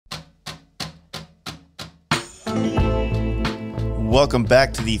Welcome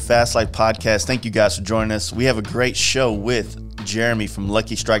back to the Fast Life Podcast. Thank you guys for joining us. We have a great show with Jeremy from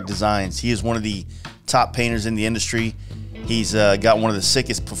Lucky Strike Designs. He is one of the top painters in the industry. He's got one of the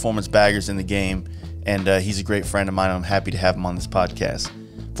sickest performance baggers in the game, and he's a great friend of mine. I'm happy to have him on this podcast.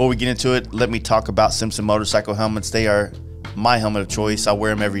 Before we get into it, let me talk about Simpson motorcycle helmets. They are my helmet of choice. I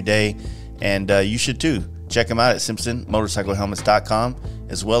wear them every day, and you should too. Check them out at simpsonmotorcyclehelmets.com,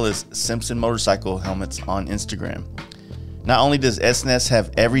 as well as Simpson Motorcycle Helmets on Instagram. Not only does S&S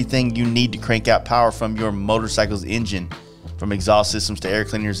have everything you need to crank out power from your motorcycle's engine, from exhaust systems to air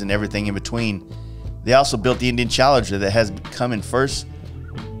cleaners and everything in between, they also built the Indian Challenger that has come in first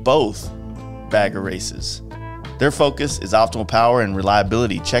both bagger races. Their focus is optimal power and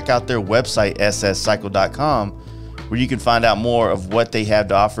reliability. Check out their website, sscycle.com, where you can find out more of what they have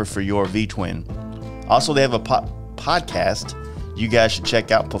to offer for your V-twin. Also, they have a podcast you guys should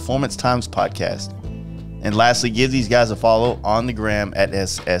check out, Performance Times Podcast. And lastly, give these guys a follow on the gram at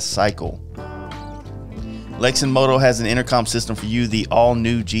sscycle. Lex & Moto has an intercom system for you, the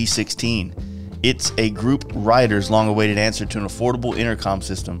all-new G16. It's a group rider's long-awaited answer to an affordable intercom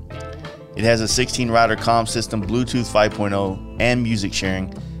system. It has a 16-rider comm system, Bluetooth 5.0, and music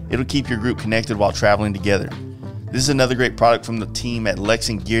sharing. It'll keep your group connected while traveling together. This is another great product from the team at Lex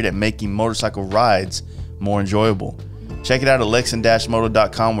 & geared at making motorcycle rides more enjoyable. Check it out at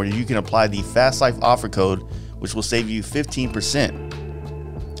lex-moto.com, where you can apply the Fast Life offer code, which will save you 15%.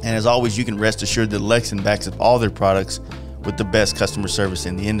 And as always, you can rest assured that Lexan backs up all their products with the best customer service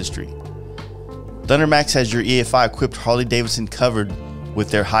in the industry. Thundermax has your EFI equipped Harley-Davidson covered with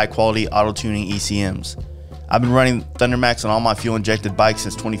their high-quality auto-tuning ECMs. I've been running Thundermax on all my fuel-injected bikes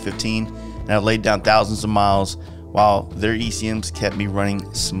since 2015, and I've laid down thousands of miles while their ECMs kept me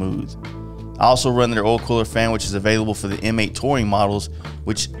running smooth. I also run their oil cooler fan, which is available for the M8 touring models,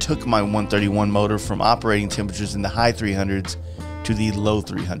 which took my 131 motor from operating temperatures in the high 300s to the low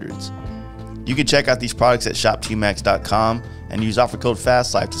 300s. You can check out these products at shoptmax.com and use offer code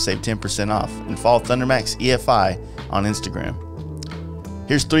FASTLIFE to save 10% off, and follow Thundermax EFI on Instagram.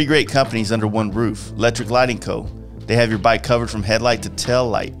 Here's 3 great companies under one roof. Electric Lighting Co. They have your bike covered from headlight to tail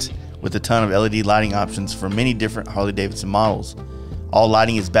light with a ton of LED lighting options for many different Harley-Davidson models. All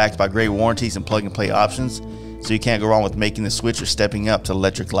lighting is backed by great warranties and plug-and-play options, so you can't go wrong with making the switch or stepping up to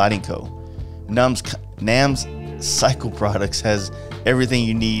Electric Lighting Co. NAM's Cycle Products has everything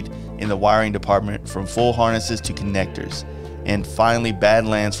you need in the wiring department, from full harnesses to connectors. And finally,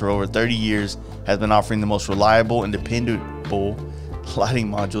 Badlands, for over 30 years, has been offering the most reliable and dependable lighting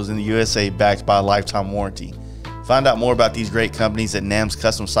modules in the USA, backed by a lifetime warranty. Find out more about these great companies at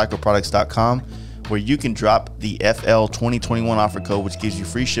namscustomcycleproducts.com, where you can drop the FL 2021 offer code, which gives you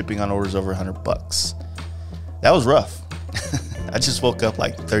free shipping on orders over $100. That was rough. I just woke up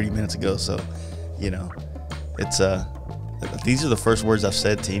like 30 minutes ago, so it's these are the first words I've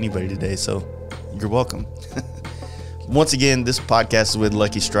said to anybody today, so you're welcome. Once again, this podcast is with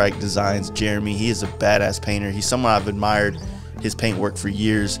Lucky Strike Designs. Jeremy, he is a badass painter. He's someone I've admired his paint work for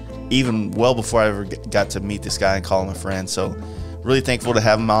years, even well before I ever got to meet this guy and call him a friend. So really thankful to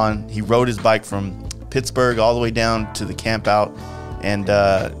have him on. He rode his bike from Pittsburgh all the way down to the camp out, and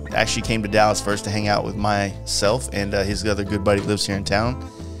actually came to Dallas first to hang out with myself and his other good buddy lives here in town.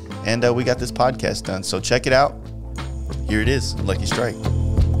 And we got this podcast done. So check it out. Here it is, Lucky Strike.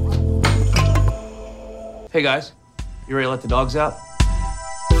 Hey guys, you ready to let the dogs out?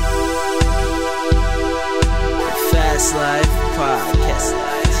 Fast Life Podcast.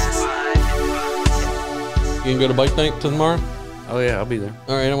 You can go to bike night tomorrow? Oh yeah, I'll be there.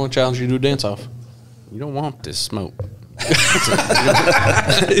 All right, I'm going to challenge you to do a dance-off. You don't want this smoke.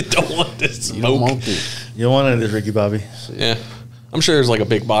 I don't want this smoke. You don't want this. You don't want this, Ricky Bobby. Yeah. I'm sure there's like a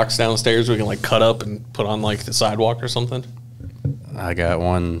big box downstairs we can like cut up and put on like the sidewalk or something. I got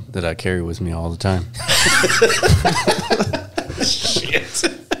one that I carry with me all the time. Shit.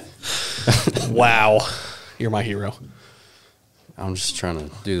 Wow. You're my hero. I'm just trying to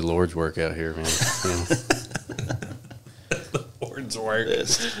do the Lord's work out here, man. The Lord's work.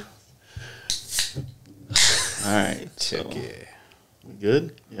 All right. Check it. We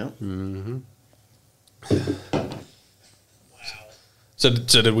good? Yep. Mm-hmm. So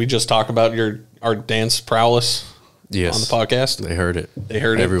did we just talk about our dance prowess? Yes. On the podcast? They heard it. They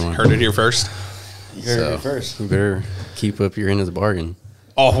heard Everyone. it. Heard it here first. You heard it first. You better keep up your end of the bargain.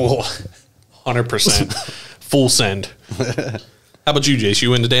 Oh, well, 100%. Full send. How about you, Jace?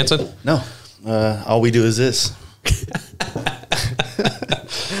 You into dancing? No. All we do is this.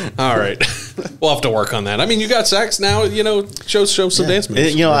 All right. We'll have to work on that. I mean, you got sex now, show some dance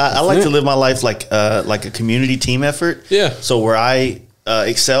moves. I like to live my life like a community team effort. Yeah. So where I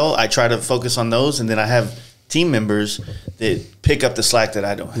excel, I try to focus on those, and then I have team members that pick up the slack that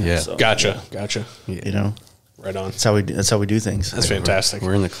I don't have. Yeah. So, Gotcha. You know, Right on. that's how we do things. That's fantastic.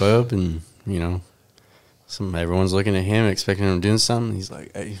 We're in the club, and everyone's looking at him, expecting him doing something. He's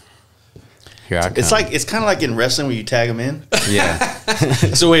like, "Hey, here I come." It's kind of like in wrestling where you tag them in. yeah,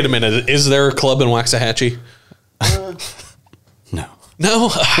 So wait a minute. Is there a club in Waxahachie? no, No. No,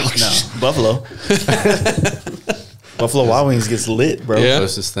 Buffalo. Buffalo Wild Wings gets lit, bro. Yeah.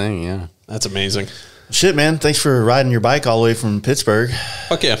 closest thing. Yeah, That's amazing. Shit, man. Thanks for riding your bike all the way from Pittsburgh.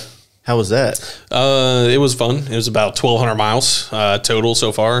 Fuck yeah. How was that? It was fun. It was about 1,200 miles total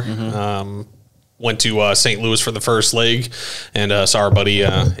so far. Went to St. Louis for the first leg and saw our buddy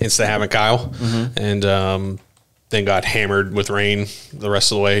Insta-Having Kyle. And then got hammered with rain the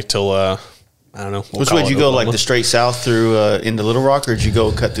rest of the way till, I don't know. Which way did you go, like the straight south through into Little Rock, or did you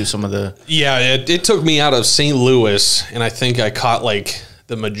go cut through some of the... Yeah, it took me out of St. Louis, and I think I caught like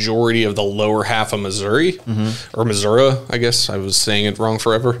the majority of the lower half of Missouri, or Missouri, I guess. I was saying it wrong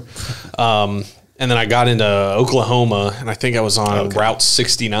forever. And then I got into Oklahoma, and I think I was on Route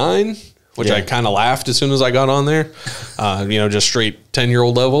 69, which I kind of laughed as soon as I got on there. Just straight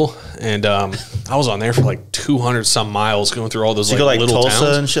 10-year-old level. And I was on there for like 200 some miles going through all those Did you go like little Tulsa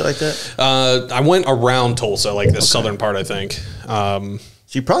towns and shit like that? I went around Tulsa, like the southern part, I think.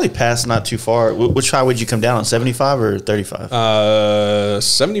 So you probably passed not too far. Which highway did you come down on, 75 or 35?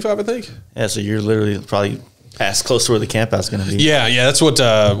 75, I think. Yeah, so you're literally probably past close to where the camp out's going to be. Yeah, that's what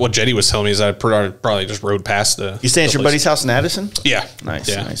Jetty was telling me is I probably just rode past the... You staying at your place. buddy's house in Addison? Yeah. Nice,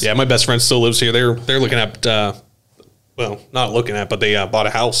 Yeah. nice. Yeah, my best friend still lives here. They're looking at, not looking at, but they bought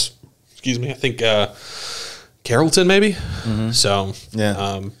a house. Excuse me. I think Carrollton maybe. So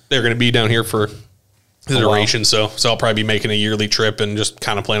Yeah. they're going to be down here for the duration. So I'll probably be making a yearly trip and just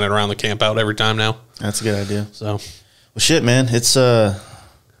kind of planning around the camp out every time now. That's a good idea. So, Well, shit, man. It's, it's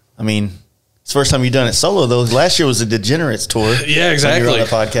the first time you've done it solo, though. Last year was the Degenerates tour. yeah, exactly. When you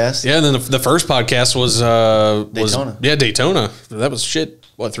were on the podcast. Yeah, and then the first podcast was Daytona. Daytona. That was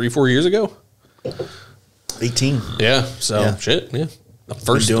 3-4 years ago. 18. Yeah. So Yeah. shit. Yeah.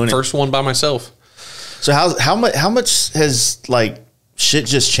 The doing it. first one by myself. So how much has like shit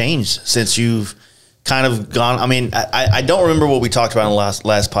just changed since you've kind of gone? I mean, I don't remember what we talked about in the last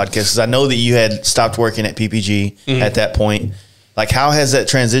podcast, because I know that you had stopped working at PPG at that point. Like, how has that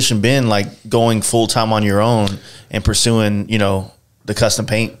transition been, like going full time on your own and pursuing, the custom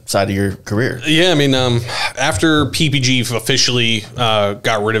paint side of your career? Yeah, I mean, after PPG officially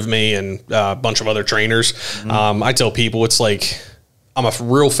got rid of me and a bunch of other trainers, I tell people it's like I'm a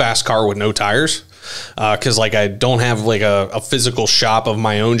real fast car with no tires. Because like I don't have like a physical shop of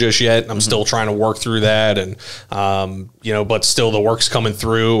my own just yet. I'm still trying to work through that, and but still the work's coming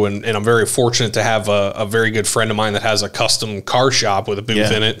through, and I'm very fortunate to have a very good friend of mine that has a custom car shop with a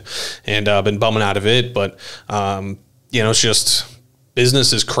booth in it, and I've been bumming out of it. But it's just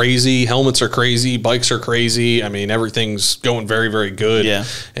business is crazy, helmets are crazy, bikes are crazy. I mean, everything's going very, very good. Yeah,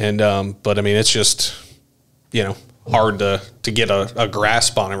 and but I mean, it's just hard to get a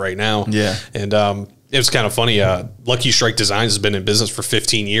grasp on it right now. Yeah. And it was kind of funny. Lucky Strike Designs has been in business for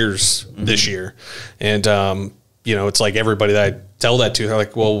 15 years this year. And, it's like everybody that I tell that to, they're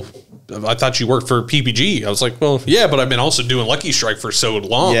like, well, I thought you worked for PPG. I was like, well, yeah, but I've been also doing Lucky Strike for so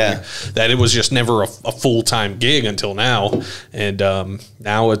long that it was just never a full-time gig until now. And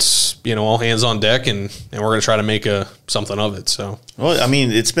now it's, all hands on deck, and we're going to try to make something of it. So, well, I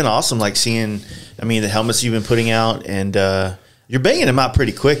mean, it's been awesome, like seeing, the helmets you've been putting out, and you're banging them out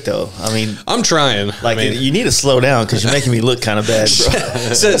pretty quick, though. I mean, I'm trying. Like, you need to slow down because you're making me look kind of bad,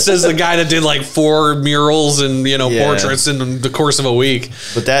 bro. Says the guy that did like 4 murals and portraits in the course of a week.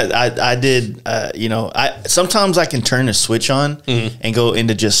 But that I did. Sometimes I can turn the switch on and go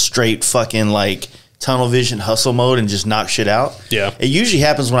into just straight fucking like tunnel vision hustle mode and just knock shit out. Yeah, it usually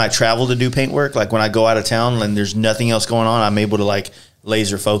happens when I travel to do paint work. Like when I go out of town and there's nothing else going on, I'm able to like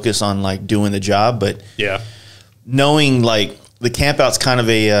laser focus on like doing the job. But knowing like the camp out's kind of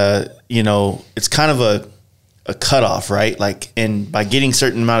a, it's kind of a cutoff, right? Like, and by getting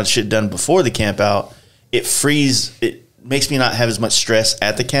certain amount of shit done before the camp out, it makes me not have as much stress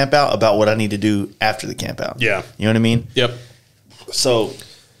at the camp out about what I need to do after the camp out. Yeah. You know what I mean? Yep. So,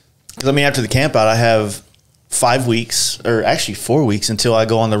 because after the camp out, I have 5 weeks, or actually 4 weeks until I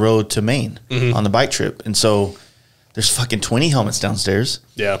go on the road to Maine on the bike trip. And so there's fucking 20 helmets downstairs.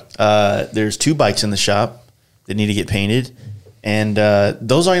 Yeah. There's 2 bikes in the shop that need to get painted. And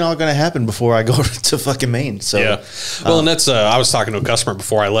those aren't all going to happen before I go to fucking Maine. So yeah, well, and that's I was talking to a customer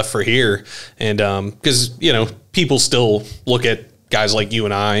before I left for here, and because people still look at guys like you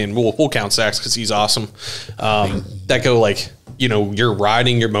and I, and we'll count Sax because he's awesome. That go like, you know, you're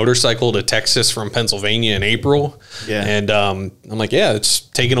riding your motorcycle to Texas from Pennsylvania in April. Yeah. And I'm like, yeah, it's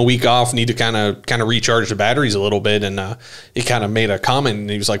taking a week off. Need to kind of recharge the batteries a little bit. And he kind of made a comment, and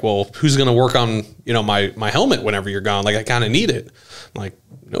he was like, well, who's going to work on, you know, my helmet whenever you're gone? Like, I kind of need it. I'm like,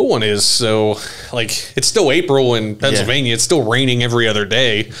 no one is. So, like, it's still April in Pennsylvania. Yeah. It's still raining every other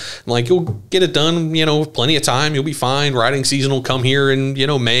day. I'm like, you'll get it done, you know, plenty of time. You'll be fine. Riding season will come here in, you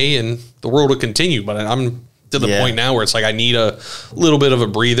know, May, and the world will continue. But I'm to the point now where it's like I need a little bit of a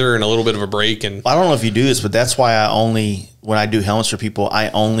breather and a little bit of a break. And I don't know if you do this, but that's why when I do helmets for people, I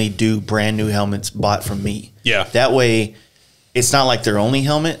only do brand new helmets bought from me. Yeah. That way, it's not like their only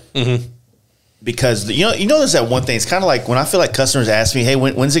helmet. Mm-hmm. Because, you know, there's that one thing. It's kind of like when I feel like customers ask me, hey,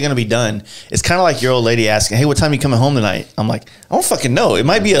 when's it going to be done? It's kind of like your old lady asking, hey, what time are you coming home tonight? I'm like, I don't fucking know. It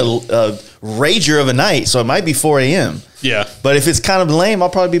might be a rager of a night, so it might be 4 a.m. Yeah. But if it's kind of lame, I'll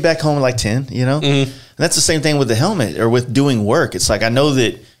probably be back home at like 10, you know? Mm-hmm. And that's the same thing with the helmet or with doing work. It's like I know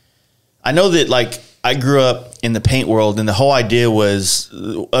that like I grew up in the paint world, and the whole idea was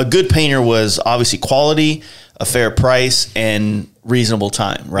a good painter was obviously quality, a fair price, and reasonable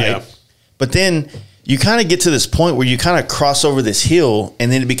time, right? Yeah. But then you kind of get to this point where you kind of cross over this hill,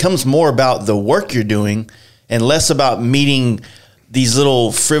 and then it becomes more about the work you're doing and less about meeting these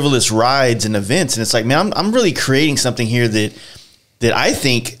little frivolous rides and events. And it's like, man, I'm really creating something here that I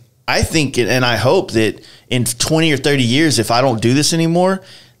think, and I hope that in 20 or 30 years, if I don't do this anymore,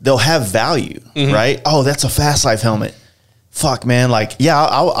 they'll have value, right? Oh, that's a Fast Life helmet. Fuck, man. Like, yeah,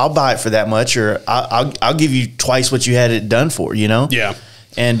 I'll buy it for that much, or I'll give you twice what you had it done for, you know? Yeah.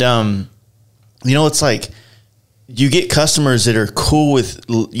 And, you know, it's like you get customers that are cool with,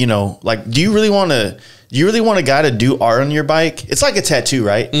 you know, like, do you really want a guy to do art on your bike? It's like a tattoo,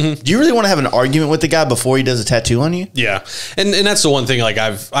 right? Mm-hmm. Do you really want to have an argument with the guy before he does a tattoo on you? Yeah. And that's the one thing, like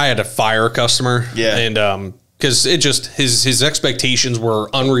I had to fire a customer. Yeah. And, because it just his expectations were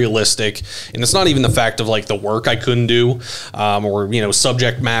unrealistic, and it's not even the fact of like the work I couldn't do, or you know,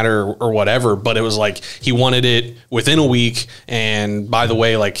 subject matter or whatever, but it was like he wanted it within a week, and by the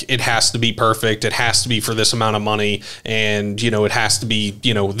way, like it has to be perfect, it has to be for this amount of money, and you know, it has to be,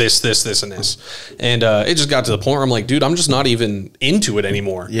 you know, this and this, and it just got to the point where I'm like, dude, I'm just not even into it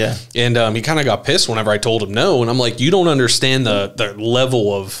anymore. Yeah. And he kind of got pissed whenever I told him no, and I'm like, you don't understand the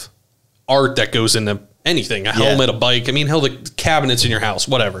level of art that goes into anything, a helmet, a bike. I mean, hell, the cabinets in your house,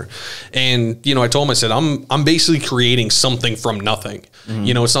 whatever. And, you know, I told him, I said, I'm basically creating something from nothing. Mm-hmm.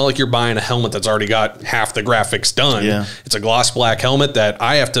 You know, it's not like you're buying a helmet that's already got half the graphics done. Yeah. It's a gloss black helmet that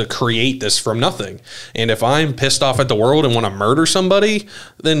I have to create this from nothing. And if I'm pissed off at the world and want to murder somebody,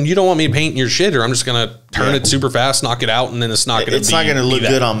 then you don't want me painting your shit, or I'm just going to turn it super fast, knock it out, and then it's not going to be. It's not going to look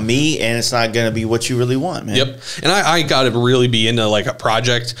good on me, and it's not going to be what you really want, man. Yep. And I got to really be into like a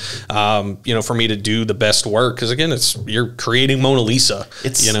project, you know, for me to do the best work. Cause again, you're creating Mona Lisa,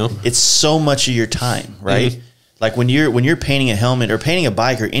 you know, it's so much of your time, right? Mm-hmm. Like when you're painting a helmet or painting a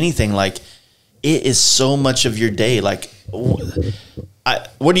bike or anything, like it is so much of your day. Like,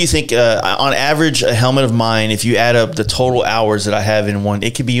 what do you think, on average, a helmet of mine, if you add up the total hours that I have in one,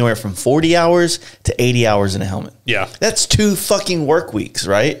 it could be anywhere from 40 hours to 80 hours in a helmet. Yeah. That's 2 fucking work weeks,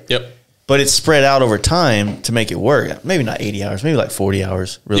 right? Yep. But it's spread out over time to make it work. Maybe not 80 hours, maybe like 40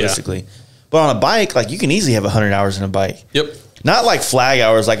 hours realistically. Yeah. But on a bike, like you can easily have 100 hours in a bike. Yep. Not like flag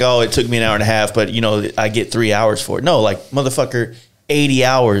hours, like, oh, it took me an hour and a half, but you know, I get 3 hours for it. No, like motherfucker, 80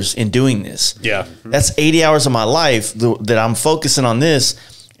 hours in doing this. Yeah. That's 80 hours of my life that I'm focusing on this.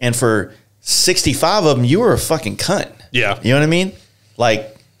 And for 65 of them, you were a fucking cunt. Yeah. You know what I mean?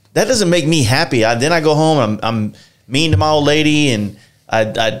 Like, that doesn't make me happy. Then I go home, I'm mean to my old lady, and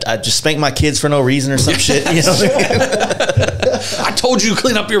I just spank my kids for no reason or some shit. You know what I mean? I told you to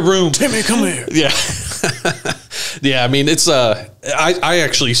clean up your room. Timmy, come here. Yeah. Yeah, I mean, it's I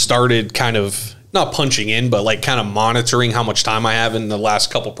actually started kind of not punching in, but like kind of monitoring how much time I have in the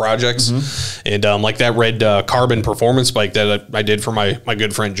last couple projects. Mm-hmm. And like that red carbon performance bike that I did for my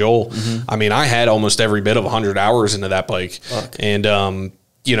good friend Joel. Mm-hmm. I mean, I had almost every bit of 100 hours into that bike. Fuck. And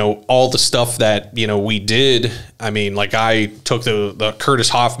you know, all the stuff that, you know, we did, I mean, like I took the Curtis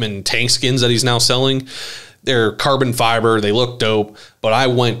Hoffman tank skins that he's now selling. They're carbon fiber, they look dope, but I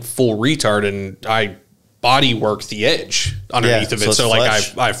went full retard and I body worked the edge underneath of it. So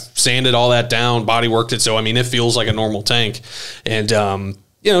like I've sanded all that down, body worked it. So, I mean, it feels like a normal tank. And,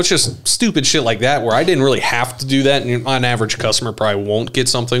 you know, it's just stupid shit like that where I didn't really have to do that. And an average customer probably won't get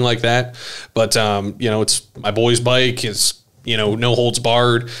something like that. But, you know, it's my boy's bike. It's, you know, no holds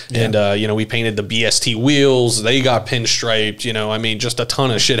barred. Yeah. And, you know, we painted the BST wheels. They got pinstriped, you know, I mean, just a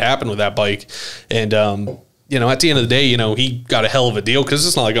ton of shit happened with that bike. And, you know, at the end of the day, you know, he got a hell of a deal because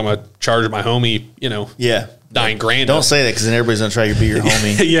it's not like I'm going to charge my homie, you know, $9,000. Don't say that because then everybody's gonna try to be your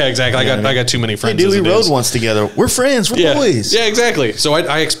homie. Yeah, exactly. I got too many friends. Hey, dude, we rode is. once together. We're friends. We're boys. Yeah, exactly. So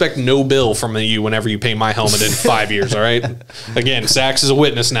I expect no bill from you whenever you pay my helmet in 5 years. All right. Again, Sax is a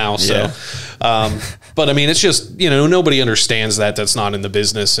witness now. So, but I mean, it's just, nobody understands that. That's not in the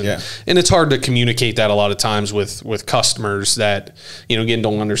business, and it's hard to communicate that a lot of times with customers that again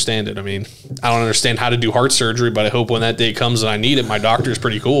don't understand it. I mean, I don't understand how to do heart surgery, but I hope when that day comes and I need it, my doctor's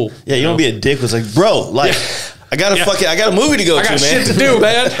pretty cool. Yeah, you don't be a dick. Was like, bro, like. I got a movie to go to, man. I got shit to do,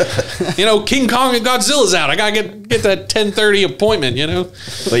 man. King Kong and Godzilla's out. I got to get that 10:30 appointment,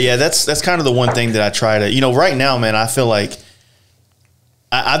 But yeah, that's kind of the one thing that I try to, right now, man, I feel like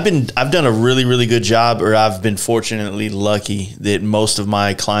I've done a really, really good job, or I've been fortunately lucky that most of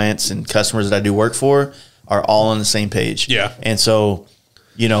my clients and customers that I do work for are all on the same page. Yeah. And so,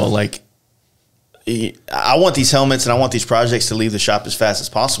 like I want these helmets and I want these projects to leave the shop as fast as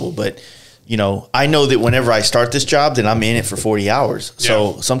possible, but I know that whenever I start this job, then I'm in it for 40 hours.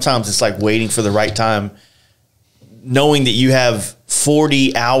 So sometimes it's like waiting for the right time, knowing that you have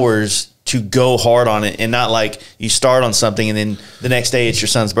 40 hours to go hard on it, and not like you start on something and then the next day it's your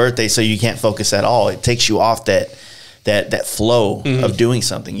son's birthday, so you can't focus at all. It takes you off that flow of doing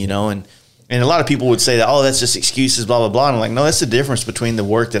something, and a lot of people would say that, oh, that's just excuses, blah, blah, blah. And I'm like, no, that's the difference between the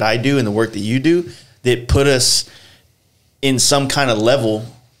work that I do and the work that you do that put us in some kind of level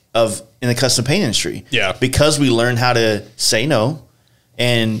in the custom paint industry. Yeah. Because we learn how to say no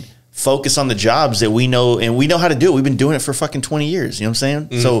and focus on the jobs that we know, and we know how to do it. We've been doing it for fucking 20 years. You know what I'm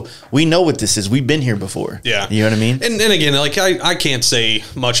saying? So we know what this is. We've been here before. Yeah. You know what I mean? And again, like I can't say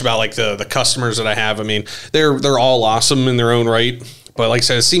much about like the customers that I have. I mean, they're all awesome in their own right. But like I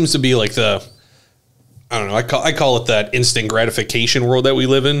said, it seems to be like I don't know, I call it that instant gratification world that we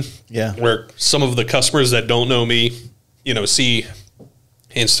live in. Yeah. Where some of the customers that don't know me, see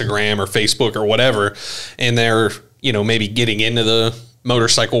Instagram or Facebook or whatever, and they're maybe getting into the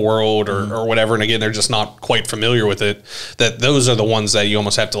motorcycle world or whatever, and again they're just not quite familiar with it, that those are the ones that you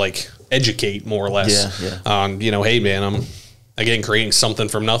almost have to like educate more or less on hey man, I'm again creating something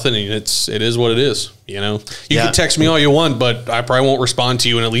from nothing, and it is what it is. You can text me all you want, but I probably won't respond to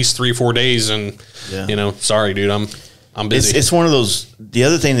you in at least 3-4 days, and sorry dude, I'm busy. It's one of those. The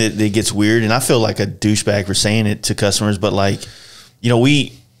other thing that gets weird, and I feel like a douchebag for saying it to customers, but like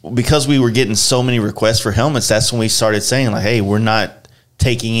because we were getting so many requests for helmets, that's when we started saying like, hey, we're not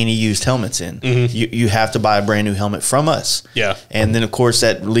taking any used helmets in. You have to buy a brand new helmet from us. Yeah. And then of course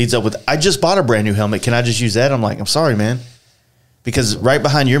that leads up with, I just bought a brand new helmet. Can I just use that? I'm like, I'm sorry, man. Because right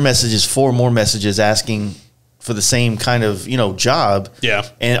behind your message is 4 more messages asking for the same kind of, job. Yeah.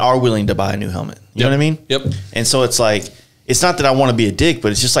 And are willing to buy a new helmet. You know what I mean? Yep. And so it's like, it's not that I want to be a dick,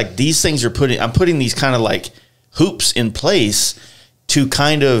 but it's just like these things I'm putting these kind of like hoops in place to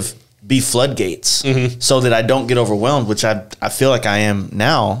kind of be floodgates so that I don't get overwhelmed, which I feel like I am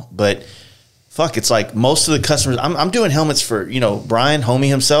now. But fuck, it's like most of the customers, I'm doing helmets for, Brian, homie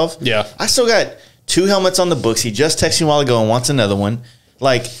himself. Yeah. I still got 2 helmets on the books. He just texted me a while ago and wants another one.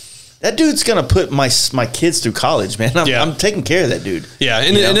 Like, that dude's going to put my kids through college, man. I'm taking care of that dude. Yeah,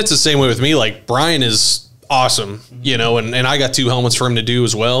 and it's the same way with me. Like, Brian is awesome, and I got 2 helmets for him to do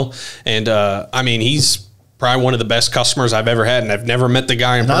as well. And, I mean, he's probably one of the best customers I've ever had, and I've never met the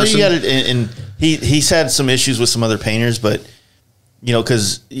guy in person. You got it, and he's had some issues with some other painters, but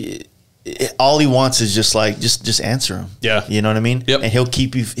because all he wants is just like just answer him. Yeah, you know what I mean. Yep. And he'll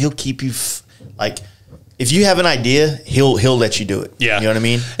keep you like, if you have an idea, he'll let you do it. Yeah, you know what I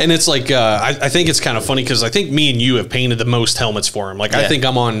mean. And it's like I think it's kind of funny because I think me and you have painted the most helmets for him. Like I think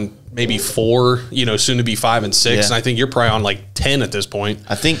I'm on maybe 4, soon to be 5 and 6, and I think you're probably on like 10 at this point.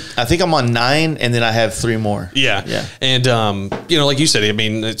 I think I'm on 9, and then I have 3 more. Yeah. And like you said, I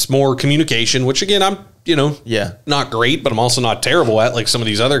mean, it's more communication, which again I'm not great, but I'm also not terrible at, like some of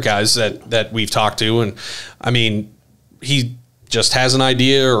these other guys that we've talked to. And I mean, he just has an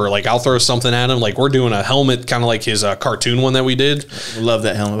idea, or like I'll throw something at him. Like we're doing a helmet, kind of like his cartoon one that we did. Love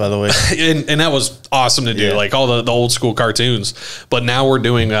that helmet, by the way. and that was awesome to do, like all the old school cartoons. But now we're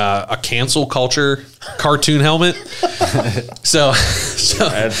doing a cancel culture cartoon helmet. so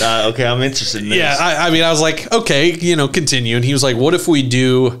okay, I'm interested in this. Yeah, I mean, I was like, okay, continue. And he was like, what if we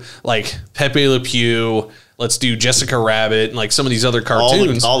do like Pepe Le Pew? Let's do Jessica Rabbit and like some of these other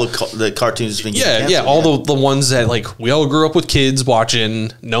cartoons. All the cartoons have been all the ones that like we all grew up with kids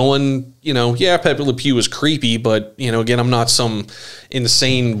watching. No one, Pepe Le Pew was creepy, but again, I'm not some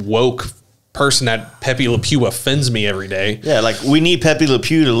insane woke person that Pepe Le Pew offends me every day. Yeah, like we need Pepe Le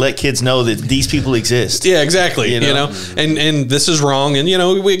Pew to let kids know that these people exist. Yeah, exactly. And this is wrong, and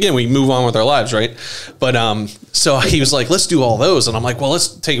we move on with our lives, right? But so he was like, let's do all those, and I'm like, well, let's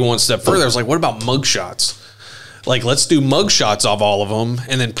take it one step further. I was like, what about mugshots? like, let's do mug shots of all of them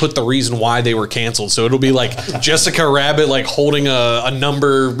and then put the reason why they were canceled. So it'll be like Jessica Rabbit, like holding a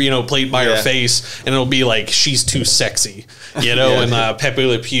number, plate by her face. And it'll be like, she's too sexy, and Pepe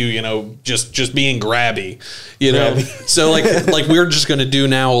Le Pew, just being grabby, So like we're just going to do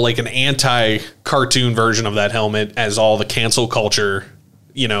now like an anti-cartoon version of that helmet as all the cancel culture,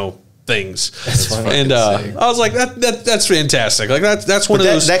 things. And I was like, that's fantastic. Like that's one of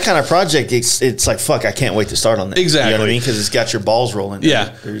those that kind of project. It's like, fuck, I can't wait to start on that. Exactly. You know what I mean? Because it's got your balls rolling.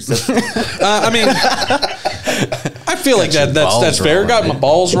 Yeah. I mean, I feel like that's fair. Got my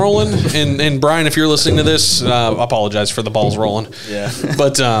balls rolling. And Brian, if you're listening to this, I apologize for the balls rolling. Yeah.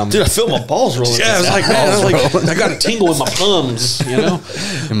 But dude, I feel my balls rolling. Yeah, I was like, man, I got a tingle in my thumbs,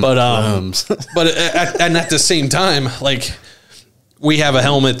 But at the same time, like, we have a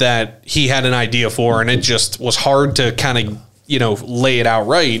helmet that he had an idea for, and it just was hard to kind of, lay it out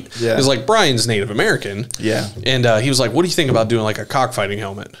right. Yeah. Because, like, Brian's Native American. Yeah. And he was like, what do you think about doing, like, a cockfighting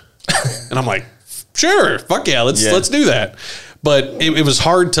helmet? And I'm like, sure, fuck yeah, let's do that. But it was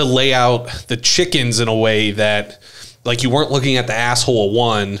hard to lay out the chickens in a way that, like, you weren't looking at the asshole of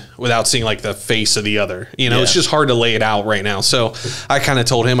one without seeing, like, the face of the other. It's just hard to lay it out right now. So I kind of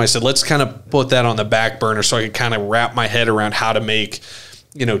told him, I said, let's kind of put that on the back burner so I could kind of wrap my head around how to make,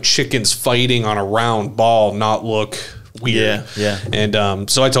 chickens fighting on a round ball not look weird. Yeah. And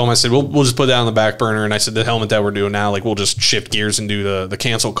so I told him, I said, we'll just put that on the back burner. And I said, the helmet that we're doing now, like, we'll just shift gears and do the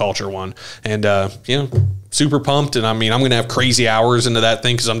cancel culture one. And, super pumped. And I mean, I'm going to have crazy hours into that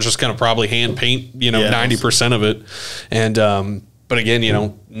thing because I'm just going to probably hand paint, 90% of it. And, but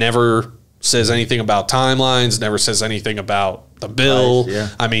again, never says anything about timelines, never says anything about the bill. Right, yeah.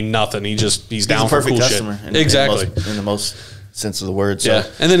 I mean, nothing. He's down for cool shit. Exactly. In the most sense of the word. So. Yeah.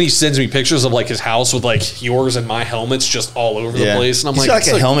 And then he sends me pictures of like his house with like yours and my helmets just all over the place. And I'm like,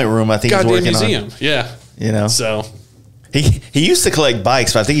 a helmet room, I think he's working museum. On. Yeah. So. He used to collect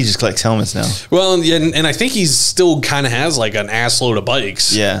bikes, but I think he just collects helmets now. Well, and I think he's still kind of has like an ass load of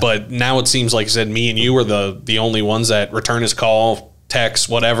bikes. Yeah. But now it seems like, I said, me and you are the only ones that return his call, text,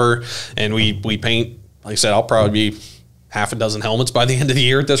 whatever, and we paint. Like I said, I'll probably be half a dozen helmets by the end of the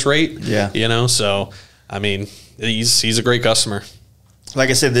year at this rate. Yeah. So I mean, he's a great customer. Like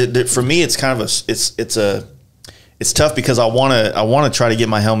I said, for me, it's kind of it's tough because I want to try to get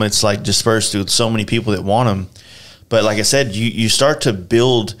my helmets like dispersed to so many people that want them. But like I said, you start to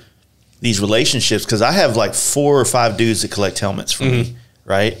build these relationships because I have like 4 or 5 dudes that collect helmets for me,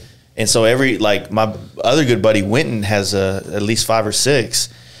 right? And so my other good buddy Winton has at least 5 or 6,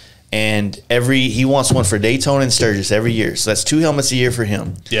 and he wants one for Daytona and Sturgis every year. So that's 2 helmets a year for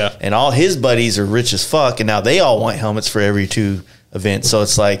him. Yeah. And all his buddies are rich as fuck, and now they all want helmets for every 2 events. So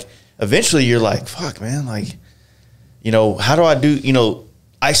it's like eventually you're like, fuck, man, like, how do I do,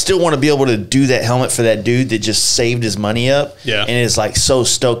 I still want to be able to do that helmet for that dude that just saved his money up and is like so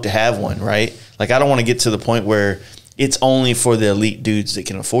stoked to have one, right? Like, I don't want to get to the point where it's only for the elite dudes that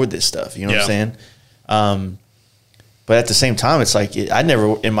can afford this stuff. You know what I'm saying? But at the same time, it's like I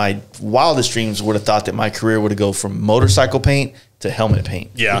never in my wildest dreams would have thought that my career would go from motorcycle paint to helmet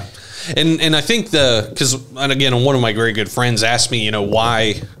paint. Yeah. And I think and again, one of my very good friends asked me,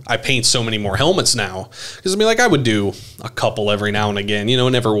 why I paint so many more helmets now. Because I mean, like, I would do a couple every now and again,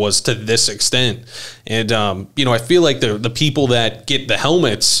 it never was to this extent. And, I feel like the people that get the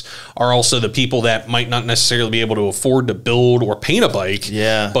helmets are also the people that might not necessarily be able to afford to build or paint a bike.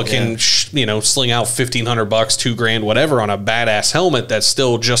 Yeah. But can, sling out $1,500, $2,000, whatever on a badass helmet that's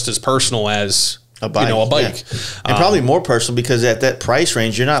still just as personal as a bike. A bike. Yeah. And probably more personal because at that price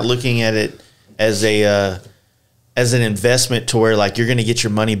range, you're not looking at it as as an investment to where like you're going to get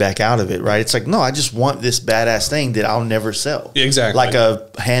your money back out of it, right? It's like, no, I just want this badass thing that I'll never sell. Exactly. Like a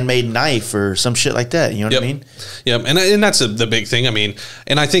handmade knife or some shit like that. You know what I mean? Yep. And that's the big thing. I mean,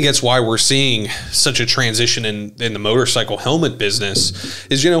 and I think that's why we're seeing such a transition in the motorcycle helmet business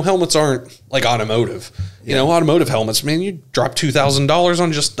is, helmets aren't like automotive. Automotive helmets, man, you drop $2,000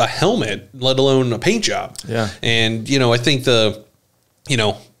 on just a helmet, let alone a paint job. Yeah. And, I think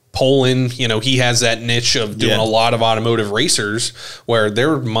Poland, he has that niche of doing a lot of automotive racers where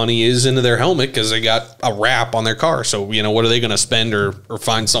their money is into their helmet because they got a wrap on their car. So, what are they going to spend or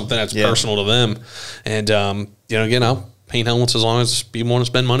find something that's personal to them? And, again, I'll paint helmets as long as people want to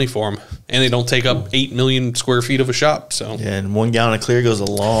spend money for them. And they don't take up 8 million square feet of a shop. So, and 1 gallon of clear goes a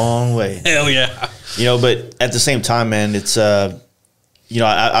long way. Hell yeah. But at the same time, man, it's, I've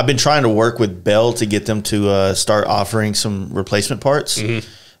been trying to work with Bell to get them to start offering some replacement parts.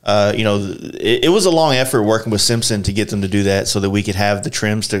 It was a long effort working with Simpson to get them to do that so that we could have the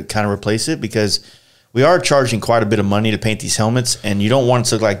trims to kind of replace it because we are charging quite a bit of money to paint these helmets and you don't want it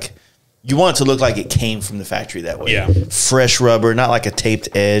to look like you want it to look like it came from the factory that way. Yeah. Fresh rubber, not like a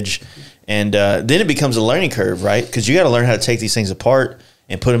taped edge. And then it becomes a learning curve, right? Because you got to learn how to take these things apart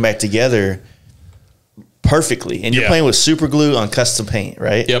and put them back together perfectly. And you're playing with super glue on custom paint,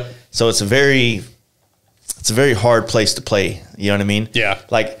 right? Yep. So it's a very hard place to play. You know what I mean? Yeah.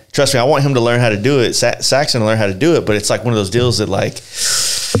 Like, trust me, I want him to learn how to do it. Saxon to learn how to do it, but it's like one of those deals that, like,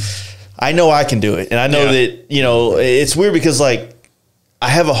 I know I can do it. And I know that, you know, it's weird because, like, I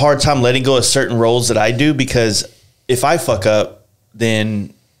have a hard time letting go of certain roles that I do, because if I fuck up,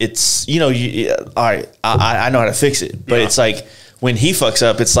 then it's, you know, all right, I know how to fix it. But it's like when he fucks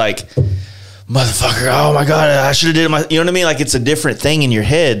up, it's like, motherfucker, oh my God, I should have did my, you know what I mean? Like, it's a different thing in your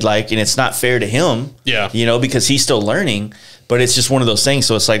head, like, and it's not fair to him, you know, because he's still learning. But it's just one of those things.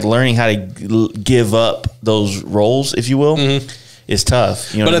 So it's like learning how to give up those roles, if you will, is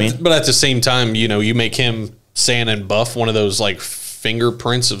tough. You know what I mean? But at the same time, you know, you make him sand and buff one of those like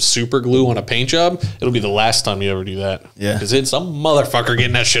fingerprints of super glue on a paint job, it'll be the last time you ever do that. Yeah. Because it's some motherfucker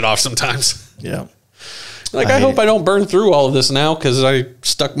getting that shit off sometimes. Yeah. Like, I hope I don't burn through all of this now because I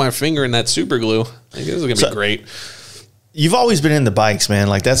stuck my finger in that super glue. I think this is going to be great. You've always been in the bikes, man.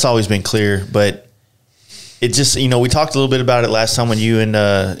 Like, that's always been clear. But it just, you know, we talked a little bit about it last time when you and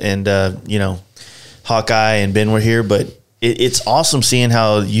you know, Hawkeye and Ben were here. But it's awesome seeing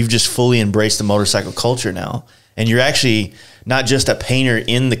how you've just fully embraced the motorcycle culture now. And you're actually not just a painter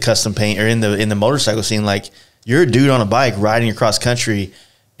in the custom paint or in the motorcycle scene. Like, you're a dude on a bike riding across country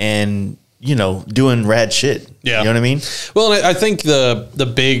and, you know, doing rad shit. Yeah. You know what I mean? Well, and I think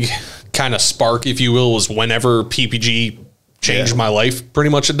the big kind of spark, if you will, was whenever PPG changed my life pretty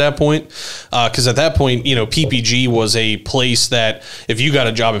much at that point. Because at that point, you know, PPG was a place that if you got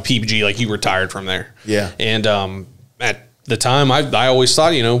a job at PPG, like, you retired from there. Yeah. And at the time, I always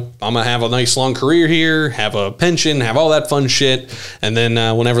thought, you know, I'm going to have a nice long career here, have a pension, have all that fun shit. And then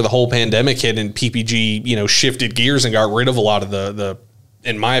whenever the whole pandemic hit and PPG, you know, shifted gears and got rid of a lot of the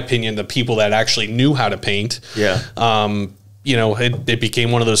in my opinion, the people that actually knew how to paint. Yeah. You know, it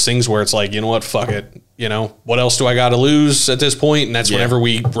became one of those things where it's like, you know what, fuck it. You know, what else do I got to lose at this point? And that's whenever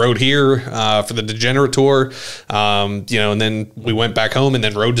we rode here for the Degenerate Tour. You know, and then we went back home and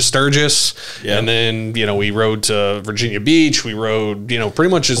then rode to Sturgis. Yeah. And then, you know, we rode to Virginia Beach. We rode, you know, pretty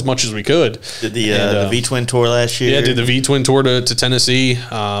much as we could. Did the V-Twin Tour last year. Yeah, did the V-Twin Tour to Tennessee.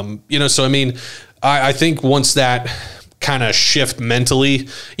 You know, so, I mean, I think once that kind of shift mentally,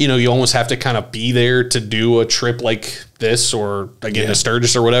 you know, you almost have to kind of be there to do a trip like this, or again to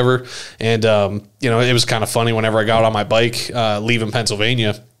Sturgis or whatever. And you know, it was kind of funny whenever I got on my bike leaving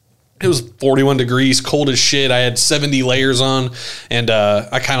Pennsylvania. It was 41 degrees, cold as shit. I had 70 layers on, and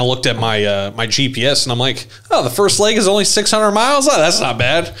I kind of looked at my my GPS, and I'm like, oh, the first leg is only 600 miles. Oh, that's not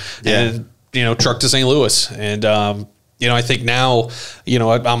bad. And you know, truck to St. Louis, and you know, I think now, you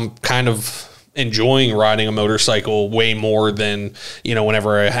know, I'm kind of enjoying riding a motorcycle way more than, you know,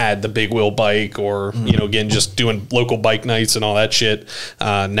 whenever I had the big wheel bike or, you know, again, just doing local bike nights and all that shit.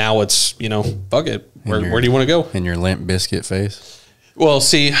 Now it's, you know, fuck it. Where do you want to go? In your Limp Biscuit phase? Well,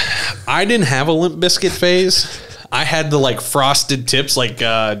 see, I didn't have a Limp Biscuit phase. I had the like frosted tips like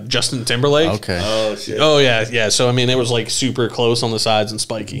Justin Timberlake. Okay. Oh, shit. Oh, yeah. Yeah. So, I mean, it was like super close on the sides and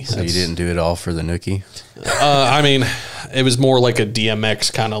spiky. So you didn't do it all for the nookie? I mean, it was more like a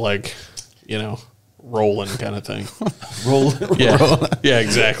DMX kind of like, you know, rolling kind of thing. Rolling. Yeah,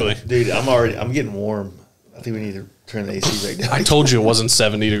 exactly. Dude, I'm getting warm. I think we need to turn the AC back down. I told you it wasn't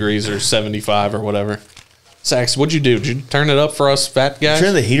 70 degrees or 75 or whatever. Sax, what'd you do? Did you turn it up for us fat guys?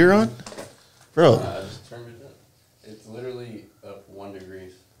 Turn the heater on? Bro. I just turned it up. It's literally up 1 degree.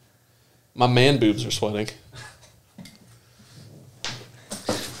 My man boobs are sweating.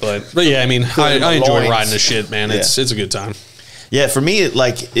 But yeah, I mean, I enjoy riding this shit, man. It's a good time. Yeah, for me,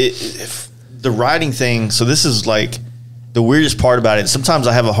 the riding thing, so this is like the weirdest part about it. Sometimes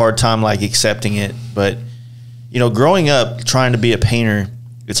I have a hard time like accepting it, but you know, growing up trying to be a painter,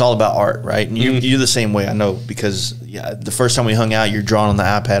 it's all about art, right? And you're the same way, I know, because the first time we hung out, you're drawing on the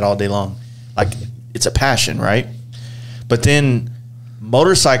iPad all day long. Like, it's a passion, right? But then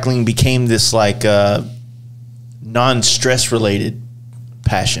motorcycling became this like non-stress related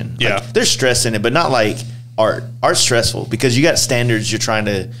passion. Yeah. Like, there's stress in it, but not like art. Art's stressful because you got standards you're trying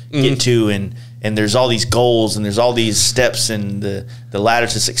to get to, and there's all these goals and there's all these steps, and the ladder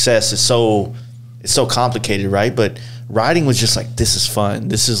to success is so complicated, right? But riding was just like, this is fun.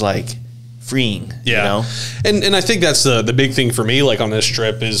 This is like freeing. Yeah. You know? And I think that's the big thing for me, like on this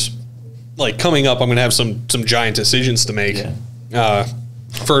trip, is like coming up, I'm gonna have some giant decisions to make.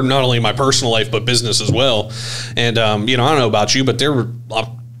 For not only my personal life but business as well. And you know, I don't know about you, but there were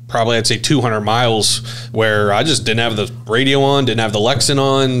probably, I'd say 200 miles where I just didn't have the radio on, didn't have the Lexan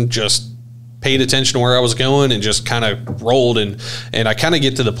on, just paid attention to where I was going and just kind of rolled. And I kind of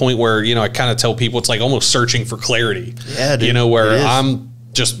get to the point where, you know, I kind of tell people it's like almost searching for clarity. Yeah, dude, you know, where I'm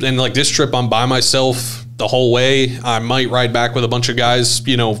just, and like this trip, I'm by myself the whole way. I might ride back with a bunch of guys,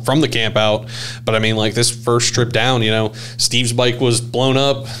 you know, from the camp out. But I mean, like this first trip down, you know, Steve's bike was blown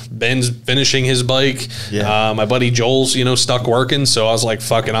up. Ben's finishing his bike. Yeah. My buddy Joel's, you know, stuck working. So I was like,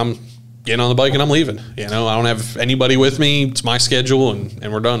 fuck it, I'm getting on the bike and I'm leaving. You know, I don't have anybody with me. It's my schedule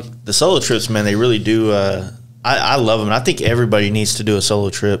and we're done. The solo trips, man, they really do. I love them. And I think everybody needs to do a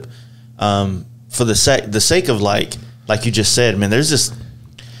solo trip for the sake of like you just said, man, there's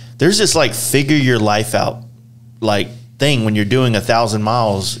this like figure your life out like thing when you're doing 1,000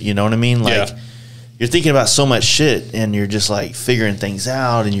 miles, you know what I mean? Like you're thinking about so much shit and you're just like figuring things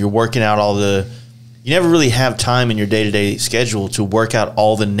out and you're working out you never really have time in your day-to-day schedule to work out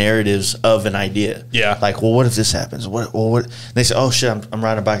all the narratives of an idea. Yeah. Like, well, what if this happens? What? And they say, oh shit, I'm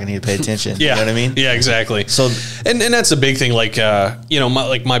riding a bike, I need to pay attention. Yeah. You know what I mean? Yeah, exactly. So, and that's a big thing. Like, you know,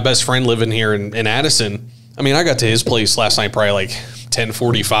 my best friend living here in Addison, I mean, I got to his place last night, probably like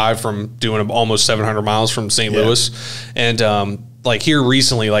 10:45 from doing almost 700 miles from St. Louis. And, like here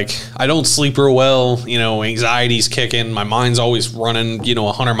recently, like I don't sleep real well, you know, anxiety's kicking. My mind's always running, you know,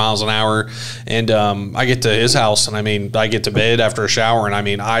 100 miles an hour. And, I get to his house and I mean, I get to bed after a shower and I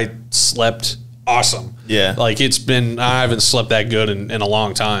mean, I slept awesome. Yeah. Like I haven't slept that good in a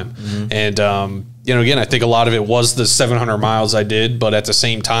long time. Mm-hmm. And, you know, again, I think a lot of it was the 700 miles I did, but at the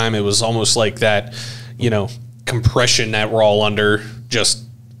same time, it was almost like that, you know, compression that we're all under, just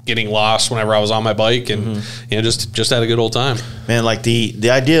getting lost whenever I was on my bike and, you know, just had a good old time. Man, like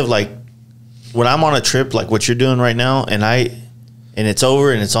the idea of like when I'm on a trip, like what you're doing right now and it's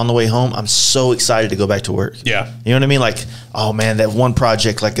over and it's on the way home, I'm so excited to go back to work. Yeah. You know what I mean? Like, oh man, that one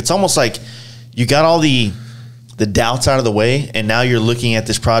project, like it's almost like you got all the doubts out of the way and now you're looking at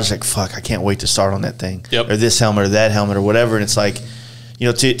this project, fuck, I can't wait to start on that thing. Yep. Or this helmet or that helmet or whatever. And it's like, you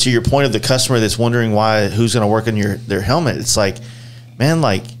know, to your point of the customer that's wondering who's going to work on their helmet. It's like, man,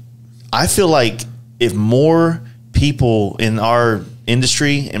 like I feel like if more people in our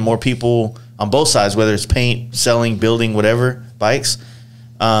industry and more people on both sides, whether it's paint, selling, building, whatever, bikes,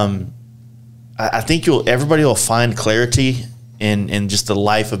 I think everybody will find clarity in just the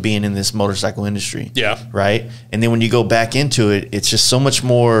life of being in this motorcycle industry. Yeah. Right. And then when you go back into it, it's just so much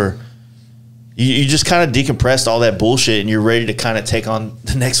more. You just kind of decompressed all that bullshit and you're ready to kind of take on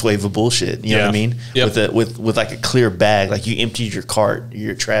the next wave of bullshit. You know what I mean? Yep. With like a clear bag, like you emptied your cart,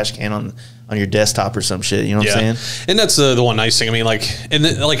 your trash can on your desktop or some shit. You know what I'm saying? And that's the one nice thing. I mean, like,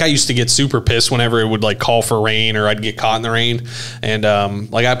 like I used to get super pissed whenever it would like call for rain or I'd get caught in the rain. And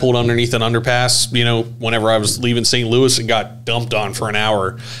like I pulled underneath an underpass, you know, whenever I was leaving St. Louis and got dumped on for an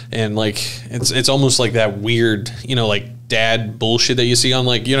hour. And like, it's almost like that weird, you know, like dad bullshit that you see on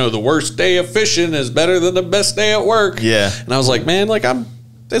like, you know, the worst day of fishing is better than the best day at work. Yeah. And I was like, man, like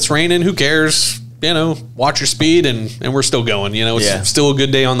it's raining. Who cares? You know, watch your speed and we're still going, you know, it's still a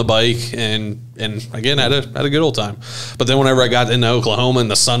good day on the bike. And again, had a good old time. But then whenever I got into Oklahoma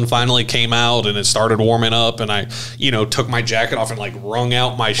and the sun finally came out and it started warming up and I, you know, took my jacket off and like wrung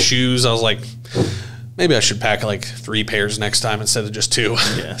out my shoes, I was like, maybe I should pack like 3 pairs next time instead of just 2.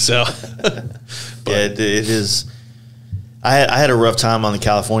 Yeah. So, it is. I had a rough time on the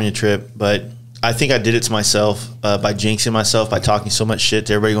California trip, but I think I did it to myself by jinxing myself by talking so much shit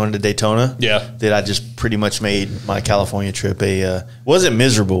to everybody going to Daytona. Yeah, that I just pretty much made my California trip wasn't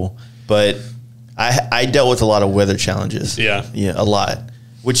miserable, but I dealt with a lot of weather challenges. Yeah, a lot,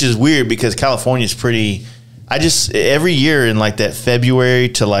 which is weird because California's pretty. Every year in like that February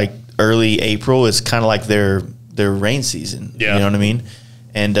to like early April is kind of like their rain season. Yeah, you know what I mean,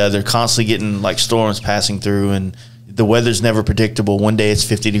 and they're constantly getting like storms passing through and. The weather's never predictable. One day it's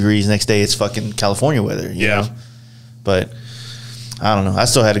 50 degrees, next day it's fucking California weather. You know? But I don't know. I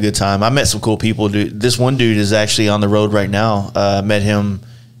still had a good time. I met some cool people. Dude, this one dude is actually on the road right now. I met him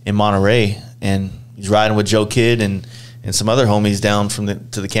in Monterey, and he's riding with Joe Kidd and some other homies down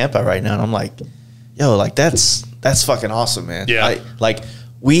to the camp out right now. And I'm like, yo, like that's fucking awesome, man. Yeah. Like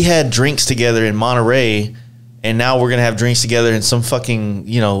we had drinks together in Monterey, and now we're gonna have drinks together in some fucking,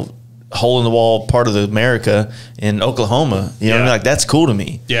 you know, hole in the wall part of America in Oklahoma. You know what I mean? Like that's cool to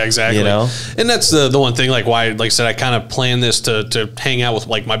me. Yeah, exactly. You know? And that's the one thing, like why, like I said, I kind of planned this to hang out with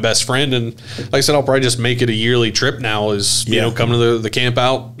like my best friend. And like I said, I'll probably just make it a yearly trip now is, you know, come to the camp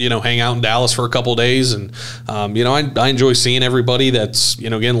out, you know, hang out in Dallas for a couple of days. And, you know, I enjoy seeing everybody that's, you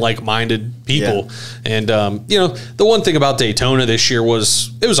know, again, like-minded people. Yeah. And, you know, the one thing about Daytona this year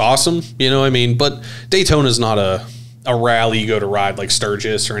was it was awesome, you know what I mean? But Daytona's not a rally you go to ride like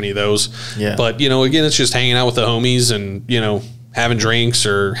Sturgis or any of those. Yeah. But, you know, again, it's just hanging out with the homies and, you know, having drinks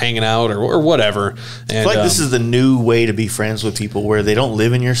or hanging out or whatever. And I feel like this is the new way to be friends with people where they don't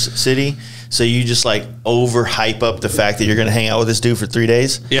live in your city. So you just like over hype up the fact that you're going to hang out with this dude for 3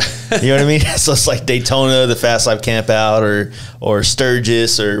 days. Yeah. You know what I mean? So it's like Daytona, the Fast Life Camp Out, or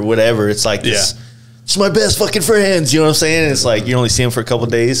Sturgis or whatever. It's like this. Yeah. It's my best fucking friends. You know what I'm saying? And it's like you only see them for a couple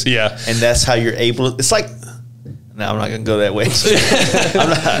of days. Yeah. And that's how you're able to. It's like. No, I'm not going to go that way. I'm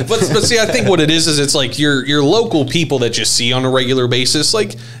not. But see, I think what it is it's like your local people that you see on a regular basis,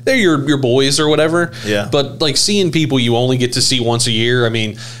 like they're your boys or whatever. Yeah. But like seeing people you only get to see once a year, I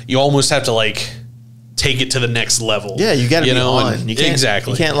mean, you almost have to like take it to the next level. Yeah, you got to be on. You can't,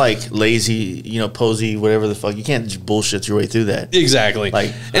 exactly. You can't like lazy, posy, whatever the fuck. You can't just bullshit your way through that. Exactly.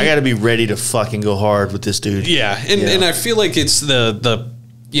 Like I got to be ready to fucking go hard with this dude. Yeah, and I feel like it's the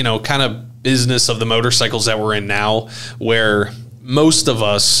kind of business of the motorcycles that we're in now, where most of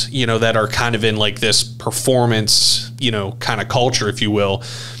us, that are kind of in like this performance, kind of culture, if you will,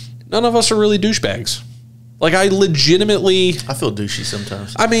 none of us are really douchebags. Like I feel douchey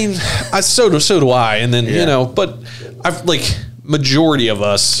sometimes. I mean, so do I. And then, but I've like majority of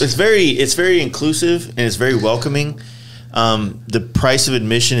us. It's very inclusive and it's very welcoming. The price of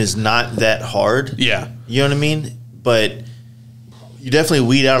admission is not that hard. Yeah. You know what I mean? But you definitely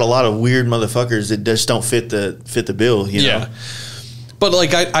weed out a lot of weird motherfuckers that just don't fit the bill. You know? But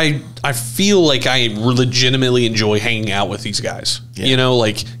like I feel like I legitimately enjoy hanging out with these guys. Yeah.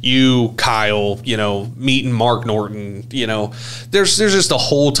 Like you, Kyle, meeting Mark Norton. There's just a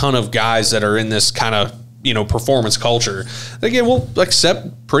whole ton of guys that are in this kind of performance culture. Again, we'll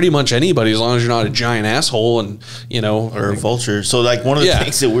accept pretty much anybody as long as you're not a giant asshole and or a vulture. So like one of the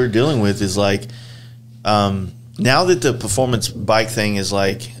things that we're dealing with is like. Now that the performance bike thing is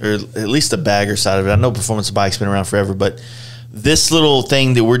like, or at least the bagger side of it, I know performance bike's been around forever, but this little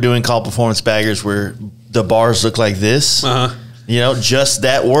thing that we're doing called performance baggers where the bars look like this, just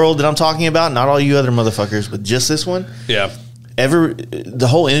that world that I'm talking about, not all you other motherfuckers, but just this one. Yeah. The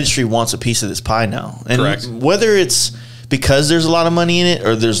whole industry wants a piece of this pie now. And correct. Whether it's because there's a lot of money in it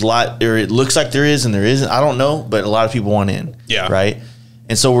or or it looks like there is and there isn't, I don't know, but a lot of people want in. Yeah. Right.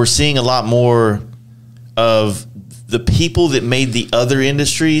 And so we're seeing a lot more of the people that made the other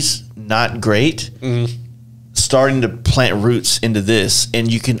industries not great starting to plant roots into this,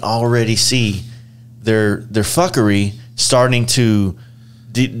 and you can already see their fuckery starting to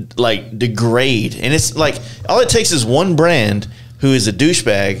degrade. And it's like all it takes is one brand who is a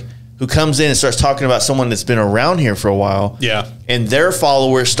douchebag who comes in and starts talking about someone that's been around here for a while, and their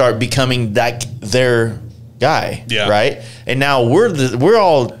followers start becoming like their guy, right? And now we're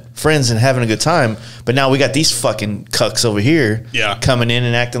all friends and having a good time, but now we got these fucking cucks over here coming in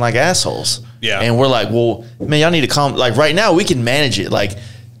and acting like assholes. Yeah. And we're like, well, man, y'all need to calm. Like right now we can manage it. Like,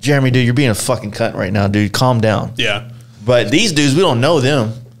 Jeremy, dude, you're being a fucking cunt right now, dude. Calm down. Yeah. But these dudes, we don't know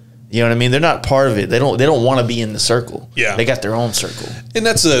them. You know what I mean? They're not part of it. They don't want to be in the circle. Yeah. They got their own circle. And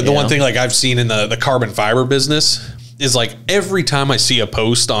that's the one thing like I've seen in the carbon fiber business is like every time I see a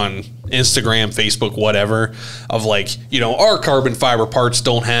post on Instagram, Facebook, whatever, of like, our carbon fiber parts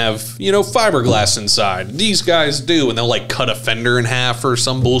don't have, fiberglass inside. These guys do. And they'll like cut a fender in half or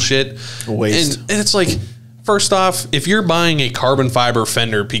some bullshit. Waste. And it's like, first off, if you're buying a carbon fiber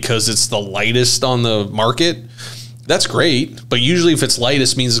fender because it's the lightest on the market, that's great. But usually if it's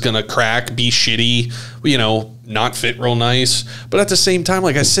lightest means it's going to crack, be shitty, not fit real nice. But at the same time,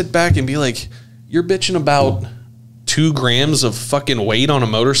 like I sit back and be like, you're bitching about 2 grams of fucking weight on a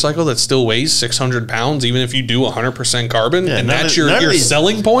motorcycle that still weighs 600 pounds, even if you do 100% carbon, and that's your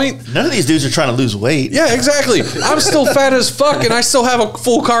selling point. None of these dudes are trying to lose weight. Yeah, exactly. I'm still fat as fuck, and I still have a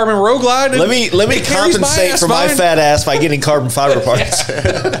full carbon road glide. Let me compensate for my fat ass by getting carbon fiber parts.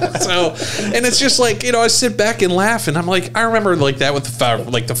 So, and it's just like, I sit back and laugh, and I'm like, I remember like that with the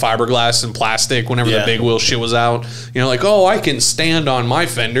fiberglass and plastic whenever the big wheel shit was out. Like, oh, I can stand on my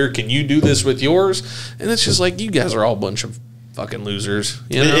fender. Can you do this with yours? And it's just like, you guys are all a bunch of fucking losers.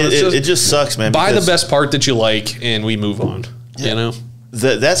 It just sucks, man. Buy the best part that you like, and we move on.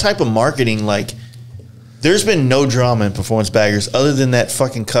 That type of marketing, like, there's been no drama in performance baggers other than that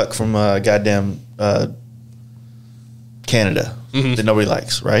fucking cuck from goddamn Canada that nobody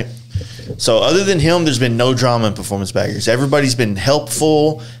likes, right? So other than him, there's been no drama in performance baggers. Everybody's been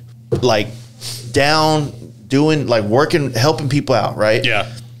helpful, like down, doing like working, helping people out, right?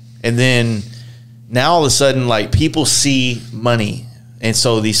 Yeah. And then now all of a sudden, like, people see money. And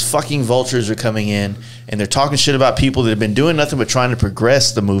so these fucking vultures are coming in and they're talking shit about people that have been doing nothing but trying to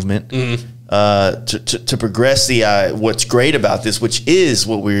progress the movement, to progress the what's great about this, which is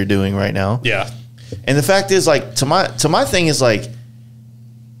what we're doing right now. Yeah. And the fact is, like, to my thing is, like,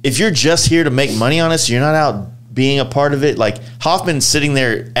 if you're just here to make money on us, you're not out being a part of it. Like Hoffman's sitting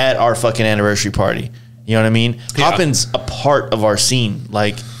there at our fucking anniversary party. You know what I mean? Yeah. Hoffman's a part of our scene.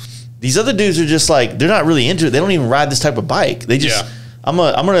 Like these other dudes are just like, they're not really into it. They don't even ride this type of bike. They just, I'm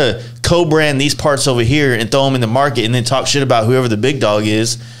gonna co-brand these parts over here and throw them in the market and then talk shit about whoever the big dog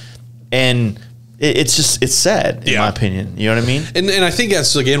is. And it's sad in my opinion. You know what I mean? And I think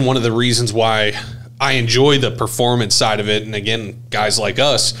that's, again, one of the reasons why I enjoy the performance side of it. And again, guys like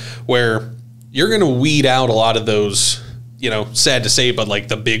us, where you're going to weed out a lot of those, you know, sad to say, but like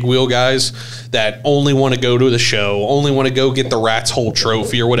the big wheel guys that only want to go to the show, only want to go get the Rat's Hole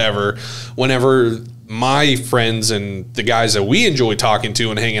trophy or whatever. Whenever my friends and the guys that we enjoy talking to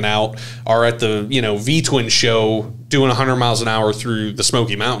and hanging out are at the, you know, V-Twin show doing 100 miles an hour through the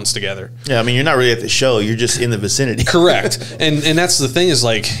Smoky Mountains together. Yeah, I mean, you're not really at the show. You're just in the vicinity. Correct. And that's the thing is,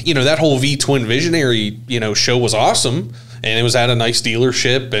 like, you know, that whole V-Twin Visionary, you know, show was awesome. And it was at a nice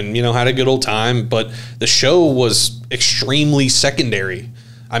dealership and, you know, had a good old time. But the show was extremely secondary.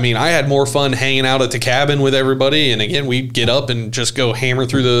 I mean, I had more fun hanging out at the cabin with everybody. And again, we'd get up and just go hammer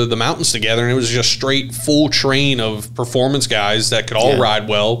through the mountains together. And it was just straight full train of performance guys that could all ride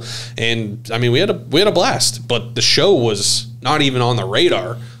well. And I mean, we had a blast, but the show was not even on the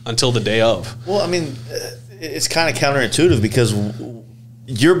radar until the day of. Well, I mean, it's kind of counterintuitive because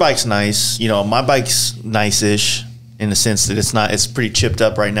your bike's nice. You know, my bike's nice-ish in the sense that it's pretty chipped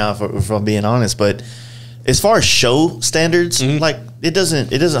up right now, if I'm being honest. But as far as show standards, like it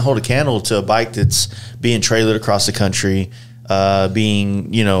doesn't hold a candle to a bike that's being trailered across the country,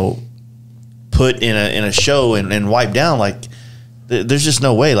 being, you know, put in a show and wiped down. Like there's just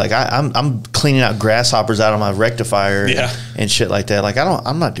no way. Like I'm cleaning out grasshoppers out of my rectifier and shit like that. Like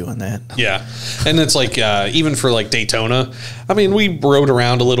I'm not doing that. Yeah. And it's like even for like Daytona, I mean, we rode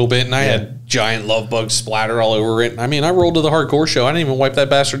around a little bit and I had giant love bugs splatter all over it. I mean, I rolled to the hardcore show. I didn't even wipe that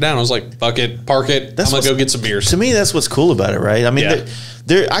bastard down. I was like, fuck it, park it. I'm gonna go get some beers. To me, that's what's cool about it, right? I mean,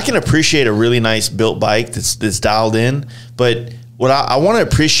 I can appreciate a really nice built bike that's dialed in, but what I want to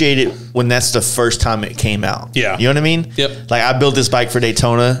appreciate it when that's the first time it came out. Yeah. You know what I mean? Yep. Like I built this bike for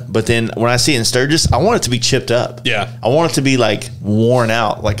Daytona, but then when I see it in Sturgis, I want it to be chipped up. Yeah. I want it to be like worn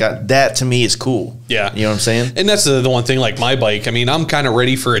out. Like that to me is cool. Yeah. You know what I'm saying? And that's the one thing, like my bike, I mean, I'm kind of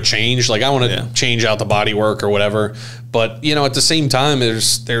ready for a change. Like I want to change out the body work or whatever. But, you know, at the same time,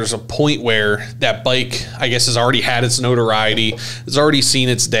 there's a point where that bike, I guess, has already had its notoriety. It's already seen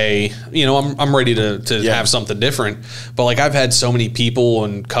its day. You know, I'm ready to have something different. But, like, I've had so many people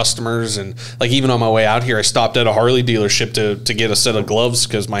and customers. And, like, even on my way out here, I stopped at a Harley dealership to get a set of gloves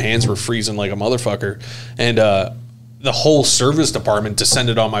because my hands were freezing like a motherfucker. And the whole service department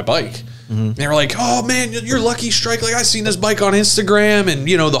descended on my bike. They were like, oh, man, you're lucky strike. Like, I seen this bike on Instagram and,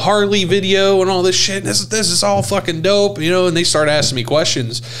 you know, the Harley video and all this shit. This is all fucking dope, you know, and they started asking me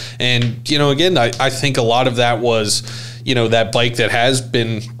questions. And, you know, again, I think a lot of that was, you know, that bike that has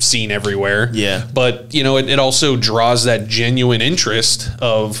been seen everywhere. Yeah. But, you know, it also draws that genuine interest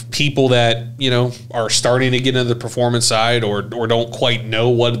of people that, you know, are starting to get into the performance side or don't quite know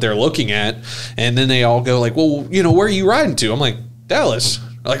what they're looking at. And then they all go like, well, you know, where are you riding to? I'm like, Dallas.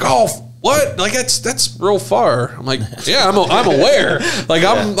 They're like, oh, what? Like that's real far. I'm like, yeah, I'm aware. Like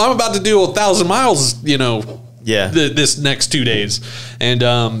I'm about to do 1,000 miles, you know, this next 2 days. And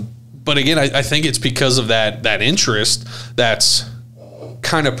but again, I think it's because of that interest that's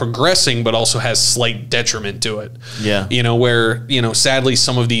kind of progressing, but also has slight detriment to it. Yeah. You know, where, you know, sadly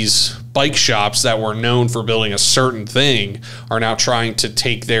some of these bike shops that were known for building a certain thing are now trying to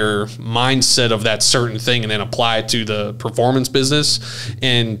take their mindset of that certain thing and then apply it to the performance business.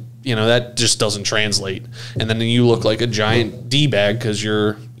 And, you know, that just doesn't translate. And then you look like a giant D-bag because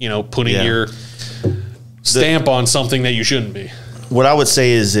you're, you know, putting your stamp on something that you shouldn't be. What I would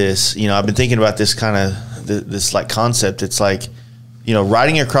say is this, you know, I've been thinking about this kind of this like concept. It's like, you know,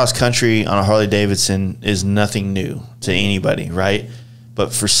 riding across country on a Harley Davidson is nothing new to anybody, right?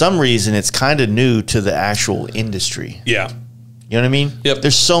 But for some reason, it's kind of new to the actual industry. Yeah. You know what I mean? Yep.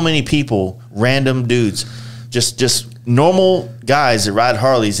 There's so many people, random dudes, just normal guys that ride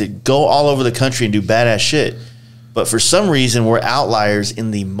Harleys that go all over the country and do badass shit. But for some reason, we're outliers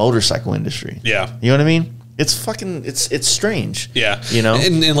in the motorcycle industry. Yeah. You know what I mean? It's fucking, it's strange. Yeah. You know?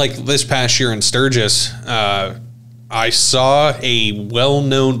 And like this past year in Sturgis, I saw a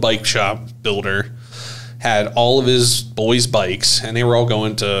well-known bike shop builder had all of his boys' bikes, and they were all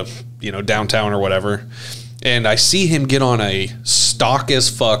going to, you know, downtown or whatever. And I see him get on a stock as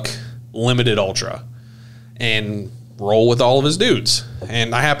fuck limited ultra and roll with all of his dudes.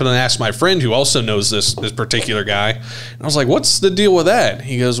 And I happened to ask my friend who also knows this particular guy. And I was like, what's the deal with that?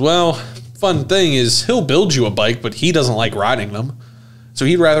 He goes, well, fun thing is he'll build you a bike, but he doesn't like riding them. So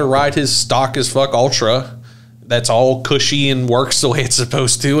he'd rather ride his stock as fuck ultra that's all cushy and works the way it's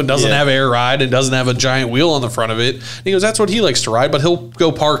supposed to and doesn't have air ride and doesn't have a giant wheel on the front of it. And he goes, that's what he likes to ride, but he'll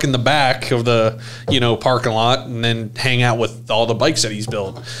go park in the back of the, parking lot and then hang out with all the bikes that he's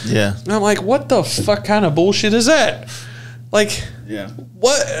built. Yeah. And I'm like, what the fuck kind of bullshit is that? Like,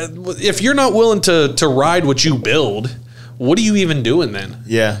 what if you're not willing to ride what you build? What are you even doing then?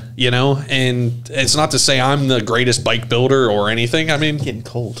 Yeah. And it's not to say I'm the greatest bike builder or anything. I mean, getting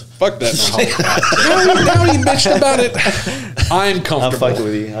cold. Fuck that. now you bitched about it. I'm comfortable. I'm fucking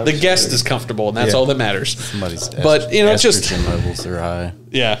with you. The guest is comfortable, and that's all that matters. Somebody's but it's just estrogen levels are high.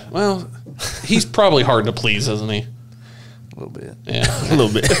 Yeah. Well, he's probably hard to please, isn't he? A little bit. Yeah. a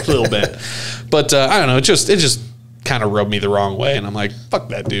little bit. But I don't know. It just kind of rubbed me the wrong way, and I'm like, fuck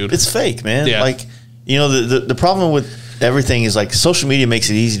that dude. It's fake, man. Yeah. Like, the problem with everything is like social media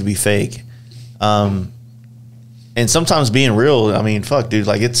makes it easy to be fake. And sometimes being real, I mean, fuck, dude,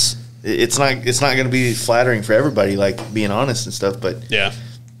 like it's not going to be flattering for everybody, like being honest and stuff, but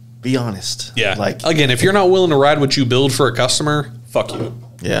be honest. Yeah. Like, again, if you're not willing to ride what you build for a customer, fuck you.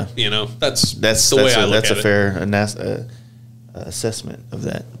 Yeah. That's the way I look at it. That's a fair assessment of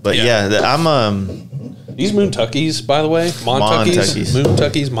that. But I'm these Moontuckies, by the way, Montuckies,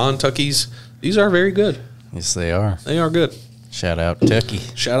 these are very good. Yes, they are. They are good. Shout out Tucky.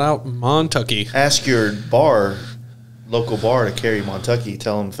 Shout out Montucky. Ask your local bar to carry Montucky.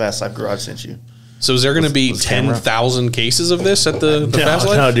 Tell them Fast Life Garage sent you. So is there going to be 10,000 cases of this at the Fast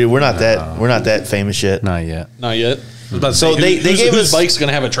Life? No, dude, we're not that famous yet. Not yet. Not yet. So they gave us bike's going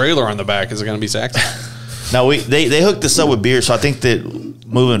to have a trailer on the back. Is it going to be Saxon? No, they hooked us up with beer, so I think that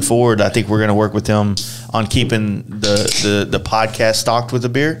moving forward, I think we're going to work with them on keeping the podcast stocked with the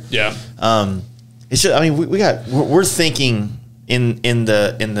beer. Yeah. It's just, I mean, we're thinking in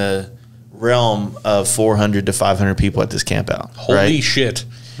the realm of 400 to 500 people at this camp out. Holy shit!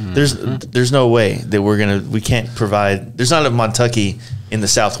 There's no way that we can't provide. There's not a Montucky in the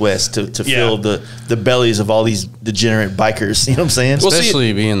Southwest to fill the bellies of all these degenerate bikers. You know what I'm saying?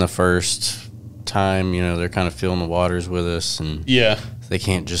 Especially being the first time, they're kind of filling the waters with us, and they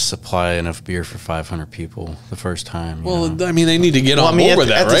can't just supply enough beer for 500 people the first time. Well, I mean, they need to get on board with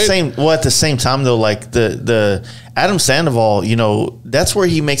that, right? At the same time, though, like the Adam Sandoval, that's where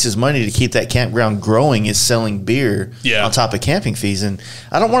he makes his money to keep that campground growing, is selling beer on top of camping fees. And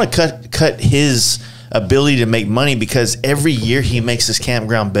I don't want to cut his ability to make money, because every year he makes this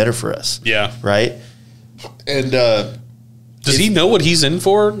campground better for us. Yeah. Right? And does he know what he's in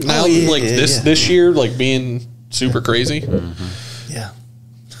for now? This year, like being super crazy? Yeah.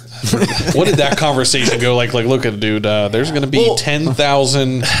 What did that conversation go like? Like, look at dude, there's going to be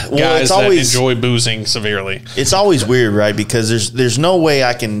 10,000 guys that enjoy boozing severely. It's always weird, right? Because there's no way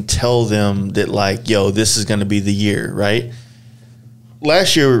I can tell them that, like, yo, this is going to be the year, right?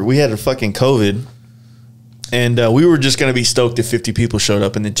 Last year we had a fucking COVID, and we were just going to be stoked if 50 people showed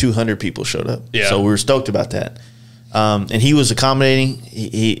up, and then 200 people showed up. Yeah. So we were stoked about that. And he was accommodating.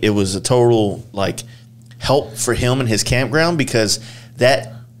 It was a total like help for him and his campground, because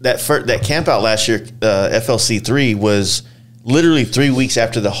that camp out last year, FLC3, was literally 3 weeks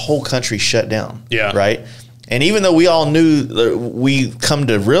after the whole country shut down. Yeah. Right. And even though we all knew, we come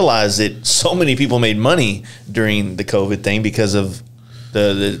to realize that so many people made money during the COVID thing because of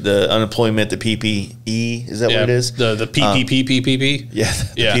the unemployment, the PPE, is that what it is? The PPP? Yeah,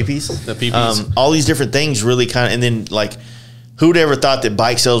 the PPs. The PPs. All these different things really kind of, and then like, who'd ever thought that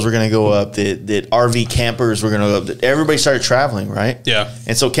bike sales were going to go up, that RV campers were going to go up, that everybody started traveling, right? Yeah.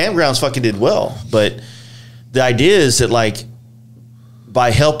 And so campgrounds fucking did well. But the idea is that, like, by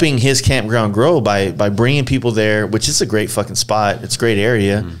helping his campground grow, by bringing people there, which is a great fucking spot, it's a great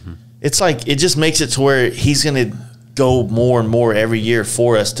area, it's like, it just makes it to where he's going to go more and more every year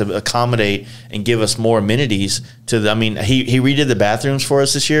for us to accommodate and give us more amenities I mean, he redid the bathrooms for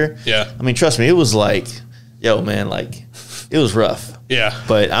us this year. Yeah. I mean, trust me, it was like, yo, man, like, it was rough. Yeah.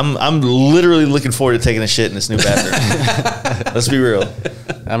 But I'm literally looking forward to taking a shit in this new bathroom. Let's be real.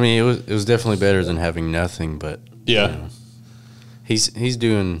 I mean, it was definitely better than having nothing, but he's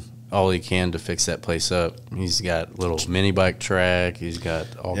doing all he can to fix that place up. He's got little mini bike track. He's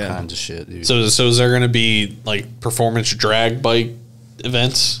got all kinds of shit, dude. So is there going to be like performance drag bike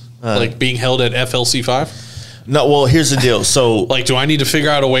events like being held at FLC5? No, well, here's the deal. So, like, do I need to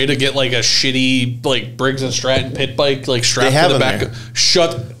figure out a way to get like a shitty like Briggs and Stratton pit bike like strapped to the back?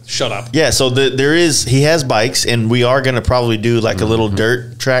 Shut up. Yeah. So he has bikes, and we are going to probably do like a little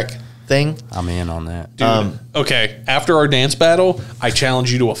dirt track thing. I'm in on that. Dude, okay, after our dance battle, I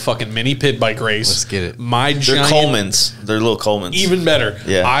challenge you to a fucking mini pit bike race. Let's get it. They're Coleman's. They're little Coleman's. Even better.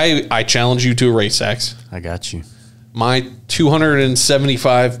 Yeah. I challenge you to a race, Sax. I got you. My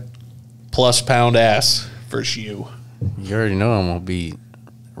 275 plus pound ass versus you? You already know I'm gonna be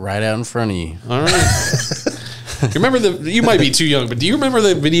right out in front of you. All right. You remember you might be too young, but do you remember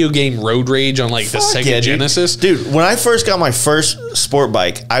the video game Road Rage on like the Sega Genesis? Dude, when I first got my first sport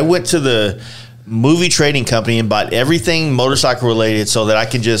bike, I went to the movie trading company and bought everything motorcycle related so that I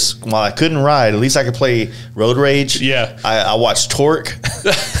could just, while I couldn't ride, at least I could play Road Rage. Yeah. I watched Torque.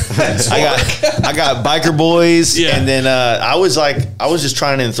 I got Biker Boys. Yeah. And then I was just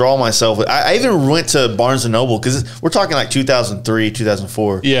trying to enthrall myself. I even went to Barnes & Noble because we're talking like 2003,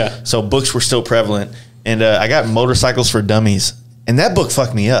 2004. Yeah. So books were still prevalent. And I got Motorcycles for Dummies. And that book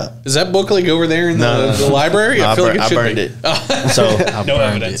fucked me up. Is that book like over there in the library? No, I feel like it I should burned be. it. So No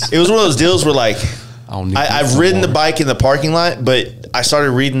evidence. it was one of those deals where like I've ridden the bike in the parking lot, but I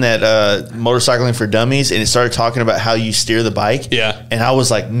started reading that Motorcycling for Dummies, and it started talking about how you steer the bike. Yeah. And I was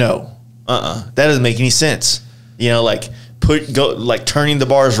like, no, that doesn't make any sense. You know, like turning the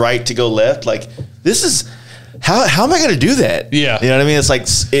bars right to go left. Like this is how am I going to do that? Yeah. You know what I mean? It's like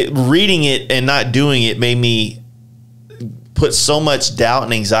reading it and not doing it made me put so much doubt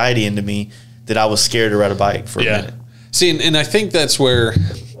and anxiety into me that I was scared to ride a bike for a minute. See, and I think that's where,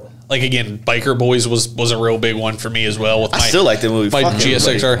 like, again, Biker Boys was a real big one for me as well. With I still like the movie. My Fuck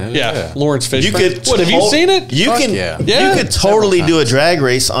GSXR. everybody. Yeah. Lawrence Fishburne. What, have you seen it? You can. yeah. You could totally do a drag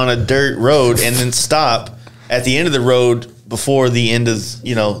race on a dirt road and then stop at the end of the road before the end of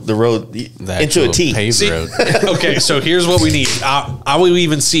the road into a T. Paved road. Okay, so here's what we need. I will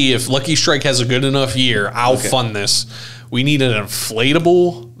even see if Lucky Strike has a good enough year. I'll fund this. We need an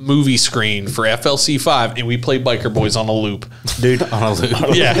inflatable movie screen for FLC5, and we play Biker Boys on a loop, Dude. On a loop.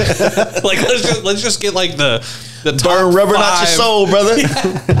 Yeah, like let's just get like the top Burn rubber, not your soul, brother.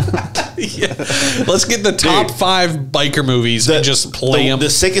 Yeah. Let's get the top 5 biker movies and just play them. The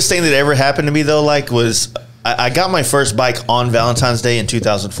sickest thing that ever happened to me though, was I got my first bike on Valentine's Day in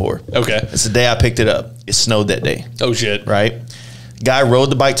 2004. Okay, it's the day I picked it up. It snowed that day. Oh shit! Right, guy rode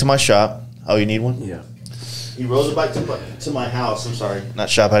the bike to my shop. Oh, you need one? Yeah. He rode the bike to my house. I'm sorry, not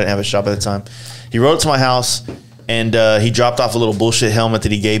shop. I didn't have a shop at the time. He rode it to my house, and he dropped off a little bullshit helmet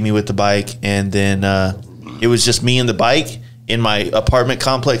that he gave me with the bike, and then it was just me and the bike in my apartment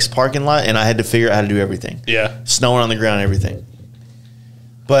complex parking lot, and I had to figure out how to do everything. Yeah, snowing on the ground, and everything.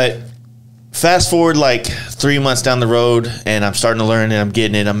 But fast forward like 3 months down the road, and I'm starting to learn, and I'm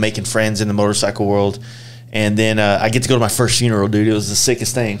getting it. I'm making friends in the motorcycle world. And then I get to go to my first funeral, dude. It was the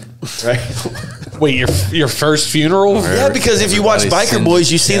sickest thing, right? Wait, your first funeral? Yeah, because if you watch Biker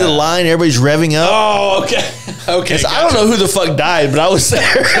Boys, you see the line, everybody's revving up. Oh, okay. Okay. So I don't know who the fuck died, but I was there.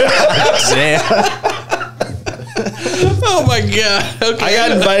 Oh, my God. Okay. I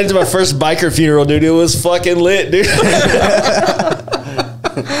got invited to my first biker funeral, dude. It was fucking lit, dude.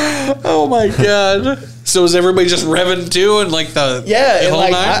 Oh, my God. So is everybody just revving too, and like the whole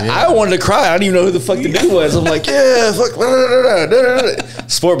like night? I wanted to cry. I didn't even know who the fuck the dude was. I'm like, yeah, fuck,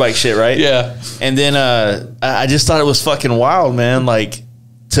 sport bike shit, right? Yeah. And then I just thought it was fucking wild, man. Like,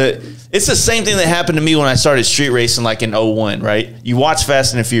 it's the same thing that happened to me when I started street racing, like in 01, right? You watch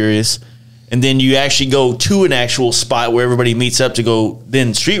Fast and the Furious, and then you actually go to an actual spot where everybody meets up to go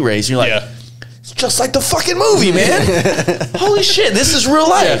then street race. And you're like, it's just like the fucking movie, man. Holy shit, this is real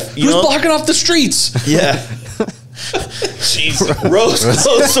life. Yeah. Who's blocking off the streets? Yeah. Jesus. Rose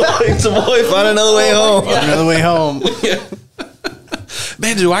Savoy, find another way home. Another way home.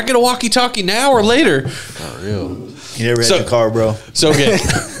 Man, do I get a walkie-talkie now or later? For real. You never had your car, bro. So again,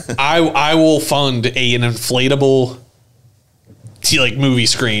 I will fund an inflatable like movie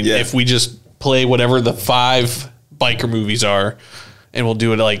screen if we just play whatever the 5 biker movies are, and we'll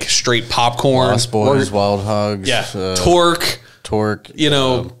do it like straight popcorn. Lost Boys, Wild Hogs. Yeah. Torque.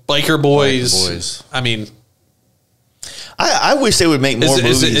 Biker Boys. I mean, I wish they would make more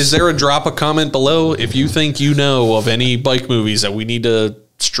movies. Is there a drop a comment below if you think you know of any bike movies that we need to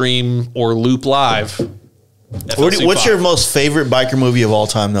stream or loop live? What's your most favorite biker movie of all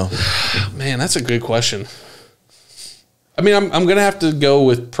time, though? Man, that's a good question. I mean, I'm gonna have to go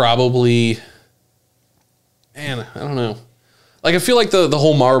with probably. Man, I don't know. Like, I feel like the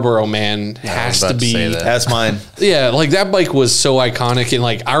whole Marlboro Man has to be. That's mine. Yeah, like that bike was so iconic, and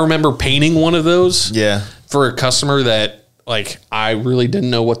like I remember painting one of those. Yeah. For a customer that like I really didn't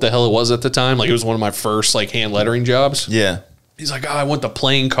know what the hell it was at the time. Like it was one of my first like hand lettering jobs. Yeah. He's like, oh, I want the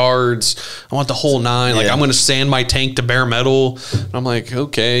playing cards. I want the whole 9. Like I'm going to sand my tank to bare metal. And I'm like,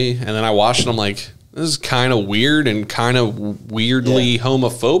 okay. And then I watched it. I'm like, this is kind of weird and kind of weirdly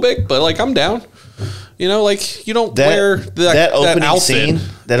homophobic, but like I'm down. You know, like you don't wear that opening outfit.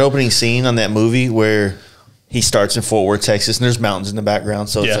 That opening scene on that movie where he starts in Fort Worth, Texas, and there's mountains in the background.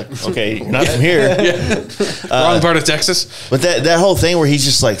 So it's like, okay, you're not from here. Wrong part of Texas. But that whole thing where he's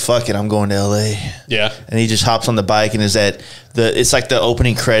just like, fuck it, I'm going to LA. Yeah. And he just hops on the bike and it's like the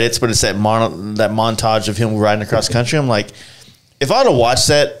opening credits, but it's that montage of him riding across the country. I'm like, if I'd have watched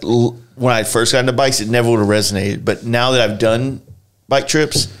that when I first got into bikes, it never would have resonated. But now that I've done bike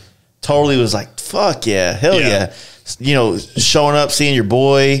trips, totally was like, fuck yeah, hell yeah. You know, showing up, seeing your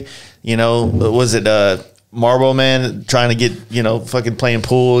boy, you know, was it Marlboro Man trying to get, you know, fucking playing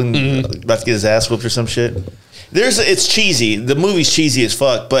pool and about to get his ass whooped or some shit. It's cheesy. The movie's cheesy as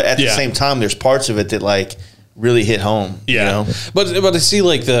fuck, but at the same time, there's parts of it that like really hit home. Yeah. You know? But I see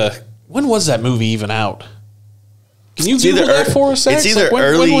like when was that movie even out? Can you Google that for us? It's either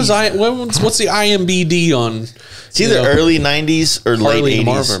early. What's the IMBD on? It's either early 90s or late 80s.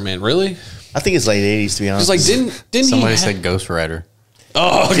 Marlboro Man, really? I think it's late 80s, to be honest. Because like didn't somebody said Ghost Rider?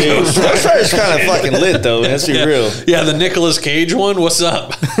 Oh, Ghost Rider's kind of fucking lit though. Let's be real. Yeah, the Nicolas Cage one. What's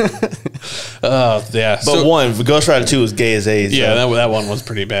up? Yeah. But Ghost Rider 2 was gay as AIDS. Yeah, that one was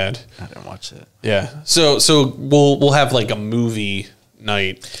pretty bad. I didn't watch it. Yeah. So we'll have like a movie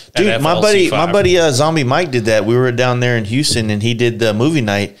night. Dude, my buddy Zombie Mike did that. We were down there in Houston and he did the movie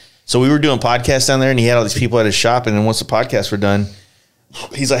night. So we were doing podcasts down there and he had all these people at his shop, and then once the podcasts were done,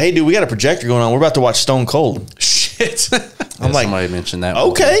 he's like, hey dude, we got a projector going on. We're about to watch Stone Cold. Shit. I'm like, somebody mentioned that.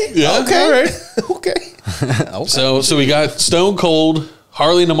 Okay. Yeah. Okay. All right. Okay. So we got Stone Cold,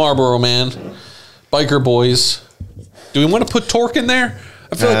 Harley and the Marlboro Man, Biker Boys. Do we want to put Torque in there?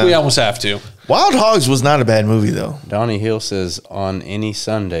 I feel like we almost have to. Wild Hogs was not a bad movie though. Donnie Hill says on any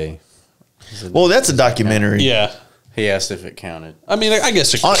Sunday. Well, that's a documentary. Yeah. He asked if it counted. I mean, I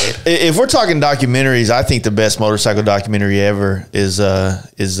guess it could. If we're talking documentaries, I think the best motorcycle documentary ever is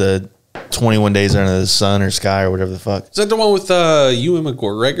 21 Days Under the Sun or Sky or whatever the fuck. Is that the one with Ewan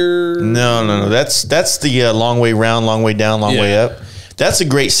McGregor? No. That's the Long Way Round, Long Way Down, Long Way Up. That's a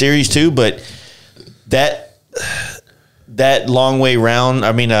great series too, but that Long Way Round,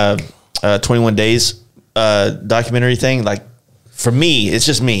 21 Days documentary thing, like for me, it's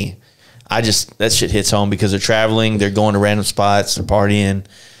just me. That shit hits home because they're traveling, they're going to random spots, they're partying.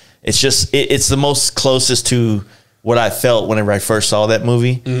 It's just, it's the most closest to what I felt whenever I first saw that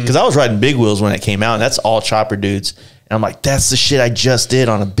movie. Because I was riding big wheels when it came out, and that's all chopper dudes. And I'm like, that's the shit I just did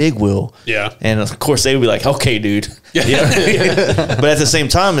on a big wheel. Yeah. And of course they would be like, okay, dude. Yeah. But at the same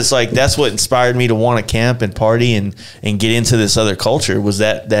time, it's like, that's what inspired me to want to camp and party and get into this other culture was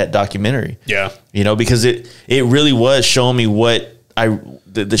that documentary. Yeah. You know, because it really was showing me what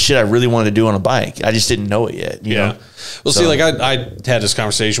the shit I really wanted to do on a bike. I just didn't know it yet. You know? Well, see, like I had this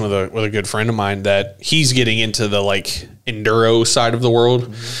conversation with a good friend of mine that he's getting into the like enduro side of the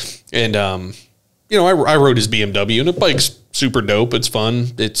world, and you know, I rode his BMW, and the bike's super dope. It's fun.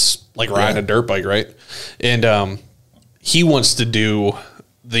 It's like riding a dirt bike, right? And he wants to do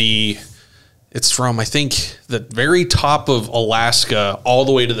it's from, I think, the very top of Alaska all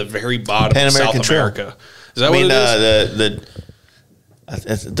the way to the very bottom of South America. Is that what it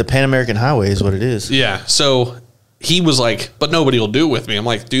is? The Pan American Highway is what it is. Yeah. So he was like, but nobody will do it with me. I'm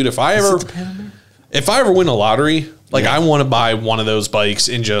like, dude, if I ever win a lottery, like I want to buy one of those bikes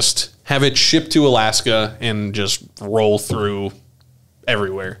and just have it shipped to Alaska and just roll through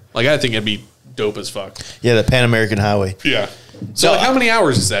everywhere. Like I think it'd be dope as fuck. Yeah, the Pan American Highway. Yeah. So like, how many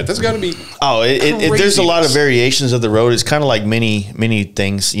hours is that? That's got to be. Oh, there's a lot of variations of the road. It's kind of like many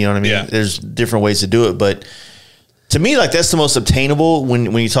things. You know what I mean? Yeah. There's different ways to do it, but to me, like that's the most obtainable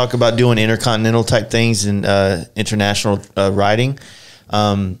when you talk about doing intercontinental type things and international riding.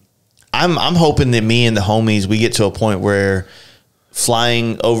 I'm hoping that me and the homies we get to a point where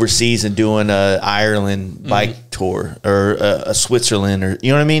flying overseas and doing a Ireland bike tour or a Switzerland or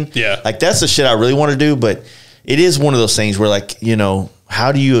you know what I mean? Yeah. Like that's the shit I really want to do, but it is one of those things where like, you know,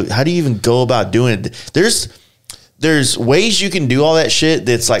 how do you even go about doing it? There's ways you can do all that shit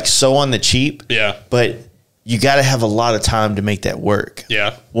that's like so on the cheap. Yeah. But you got to have a lot of time to make that work.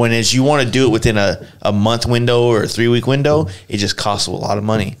 Yeah. When as you want to do it within a month window or a 3-week window, it just costs a lot of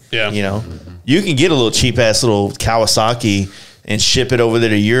money. Yeah. You know, you can get a little cheap ass little Kawasaki and ship it over there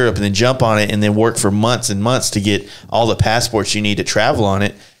to Europe and then jump on it and then work for months and months to get all the passports you need to travel on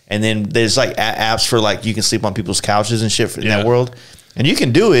it. And then there's like apps for like, you can sleep on people's couches and shit in that world. And you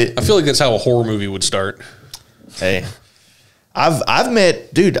can do it. I feel like that's how a horror movie would start. Hey. I've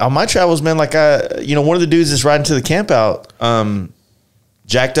met, dude, on my travels, man, like, you know, one of the dudes that's riding to the camp out,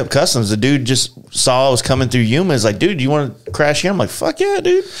 jacked up customs. The dude just saw I was coming through Yuma. Is like, dude, do you want to crash here? I'm like, fuck yeah,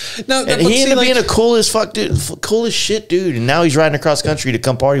 dude. No, and he ended up being a cool as fuck dude, cool as shit dude. And now he's riding across country to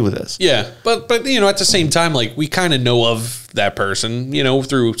come party with us. Yeah, but you know, at the same time, like we kind of know of that person, you know,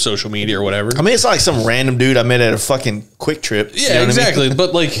 through social media or whatever. I mean, it's not like some random dude I met at a fucking Quick Trip. Yeah, you know exactly. I mean?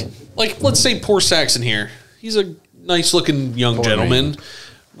 But like let's say poor Saxon here. He's a nice looking young gentleman. Man.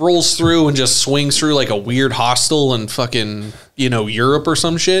 Rolls through and just swings through like a weird hostel in fucking, you know, Europe or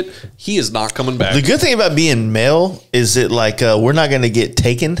some shit. He is not coming back. The good thing about being male is that like we're not going to get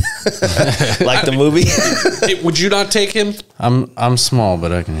taken like the movie. Would you not take him? I'm small,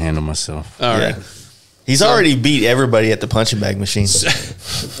 but I can handle myself. All right. He's already beat everybody at the punching bag machine.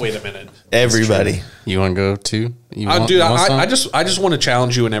 Wait a minute. Everybody. You want to go too? I just want to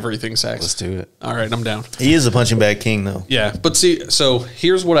challenge you in everything, Sax. Let's do it. All right, I'm down. He is a punching bag king, though. Yeah, but see, so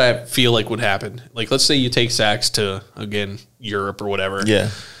here's what I feel like would happen. Like, let's say you take Sax to, again, Europe or whatever.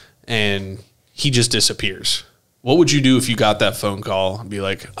 Yeah. And he just disappears. What would you do if you got that phone call and be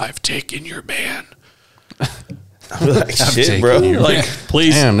like, I've taken your man? I'm like, shit, bro. Like,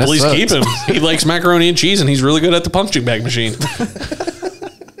 please keep him. He likes macaroni and cheese, and he's really good at the punching bag machine.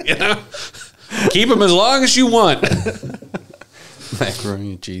 You know? Keep him as long as you want.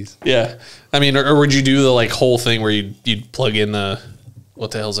 Macaroni and cheese. Yeah. I mean, or would you do the, like, whole thing where you'd plug in the,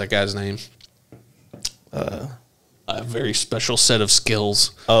 what the hell's that guy's name? A very special set of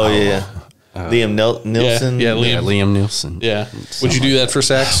skills. Oh, yeah. Liam Nielsen. Yeah, Liam Nielsen. Yeah. Would you do that for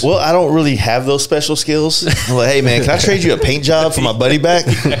Sax? Well, I don't really have those special skills. I'm like, hey, man, can I trade you a paint job for my buddy back?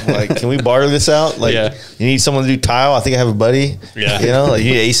 Like, can we barter this out? Like, you need someone to do tile? I think I have a buddy. Yeah. You know, like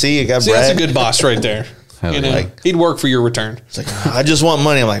you need AC. I got Brad. That's a good boss right there. You know, like, he'd work for your return. It's like, I just want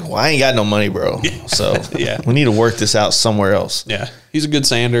money. I'm like, well, I ain't got no money, bro. So we need to work this out somewhere else. Yeah. He's a good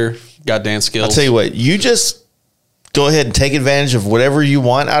sander. Got dance skills. I'll tell you what, you just go ahead and take advantage of whatever you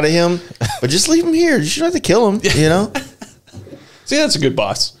want out of him, but just leave him here. You shouldn't have to kill him, you know? See, that's a good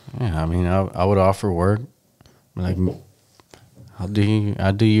boss. Yeah, I mean, I would offer work. Like, I'll do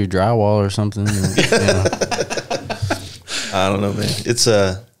your drywall or something. You know. I don't know, man. It's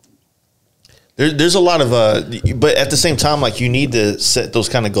there's a lot of but at the same time, like you need to set those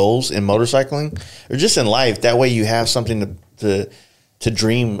kind of goals in motorcycling or just in life. That way, you have something to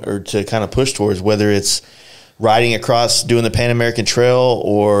dream or to kind of push towards. Whether it's riding across, doing the Pan American Trail,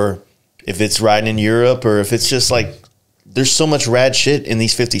 or if it's riding in Europe, or if it's just like there's so much rad shit in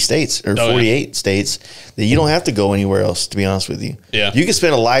these 50 states or 48 states that you don't have to go anywhere else. To be honest with you, you can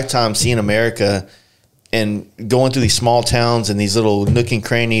spend a lifetime seeing America and going through these small towns and these little nook and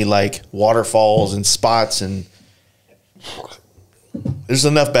cranny like waterfalls and spots, and there's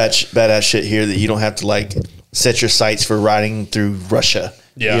enough badass shit here that you don't have to like set your sights for riding through Russia.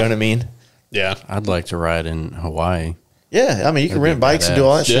 You know what I mean? Yeah. I'd like to ride in Hawaii. Yeah. I mean, you can rent bikes and do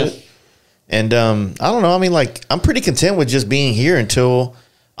all that shit. And I don't know. I mean, like, I'm pretty content with just being here until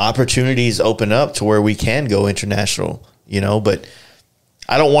opportunities open up to where we can go international, you know, but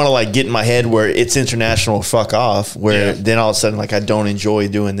I don't want to like get in my head where it's international, fuck off, where then all of a sudden, like, I don't enjoy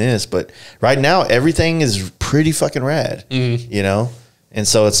doing this. But right now, everything is pretty fucking rad, you know? And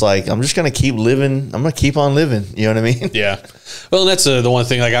so it's like, I'm just going to keep living. I'm going to keep on living. You know what I mean? Yeah. Well, that's the one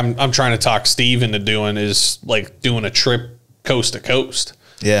thing like I'm trying to talk Steve into doing is like doing a trip coast to coast.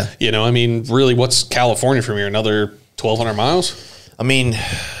 Yeah. You know, I mean, really, what's California from here? Another 1,200 miles? I mean,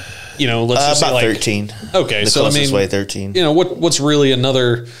 you know, let's just about say like 13. Okay. The closest way, 13. You know, what's really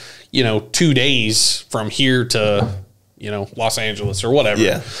another, you know, 2 days from here to, you know, Los Angeles or whatever.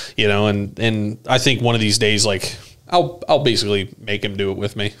 Yeah. You know, and I think one of these days, like, I'll basically make him do it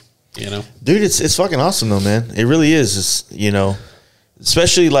with me, you know? Dude, it's fucking awesome though, man. It really is. It's, you know,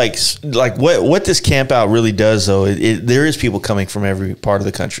 especially like what this camp out really does though, there is people coming from every part of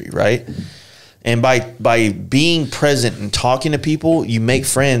the country, right? And by being present and talking to people, you make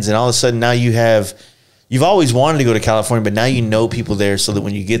friends, and all of a sudden now you've always wanted to go to California, but now you know people there, so that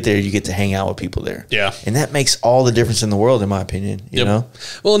when you get there, you get to hang out with people there. Yeah. And that makes all the difference in the world, in my opinion, you know?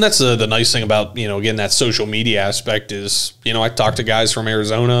 Well, and that's the nice thing about, you know, again, that social media aspect is, you know, I talk to guys from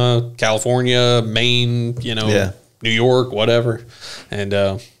Arizona, California, Maine, you know, New York, whatever. And,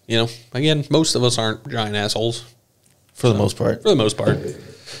 you know, again, most of us aren't giant assholes. For the most part. For the most part.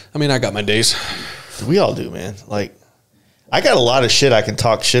 I mean, I got my days. We all do, man. Like, I got a lot of shit I can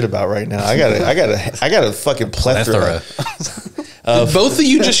talk shit about right now. I got a fucking plethora. Both of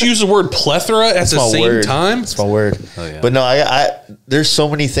you just use the word plethora at the same time. It's my word. Oh, yeah. But no, I there's so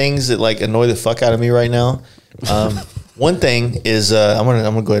many things that like annoy the fuck out of me right now. One thing is I'm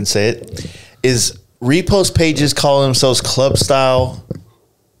gonna go ahead and say it is repost pages calling themselves club style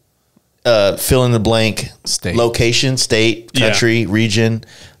fill in the blank State. location, state, country, region,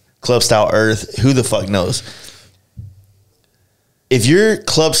 club style, earth, who the fuck knows? If you're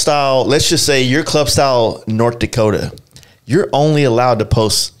club style, let's just say you're club style North Dakota, you're only allowed to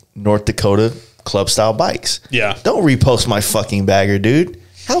post North Dakota club style bikes. Yeah. Don't repost my fucking bagger, dude.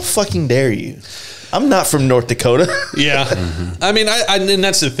 How fucking dare you? I'm not from North Dakota. Yeah. I mean, I and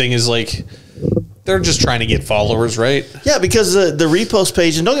that's the thing is like, they're just trying to get followers, right? Yeah, because the repost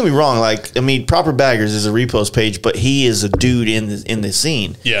page, and don't get me wrong, like, I mean, Proper Baggers is a repost page, but he is a dude in the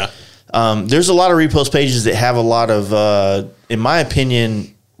scene. Yeah. There's a lot of repost pages that have a lot of, in my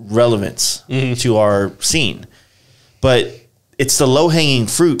opinion, relevance to our scene. But it's the low-hanging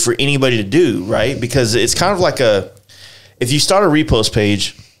fruit for anybody to do, right? Because it's kind of like if you start a repost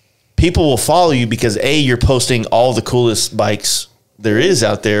page, people will follow you because, A, you're posting all the coolest bikes there is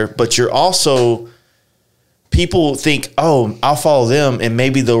out there, but you're also, people think, oh, I'll follow them and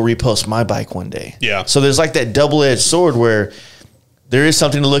maybe they'll repost my bike one day. Yeah. So there's like that double-edged sword where there is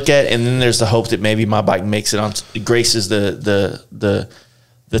something to look at, and then there's the hope that maybe my bike makes it on, graces the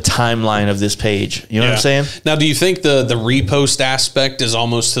timeline of this page. You know what I'm saying? Now, do you think the repost aspect is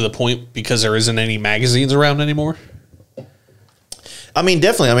almost to the point because there isn't any magazines around anymore? I mean,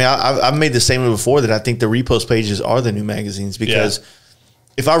 definitely. I mean, I've made the statement before that I think the repost pages are the new magazines because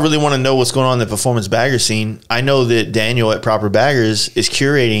if I really want to know what's going on in the performance bagger scene, I know that Daniel at Proper Baggers is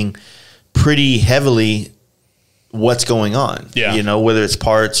curating pretty heavily what's going on. Yeah. You know, whether it's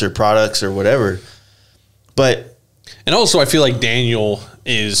parts or products or whatever. But and also I feel like Daniel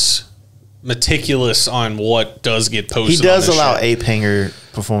is meticulous on what does get posted. He does allow ape hanger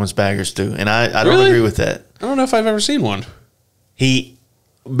performance baggers too, and I don't agree with that. I don't know if I've ever seen one.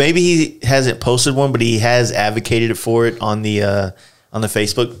 Maybe he hasn't posted one, but he has advocated for it on the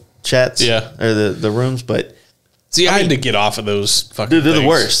Facebook chats, or the rooms. But see, I had to get off of those fucking. Dude, they're the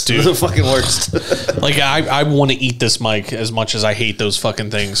worst. Dude. They're the fucking worst. Like I want to eat this mic as much as I hate those fucking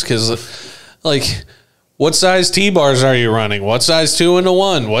things because, like, what size T-bars are you running? What size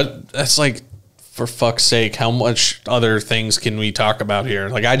 2-in-1? What? That's like, for fuck's sake, how much other things can we talk about here?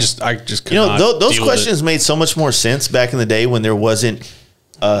 Like, I just could not those questions made so much more sense back in the day when there wasn't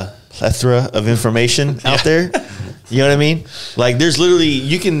a plethora of information out there. You know what I mean? Like, there's literally,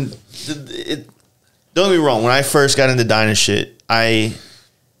 you can, don't get me wrong, when I first got into Dyna shit, I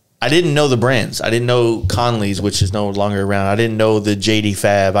didn't know the brands. I didn't know Conley's, which is no longer around. I didn't know the JD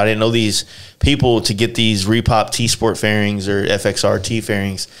Fab. I didn't know these people to get these Repop T-Sport fairings or FXR T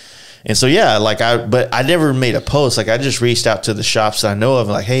fairings. And so, yeah, but I never made a post. Like, I just reached out to the shops that I know of,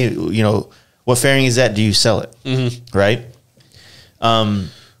 like, hey, you know, what fairing is that? Do you sell it? Mm-hmm. Right?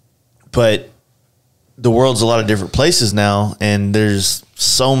 But the world's a lot of different places now, and there's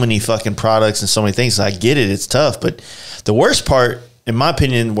so many fucking products and so many things. So I get it. It's tough. But the worst part, in my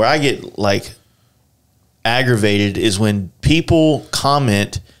opinion, where I get, like, aggravated is when people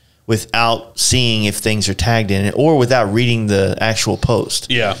comment without seeing if things are tagged in it or without reading the actual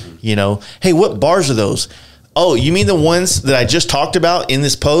post. Yeah. You know, hey, what bars are those? Oh, you mean the ones that I just talked about in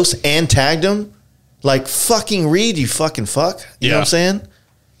this post and tagged them? Like, fucking read, you fucking fuck. You know what I'm saying?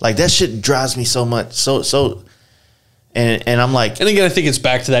 Like, that shit drives me so much. And I'm like, and again, I think it's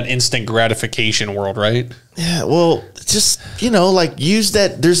back to that instant gratification world, right? Yeah. Well, just, you know, like, use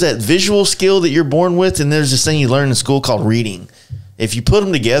that. There's that visual skill that you're born with, and there's this thing you learn in school called reading. If you put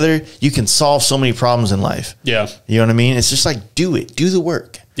them together, you can solve so many problems in life. Yeah. You know what I mean? It's just like, do it. Do the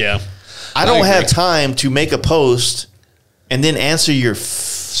work. Yeah. I don't have time to make a post and then answer your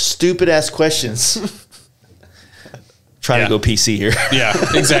stupid ass questions. Trying to go PC here. Yeah,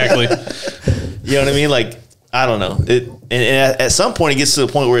 exactly. You know what I mean? Like, I don't know. And at some point, it gets to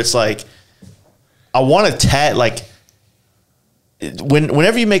the point where it's like, I want to tag, like,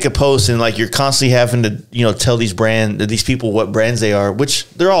 whenever you make a post and, like, you're constantly having to, you know, tell these people what brands they are, which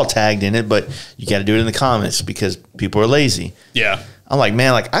they're all tagged in it, but you got to do it in the comments because people are lazy. Yeah. I'm like,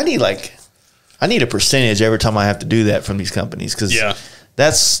 man, like, I need a percentage every time I have to do that from these companies because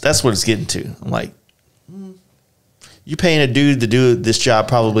that's what it's getting to. I'm like, you're paying a dude to do this job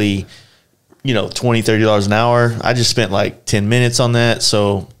probably, you know, $20, $30 an hour. I just spent like 10 minutes on that.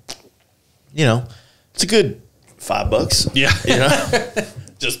 So, you know, it's a good $5. Yeah. You know,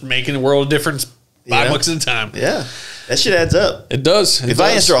 just making a world of difference. $5 at a time. Yeah. That shit adds up. It does. If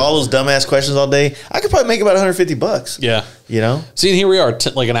I answer all those dumbass questions all day, I could probably make about $150. Yeah. You know? See, and here we are.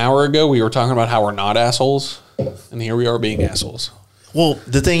 Like an hour ago, we were talking about how we're not assholes. And here we are being assholes. Well,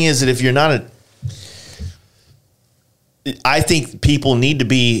 the thing is that if you're not I think people need to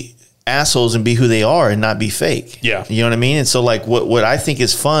be assholes and be who they are and not be fake. Yeah. You know what I mean? And so, like, what I think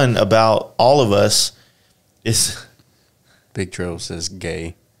is fun about all of us is... Big Trail says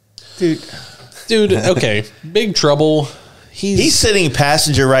gay. Dude, okay. Big Trouble. He's sitting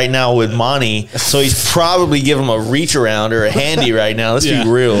passenger right now with Monty, so he's probably giving him a reach around or a handy right now. Let's be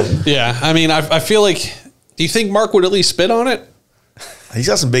real. Yeah, I mean, I feel like, do you think Mark would at least spit on it? He's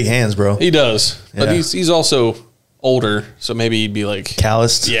got some big hands, bro. He does, but he's also older, so maybe he'd be like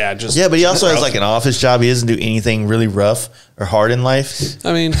calloused. Yeah, but he also has like an office job. He doesn't do anything really rough or hard in life.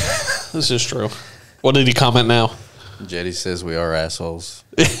 I mean, this is true. What did he comment now? Jetty says we are assholes.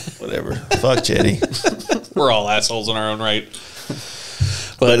 Whatever. Fuck Jetty. We're all assholes in our own right.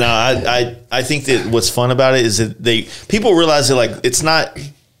 But no, I think that what's fun about it is that people realize that like it's not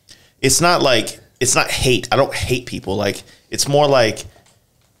hate. I don't hate people. Like it's more like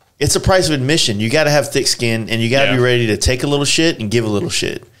it's a price of admission. You got to have thick skin and you got to be ready to take a little shit and give a little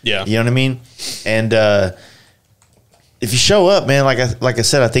shit. Yeah, you know what I mean. And if you show up, man, like I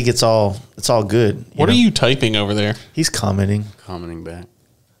said, I think it's all good. What are you typing over there? He's commenting back.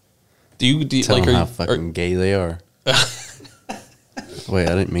 Do you Tell like them how fucking gay they are? Wait,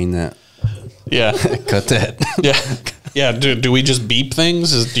 I didn't mean that. Yeah, cut that. Yeah. Do we just beep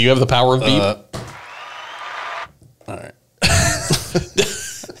things? Do you have the power of beep? All right.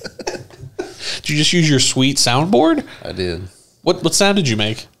 Did you just use your sweet soundboard? I did. What sound did you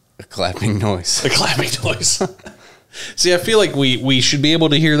make? A clapping noise. A clapping noise. See, I feel like we should be able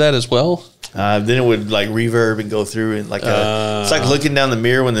to hear that as well. Then it would like reverb and go through and like it's like looking down the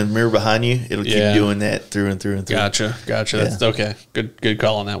mirror when the mirror behind you. It'll keep doing that through and through and through. Gotcha. Yeah. That's okay. Good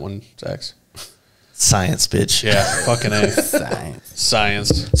call on that one, Zax. Science, bitch. Yeah, fucking A.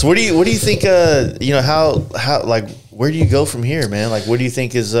 Science. So what do you think? How like where do you go from here, man? Like what do you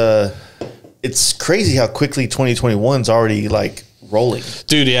think is It's crazy how quickly 2021's already like rolling,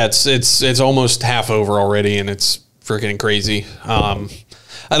 dude. Yeah, it's almost half over already, and it's freaking crazy.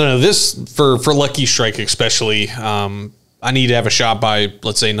 I don't know, this for Lucky Strike especially. I need to have a shop by,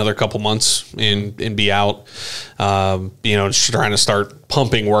 let's say, another couple months and be out. Just trying to start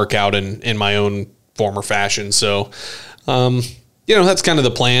pumping work out in my own form or fashion. So, that's kind of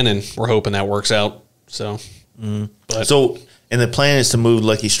the plan, and we're hoping that works out. So, and the plan is to move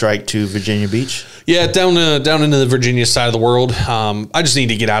Lucky Strike to Virginia Beach? Yeah, down into the Virginia side of the world. I just need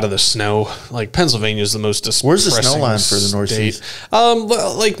to get out of the snow. Like, Pennsylvania is the most depressing. Where's the snow line for the Northeast?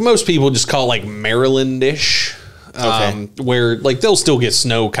 Like most people just call it like Maryland-ish. Okay. Where like they'll still get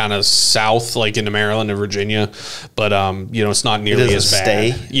snow kind of south, like into Maryland and Virginia, but it's not nearly as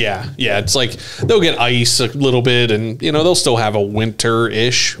bad. Yeah. It's like they'll get ice a little bit, and they'll still have a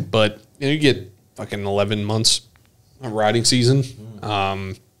winter-ish, but you get fucking 11 months of riding season.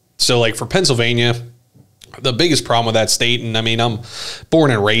 So like for Pennsylvania, the biggest problem with that state, and I mean I'm born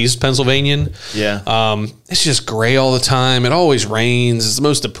and raised Pennsylvanian. Yeah. It's just gray all the time. It always rains. It's the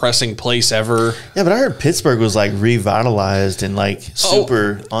most depressing place ever. Yeah, but I heard Pittsburgh was like revitalized and like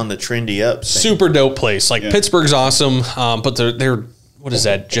super on the trendy up thing. Super dope place. Like Pittsburgh's awesome, but they're what is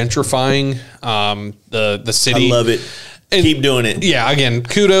that, gentrifying the city. I love it. And keep doing it. Yeah, again,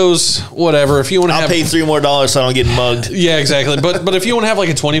 kudos, whatever. If you want to I'll pay $3 more so I don't get mugged. Yeah, exactly. But if you want to have like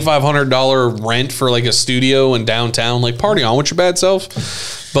a $2,500 rent for like a studio in downtown, like party on with your bad self.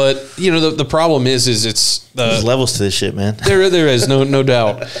 But the problem is it's there's levels to this shit, man. There is no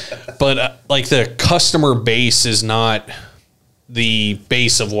doubt. But like the customer base is not the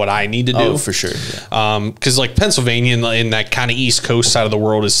base of what I need to do. Oh, for sure. Yeah. Because like Pennsylvania in that kind of East Coast side of the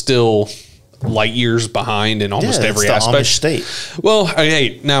world is still light years behind in almost every aspect. Amish state. Well,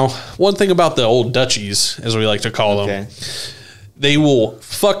 hey, now one thing about the old Dutchies, as we like to call them, they will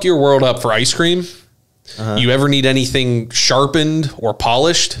fuck your world up for ice cream. You ever need anything sharpened or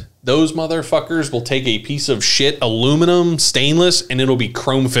polished, those motherfuckers will take a piece of shit aluminum, stainless, and it'll be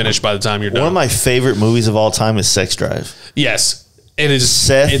chrome finished by the time you're done. One of my favorite movies of all time is Sex Drive. Yes. It is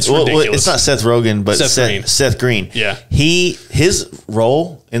Seth. It's ridiculous. It's not Seth Rogen, but Seth Green. Yeah. His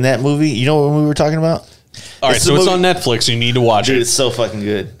role in that movie. You know what movie we're talking about? All right, so it's on Netflix. You need to watch it. Dude, it's so fucking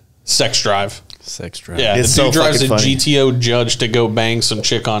good. Sex Drive. Yeah, it's the dude so drives a funny. GTO judge to go bang some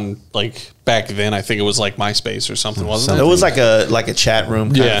chick on, like, back then. I think it was like MySpace or something, wasn't it? It was like a chat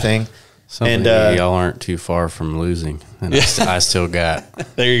room kind of thing. Something y'all aren't too far from losing, and I still got.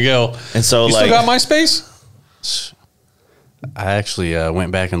 There you go. And so you still got MySpace? I actually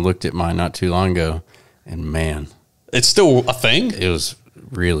went back and looked at mine not too long ago, and man, it's still a thing. It was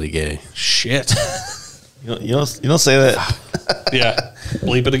really gay. Shit. You don't say that. Yeah.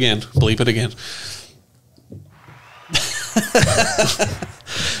 Bleep it again. Bleep it again.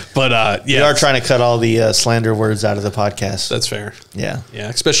 But we are trying to cut all the slander words out of the podcast. That's fair. Yeah. Yeah.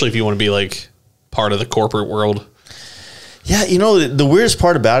 Especially if you want to be like part of the corporate world. Yeah. The weirdest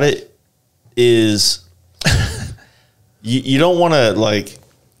part about it is you don't want to like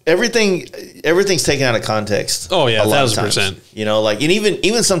everything's taken out of context. Oh yeah, 1,000%. You know, like, and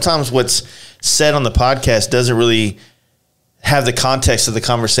even sometimes what's said on the podcast doesn't really have the context of the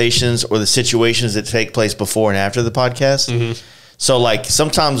conversations or the situations that take place before and after the podcast. So like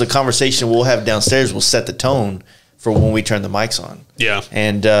sometimes the conversation we'll have downstairs will set the tone for when we turn the mics on. Yeah.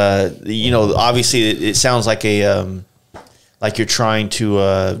 And, you know, obviously it sounds like like you're trying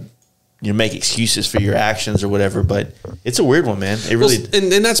to, you know, make excuses for your actions or whatever, but it's a weird one, man. It really,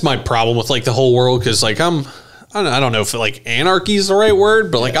 and that's my problem with like the whole world. Cause like I don't know if like anarchy is the right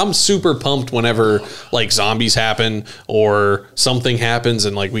word, but like I'm super pumped whenever like zombies happen or something happens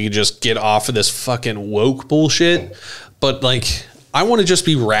and like we can just get off of this fucking woke bullshit. But like, I want to just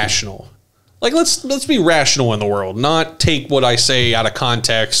be rational. Like, let's be rational in the world, not take what I say out of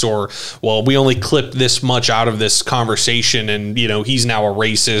context or, well, we only clipped this much out of this conversation and, you know, he's now a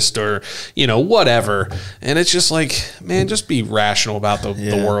racist or, you know, whatever. And it's just like, man, just be rational about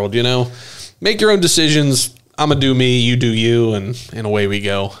the world, you know, make your own decisions. I'm going to do me, you do you, and away we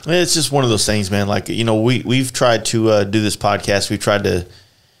go. It's just one of those things, man. Like, you know, we've tried to do this podcast. We've tried to,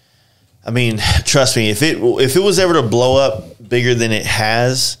 I mean, trust me, if it was ever to blow up bigger than it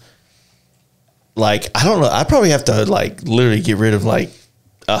has, like, I don't know, I probably have to like literally get rid of like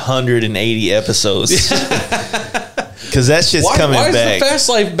 180 episodes because that's just coming back. Why is the fast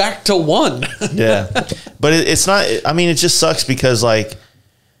life back to 1? Yeah, but it's not. I mean, it just sucks because like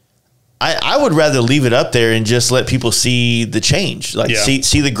I would rather leave it up there and just let people see the change, like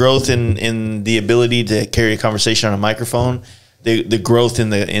see the growth in the ability to carry a conversation on a microphone. The growth in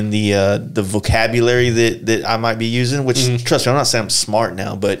the vocabulary that I might be using, which trust me, I'm not saying I'm smart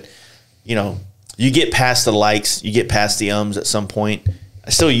now, but you know, you get past the likes, you get past the ums at some point. I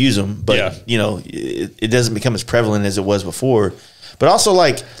still use them, but you know, it doesn't become as prevalent as it was before. But also,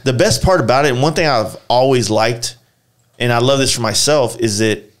 like, the best part about it, and one thing I've always liked, and I love this for myself, is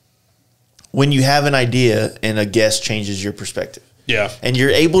that when you have an idea and a guest changes your perspective, and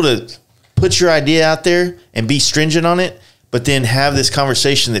you're able to put your idea out there and be stringent on it, but then have this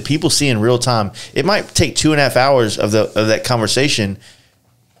conversation that people see in real time. It might take 2.5 hours of that conversation,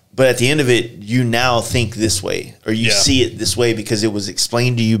 but at the end of it, you now think this way, or you see it this way because it was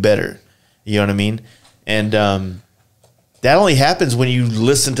explained to you better. You know what I mean? And that only happens when you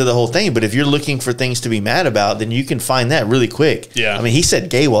listen to the whole thing. But if you're looking for things to be mad about, then you can find that really quick. Yeah. I mean, he said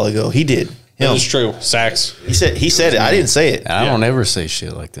gay a while ago. He did. That was true. Sax. He said it. I didn't say it. I don't ever say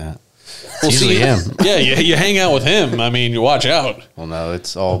shit like that. Well, usually him. Yeah, you hang out with him. I mean, you watch out. Well, no,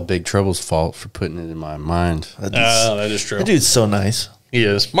 it's all Big Trouble's fault for putting it in my mind. That is true. That dude's so nice. He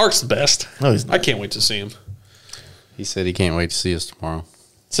is. Mark's the best. No, he's not. I can't wait to see him. He said he can't wait to see us tomorrow.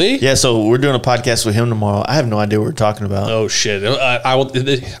 See? Yeah, so we're doing a podcast with him tomorrow. I have no idea what we're talking about. Oh shit! I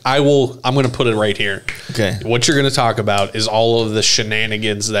will. I'm going to put it right here. Okay. What you're going to talk about is all of the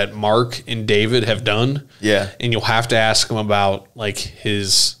shenanigans that Mark and David have done. Yeah. And you'll have to ask him about like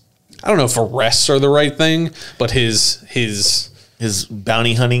his. I don't know if arrests are the right thing, but his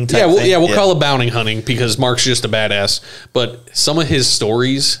bounty hunting type thing. We'll call it bounty hunting because Mark's just a badass. But some of his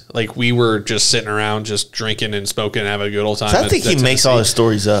stories, like we were just sitting around, just drinking and smoking and having a good old time. So I think he makes all his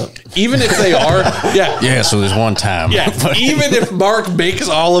stories up. Even if they are, Yeah, so there's one time. Yeah, even if Mark makes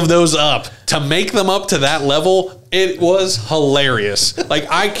all of those up, to make them up to that level, it was hilarious. Like,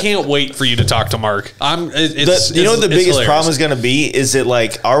 I can't wait for you to talk to Mark. You know what the biggest hilarious. problem is going to be is that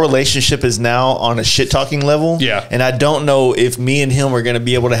like our relationship is now on a shit talking level. Yeah. And I don't know if me and him are going to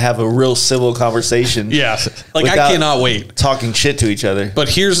be able to have a real civil conversation. Yeah. Like, I cannot wait. Talking shit to each other. But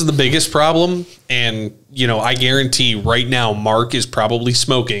here's the biggest problem. And, you know, I guarantee right now Mark is probably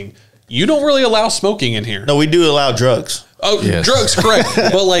smoking. You don't really allow smoking in here. No, we do allow drugs. Oh, yes. Drugs, correct.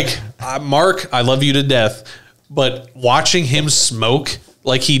 But like, Mark, I love you to death. But watching him smoke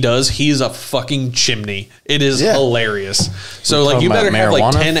like he does, he's a fucking chimney. It is hilarious. So like, you better have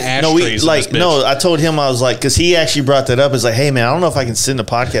like 10 ashtrays. No, I told him, I was like, because he actually brought that up. It's like, hey man, I don't know if I can sit in a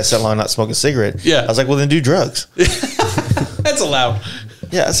podcast that long not smoking a cigarette. Yeah. I was like, well then do drugs. That's allowed.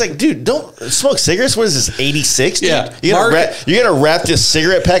 Yeah, it's like, dude, don't smoke cigarettes. What is this, 86? Dude? Yeah. You gotta wrap this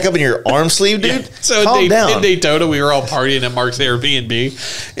cigarette pack up in your arm sleeve, dude? Yeah. So calm down. In Daytona, we were all partying at Mark's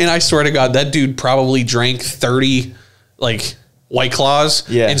Airbnb, and I swear to God, that dude probably drank 30, like, White Claws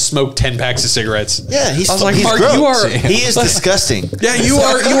and smoked 10 packs of cigarettes. Yeah, I was like, Mark, gross. He is disgusting. Yeah, you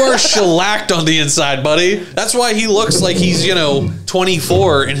are shellacked on the inside, buddy. That's why he looks like he's,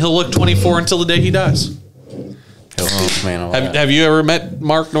 24, and he'll look 24 until the day he dies. Have you ever met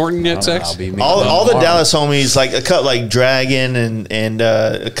Mark Norton yet, Sex? All the Dallas homies, like a couple, like Dragon and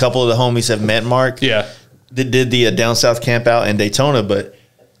a couple of the homies have met Mark. Yeah, that did the down south camp out in Daytona, but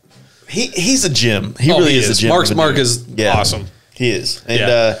he's a gem. He really is a gem. Mark is awesome. He is.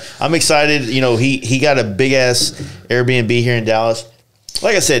 And I'm excited. You know, he got a big ass Airbnb here in Dallas.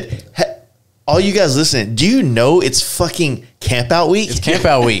 Like I said, all you guys listening, do you know it's fucking camp out week? It's camp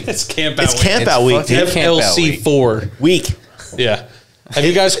out week. It's camp out week. It's camp out week, dude. FLC4 week. Yeah. Have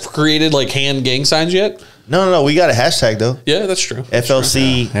you guys created like hand gang signs yet? No. We got a hashtag though. Yeah, that's true.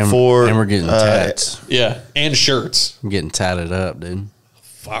 FLC4. And we're getting tats. Yeah, and shirts. I'm getting tatted up, dude.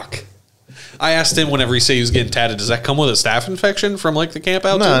 Fuck. I asked him whenever he said he was getting tatted, does that come with a staph infection from like the camp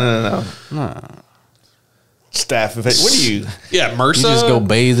out? No. Staph infection. What are you? Yeah, MRSA. You just go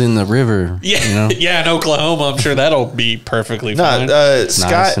bathe in the river. Yeah, you know? yeah, in Oklahoma. I'm sure that'll be perfectly fine.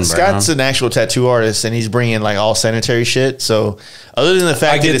 Scott's an actual tattoo artist, and he's bringing like all sanitary shit. So, other than the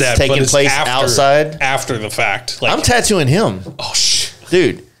fact that it's taking place outside, after the fact, like, I'm tattooing him. Oh shit,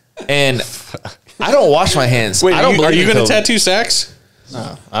 dude! And I don't wash my hands. Wait, I don't are you going to tattoo Sax?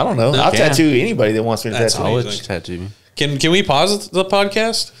 No, I don't know. I'll tattoo anybody that wants me to tattoo. I'll let you tattoo me. Can we pause the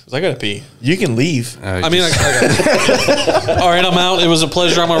podcast? 'Cause I gotta pee. You can leave. I mean, all right, I'm out. It was a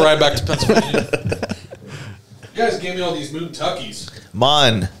pleasure. I'm gonna ride back to Pennsylvania. You guys gave me all these moon tuckies.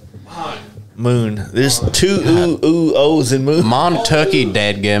 Moon. There's two O's in moon. Montucky,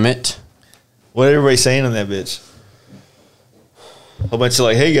 dadgummit. What everybody saying on that bitch? A whole bunch of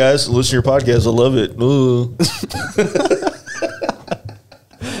like, hey guys, listen to your podcast. I love it. Ooh.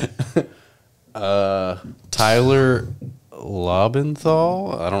 Tyler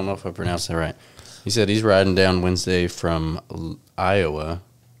Lobenthal. I don't know if I pronounced that right. He said he's riding down Wednesday from Iowa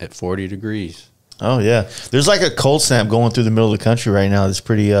at 40 degrees. Oh yeah, there's like a cold snap going through the middle of the country right now. It's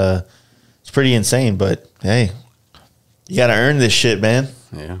pretty insane. But hey, you gotta earn this shit, man.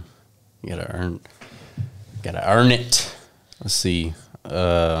 Yeah, you gotta earn it. Let's see.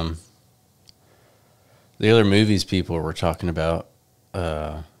 The other movies people were talking about.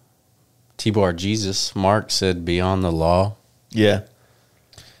 T-Bar Jesus. Mark said Beyond the Law. Yeah.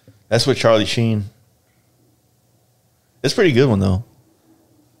 That's with Charlie Sheen. It's a pretty good one, though.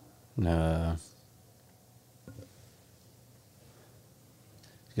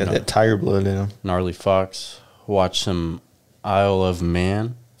 Got that tiger blood in him. Gnarly Fox. Watch some Isle of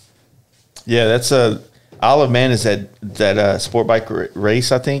Man. Yeah, that's Isle of Man is that sport bike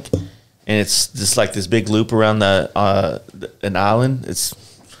race, I think. And it's just like this big loop around an island. It's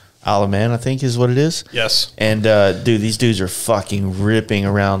Isle of Man, I think, is what it is. Yes. And, dude, these dudes are fucking ripping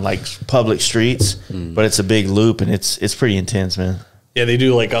around, like, public streets. But it's a big loop, and it's pretty intense, man. Yeah, they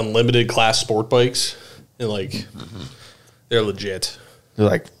do, like, unlimited class sport bikes. And, like, they're legit. They're,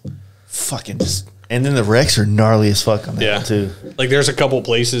 like, fucking just... And then the wrecks are gnarly as fuck on that one, too. Like, there's a couple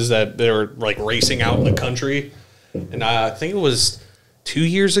places that they were, like, racing out in the country. And I think it was 2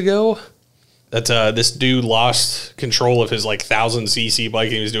 years ago that this dude lost control of his like 1,000cc bike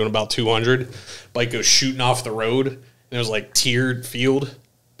and he was doing about 200. Bike goes shooting off the road and it was like tiered field.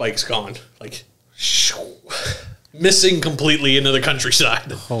 Bike's gone, like missing completely into the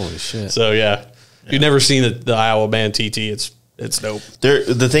countryside. Holy shit! So yeah. You've never seen the Iowa Band TT. It's dope.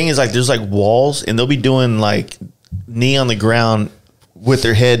 The thing is, like, there's like walls, and they'll be doing like knee on the ground with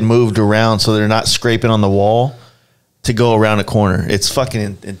their head moved around so they're not scraping on the wall to go around a corner. It's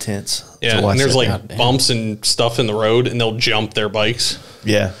fucking intense. Yeah, and there's like bumps and stuff in the road, and they'll jump their bikes.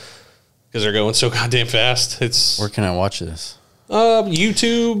 Yeah, because they're going so goddamn fast. Where can I watch this?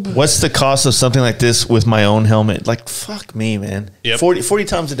 YouTube. What's the cost of something like this with my own helmet? Like, fuck me, man. Yep. 40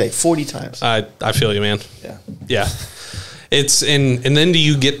 times a day. 40 times. I feel you, man. Yeah. It's and then do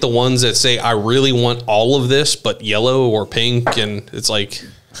you get the ones that say I really want all of this but yellow or pink, and it's like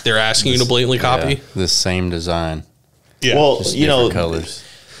they're asking you to blatantly copy the same design. Yeah. Well, just you know, colors.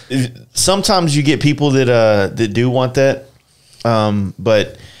 Sometimes you get people that do want that,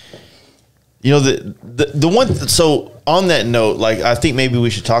 but you know the one. So on that note, like, I think maybe we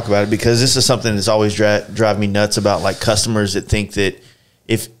should talk about it because this is something that's always drive me nuts about, like, customers that think that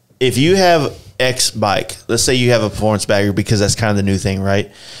if you have X bike, let's say you have a performance bagger because that's kind of the new thing,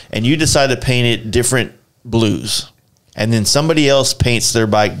 right? And you decide to paint it different blues, and then somebody else paints their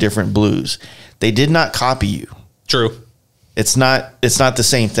bike different blues. They did not copy you. True. It's not the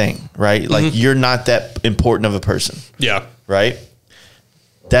same thing, right? Like, you're not that important of a person. Yeah. Right?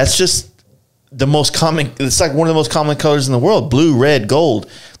 That's just the most common. It's like one of the most common colors in the world: blue, red,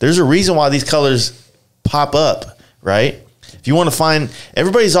 gold. There's a reason why these colors pop up, right? If you want to find,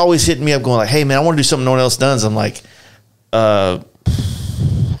 everybody's always hitting me up going like, hey man, I want to do something no one else does. I'm like,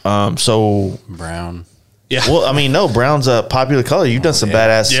 so brown. Yeah. Well, I mean, no, brown's a popular color. You've done some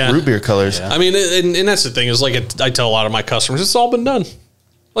badass root beer colors. Yeah. I mean, and that's the thing is, like, I tell a lot of my customers, it's all been done.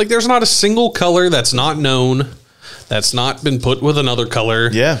 Like, there's not a single color that's not known, that's not been put with another color.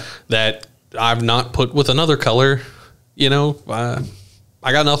 Yeah. That I've not put with another color.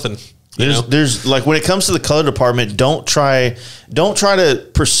 I got nothing. There's like, when it comes to the color department, don't try to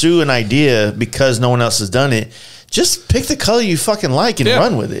pursue an idea because no one else has done it. Just pick the color you fucking like and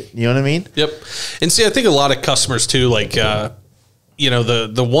run with it. You know what I mean? Yep. And see, I think a lot of customers too, like, the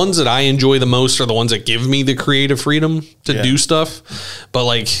ones that I enjoy the most are the ones that give me the creative freedom to do stuff. But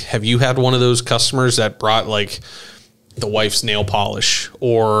like, have you had one of those customers that brought like the wife's nail polish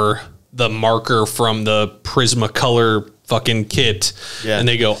or the marker from the Prismacolor fucking kit, and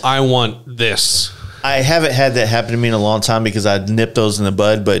they go, I want this? I haven't had that happen to me in a long time because I nipped those in the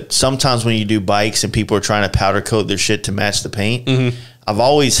bud. But sometimes when you do bikes and people are trying to powder coat their shit to match the paint, I've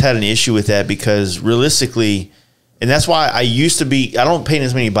always had an issue with that because realistically, and that's why I don't paint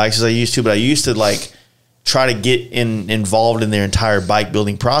as many bikes as I used to, but I used to like try to get involved in their entire bike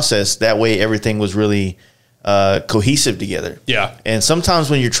building process. That way everything was really cohesive together. Yeah. And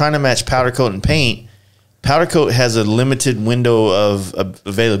sometimes when you're trying to match powder coat and paint, powder coat has a limited window of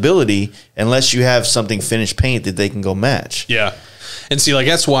availability unless you have something finished paint that they can go match. Yeah. And see, like,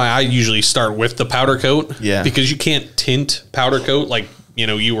 that's why I usually start with the powder coat. Yeah. Because you can't tint powder coat like,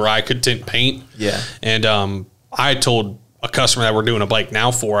 you or I could tint paint. Yeah. And I told a customer that we're doing a bike now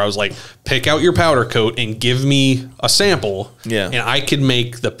for, I was like, pick out your powder coat and give me a sample. Yeah. And I could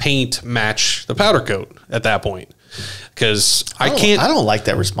make the paint match the powder coat at that point. Because I don't like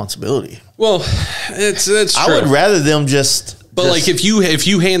that responsibility. Well, it's true. I would rather them just. But like, if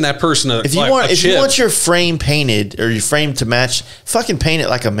you hand that person if you want your frame painted or your frame to match, fucking paint it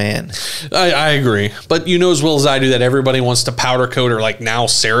like a man. I agree, but you know as well as I do that everybody wants to powder coat, or like now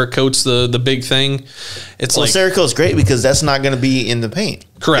Cerakote's the big thing. It's like Cerakote's great because that's not going to be in the paint.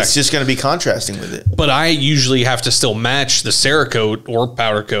 Correct. It's just going to be contrasting with it. But I usually have to still match the Cerakote or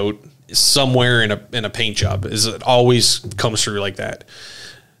powder coat somewhere in a paint job. It always comes through like that.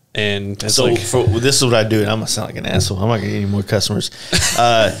 And so this is what I do, and I'm gonna sound like an asshole. I'm not gonna get any more customers.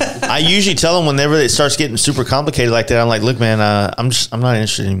 I usually tell them whenever it starts getting super complicated like that, I'm like, look, man, I'm not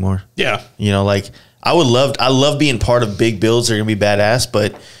interested anymore. Yeah, like I love being part of big builds. They're gonna be badass,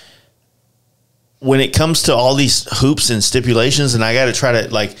 but when it comes to all these hoops and stipulations, and I got to try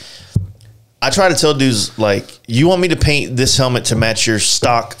to tell dudes, like, you want me to paint this helmet to match your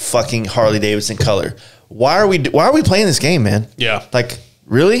stock fucking Harley Davidson color? Why are we playing this game, man? Yeah, like.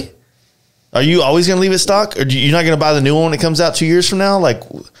 Really? Are you always going to leave it stock? Or you're not going to buy the new one when it comes out 2 years from now?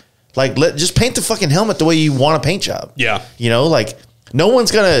 Just paint the fucking helmet the way you want a paint job. Yeah. Like, no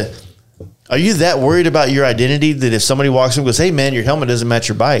one's going to... Are you that worried about your identity that if somebody walks in and goes, hey, man, your helmet doesn't match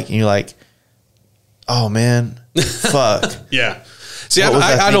your bike? And you're like, oh, man, fuck. Yeah. See,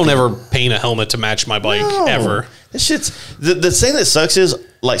 I don't ever paint a helmet to match my bike, ever. This shit's... The thing that sucks is,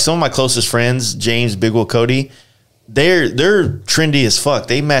 like, some of my closest friends, James, Bigwell, Cody... They're trendy as fuck.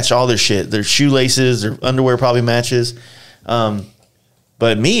 They match all their shit. Their shoelaces, their underwear probably matches.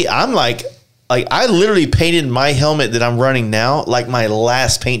 But me, I'm like I literally painted my helmet that I'm running now like my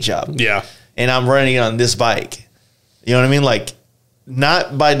last paint job. Yeah. And I'm running it on this bike. You know what I mean? Like,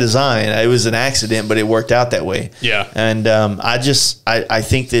 not by design. It was an accident, but it worked out that way. Yeah. And I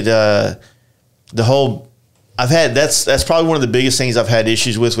think that the whole that's probably one of the biggest things I've had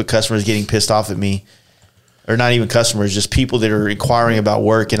issues with customers getting pissed off at me. Or not even customers, just people that are inquiring about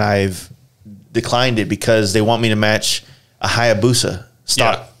work, and I've declined it because they want me to match a Hayabusa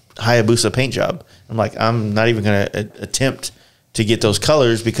Hayabusa paint job. I'm like, I'm not even going to attempt to get those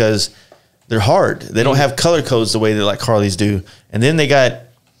colors because they're hard. They don't have color codes the way that like Harleys do. And then they got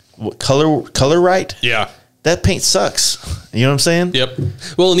color right. Yeah. That paint sucks. You know what I'm saying? Yep.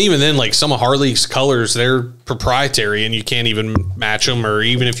 Well, and even then, like some of Harley's colors, they're proprietary and you can't even match them. Or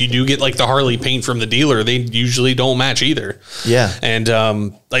even if you do get like the Harley paint from the dealer, they usually don't match either. Yeah. And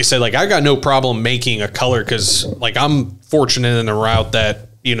like I said, like I got no problem making a color because like I'm fortunate in the route that,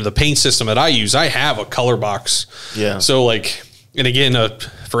 you know, the paint system that I use, I have a color box. Yeah. So like, and again,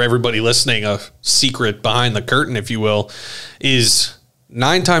 for everybody listening, a secret behind the curtain, if you will, is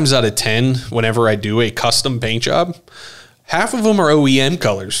 9 times out of 10, whenever I do a custom paint job, half of them are OEM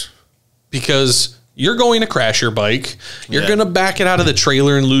colors because you're going to crash your bike. You're going to back it out of the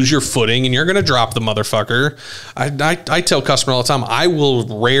trailer and lose your footing, and you're going to drop the motherfucker. I tell customers all the time, I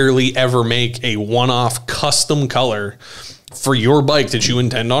will rarely ever make a one-off custom color for your bike that you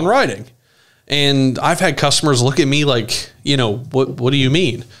intend on riding. And I've had customers look at me like, you know, what do you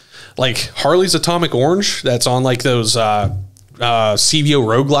mean? Like Harley's Atomic Orange that's on like those CVO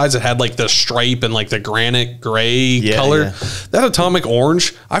Road Glides that had like the stripe and like the granite gray color. Yeah. That Atomic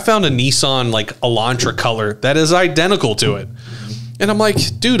Orange, I found a Nissan like Elantra color that is identical to it. And I'm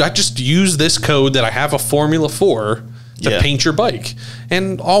like, dude, I just use this code that I have a formula for to paint your bike.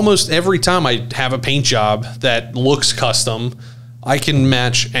 And almost every time I have a paint job that looks custom, I can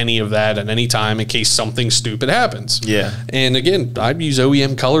match any of that at any time in case something stupid happens. Yeah. And again, I use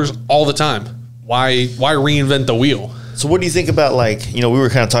OEM colors all the time. Why reinvent the wheel? So what do you think about, like, you know, we were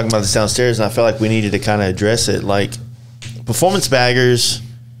kind of talking about this downstairs, and I felt like we needed to kind of address it. Like, performance baggers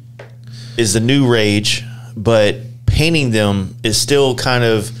is the new rage, but painting them is still kind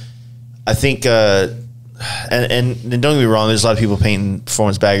of, I think, and don't get me wrong, there's a lot of people painting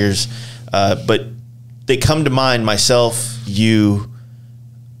performance baggers, but they come to mind, myself, you,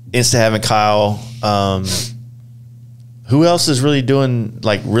 Insta having Kyle. Who else is really doing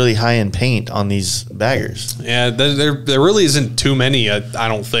like really high end paint on these baggers? Yeah, there really isn't too many. I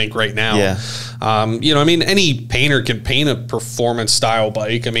don't think right now. Yeah. You know, I mean, any painter can paint a performance style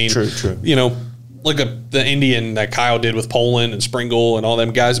bike. I mean, True. You know, look at the Indian that Kyle did with Poland and Springle and all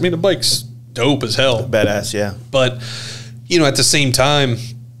them guys. I mean, the bike's dope as hell. Badass, yeah. But, you know, at the same time,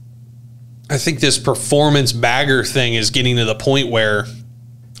 I think this performance bagger thing is getting to the point where,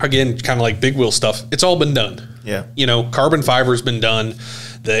 again, kind of like big wheel stuff, it's all been done. Yeah. You know, carbon fiber's been done.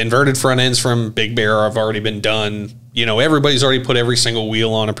 The inverted front ends from Big Bear have already been done. You know, everybody's already put every single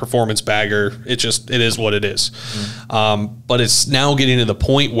wheel on a performance bagger. It is what it is. But it's now getting to the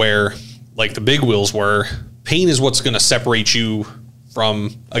point where, like the big wheels were, paint is what's going to separate you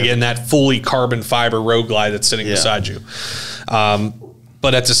from, again, that fully carbon fiber road glide that's sitting beside you.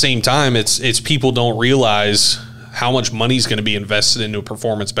 But at the same time, it's people don't realize how much money is going to be invested into a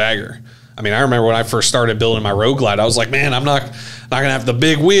performance bagger. I mean, I remember when I first started building my road glide, I was like, man, I'm not going to have the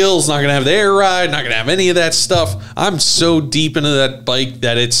big wheels, not going to have the air ride, not going to have any of that stuff. I'm so deep into that bike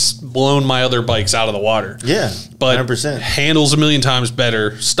that it's blown my other bikes out of the water. Yeah, but 100%. Handles a million times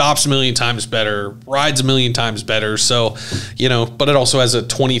better, stops a million times better, rides a million times better. So, you know, but it also has a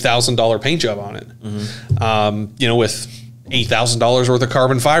 $20,000 paint job on it, you know, with $8,000 worth of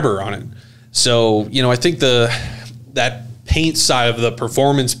carbon fiber on it. So, you know, I think that paint side of the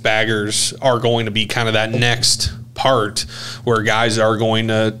performance baggers are going to be kind of that next part where guys are going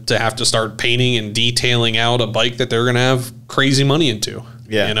to have to start painting and detailing out a bike that they're going to have crazy money into.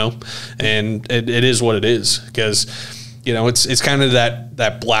 Yeah. You know, and it is what it is, because, you know, it's kind of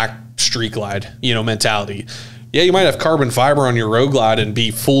that black street glide, you know, mentality. Yeah, you might have carbon fiber on your road glide and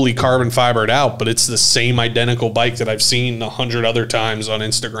be fully carbon fibered out, but it's the same identical bike that I've seen 100 other times on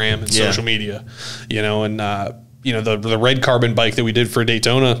Instagram and social media, you know, and, you know, the red carbon bike that we did for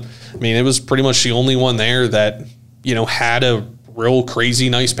Daytona, I mean, it was pretty much the only one there that, you know, had a real crazy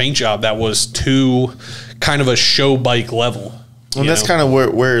nice paint job that was to kind of a show bike level. Well, that's kind of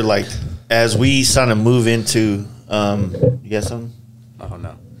where like, as we kind of move into, you got something? Oh,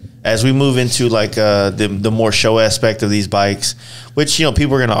 no. As we move into like the more show aspect of these bikes, which, you know,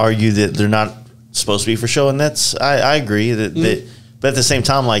 people are going to argue that they're not supposed to be for show, and that's I agree that, but at the same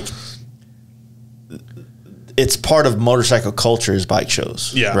time, like, it's part of motorcycle culture is bike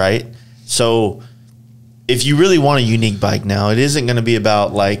shows, right? So if you really want a unique bike now, it isn't going to be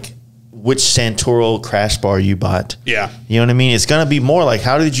about like which Santoro crash bar you bought. Yeah, you know what I mean? It's going to be more like,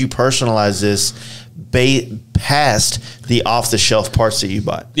 how did you personalize this past the off-the-shelf parts that you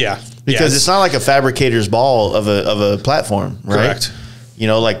bought? Yeah, because it's not like a fabricator's ball of a platform, right? Correct. You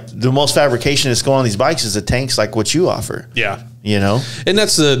know, like the most fabrication that's going on these bikes is the tanks, like what you offer. Yeah, you know, and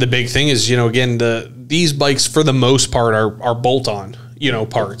that's the big thing is, you know, again, these bikes for the most part are bolt-on, you know,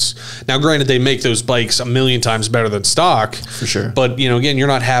 parts. Now, granted, they make those bikes a million times better than stock, for sure. But, you know, again, you're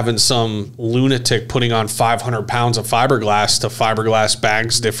not having some lunatic putting on 500 pounds of fiberglass to fiberglass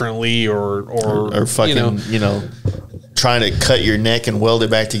bags differently, or fucking, you know, trying to cut your neck and weld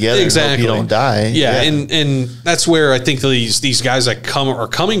it back together. Exactly. And hope you don't die. Yeah, and that's where I think these guys that are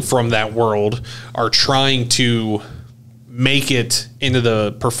coming from that world are trying to make it into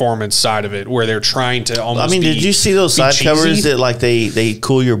the performance side of it, where they're trying to almost. I mean, did you see those side covers that like they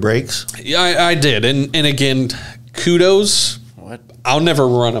cool your brakes? Yeah, I did, and again, kudos. What? I'll never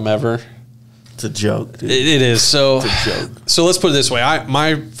run them ever. It's a joke, dude. It is. So, it's a joke. So let's put it this way.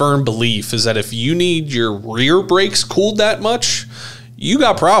 My firm belief is that if you need your rear brakes cooled that much, you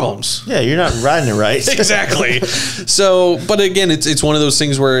got problems. Yeah, you're not riding it right. Exactly. So, but again, it's one of those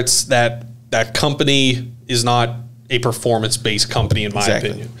things where it's that company is not a performance-based company, in my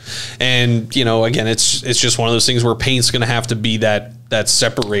opinion. And, you know, again, it's just one of those things where paint's going to have to be that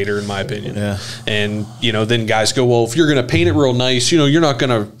separator, in my opinion. Yeah. And, you know, then guys go, well, if you're going to paint it real nice, you know, you're not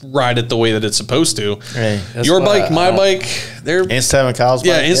going to ride it the way that it's supposed to. Hey, your bike, my bike, they're Insta and Kyle's bike.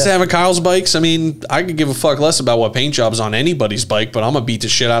 Yeah, Insta and Kyle's bikes. I mean, I could give a fuck less about what paint job's on anybody's bike, but I'm going to beat the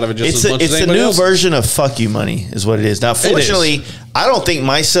shit out of it just as much as anybody else. It's a new version of fuck you money is what it is. Now, fortunately, I don't think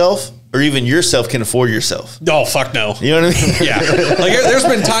myself or even yourself can afford yourself. Oh, fuck no. You know what I mean? Yeah. Like there's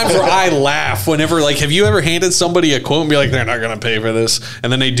been times where I laugh whenever, like, have you ever handed somebody a quote and be like, they're not going to pay for this?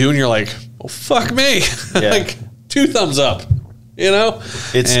 And then they do, and you're like, well, fuck me. Yeah. Like 2 thumbs up, you know?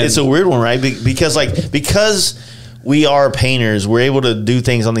 It's a weird one, right? Because we are painters, we're able to do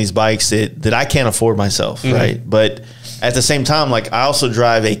things on these bikes that I can't afford myself, right? But at the same time, like, I also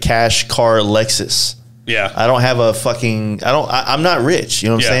drive a cash car Lexus. Yeah. I don't have a fucking, I'm not rich. You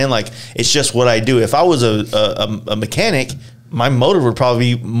know what I'm saying? Like, it's just what I do. If I was a mechanic, my motor would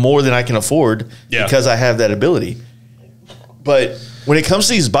probably be more than I can afford because I have that ability. But when it comes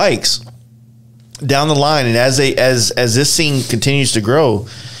to these bikes down the line, and as this scene continues to grow,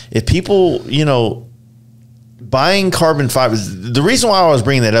 if people, you know, buying carbon fibers, the reason why I was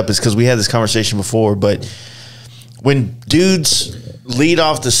bringing that up is because we had this conversation before, but when dudes lead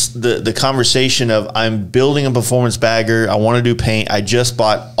off the conversation of, I'm building a performance bagger, I want to do paint, I just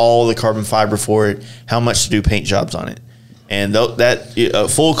bought all the carbon fiber for it, how much to do paint jobs on it? And that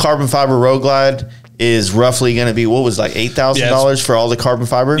full carbon fiber Road Glide is roughly going to be, what was like $8,000 for all the carbon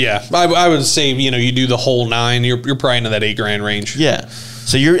fiber? Yeah, I would say, you know, you do the whole 9, you're probably into that $8,000 range. Yeah,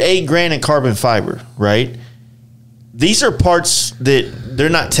 so you're $8,000 in carbon fiber, right? These are parts that they're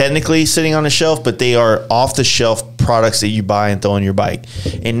not technically sitting on the shelf, but they are off the shelf products that you buy and throw on your bike.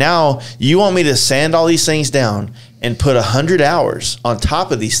 And now you want me to sand all these things down and put 100 hours on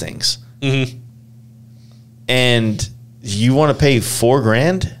top of these things. Mm-hmm. And you want to pay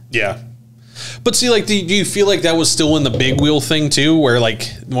 $4,000? Yeah. But see, like, do you feel like that was still in the big wheel thing too, where like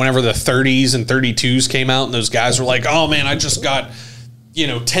whenever the 30s and 32s came out and those guys were like, oh man, I just got, you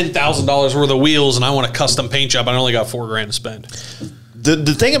know, $10,000 worth of wheels and I want a custom paint job, I only got $4,000 to spend.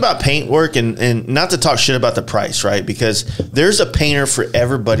 The thing about paint work, and not to talk shit about the price, right? Because there's a painter for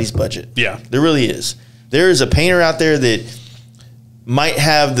everybody's budget. Yeah. There really is. There is a painter out there that might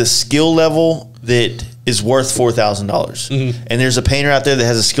have the skill level that is worth $4,000. Mm-hmm. And there's a painter out there that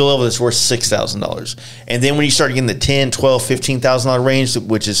has a skill level that's worth $6,000. And then when you start getting the $10,000, $12,000, $15,000 range,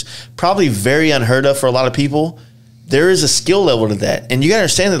 which is probably very unheard of for a lot of people, there is a skill level to that. And you got to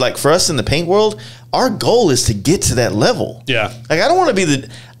understand that, like, for us in the paint world, our goal is to get to that level. Yeah. Like, I don't want to be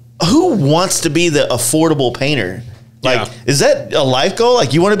who wants to be the affordable painter? Like, is that a life goal?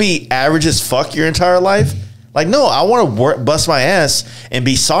 Like, you want to be average as fuck your entire life? Like, no, I want to bust my ass and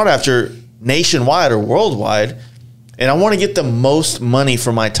be sought after nationwide or worldwide. And I want to get the most money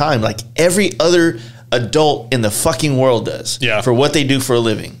for my time, like every other adult in the fucking world does, for what they do for a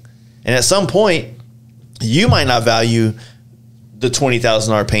living. And at some point, you might not value the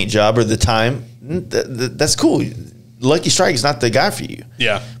 $20,000 paint job or the time. That's cool. Lucky Strike is not the guy for you.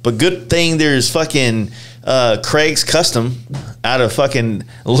 Yeah. But good thing there's fucking Craig's Custom out of fucking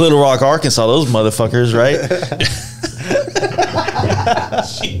Little Rock, Arkansas. Those motherfuckers, right?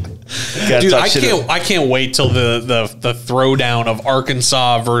 Dude, I can't wait till the throwdown of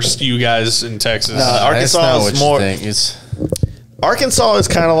Arkansas versus you guys in Texas. Arkansas is more. Arkansas is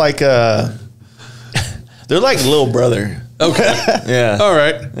kind of like they're like little brother. Okay. Yeah. All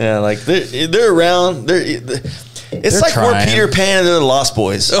right. Yeah, like they're around. It's like trying. We're Peter Pan and they're the Lost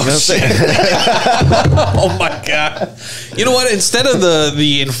Boys. Oh, you know what I'm saying? Oh my God. You know what? Instead of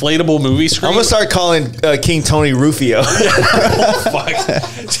the inflatable movie screen, I'm gonna start calling King Tony Rufio. Oh,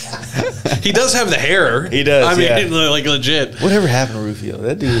 fuck. He does have the hair. He does. I mean, like legit. Whatever happened to Rufio?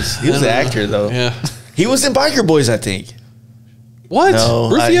 That dude he was an actor though. Yeah. He was in Biker Boys, I think. What? No,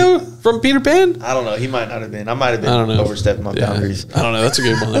 Rufio from Peter Pan? I don't know. He might not have been. I might have been overstepping my boundaries. I don't know. That's a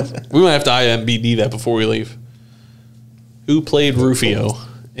good one. We might have to IMBD that before we leave. Who played Rufio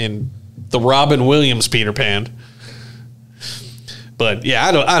in the Robin Williams Peter Pan? But yeah,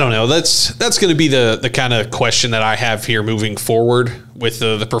 I don't know. That's going to be the kind of question that I have here moving forward with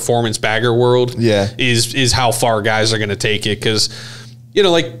the performance bagger world. Yeah, is how far guys are going to take it, because you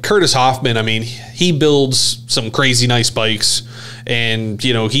know, like Curtis Hoffman. I mean, he builds some crazy nice bikes, and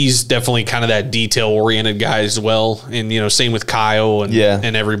you know, he's definitely kind of that detail oriented guy as well. And you know, same with Kyle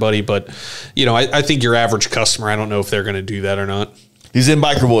and everybody. But you know, I think your average customer, I don't know if they're going to do that or not. He's in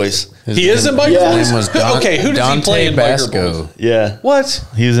Biker Boys. He is in Biker Boys? Okay, who does he play in Biker Boys? Yeah. What?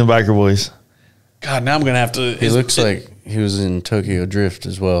 He was in Biker Boys. God, now I'm going to have to... He looks like he was in Tokyo Drift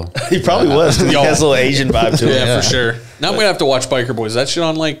as well. He probably was. He has a little Asian vibe to him. Yeah, for sure. Now I'm going to have to watch Biker Boys. Is that shit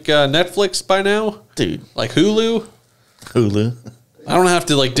on like Netflix by now? Dude. Like Hulu? Hulu. I don't have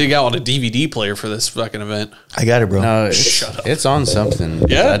to like dig out a DVD player for this fucking event. I got it, bro. No, shut up. It's on something.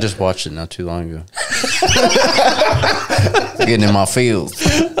 Yeah? I just watched it not too long ago. Getting in my field.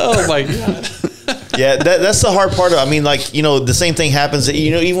 Oh my God. Yeah, that's the hard part of, I mean, like, you know, the same thing happens,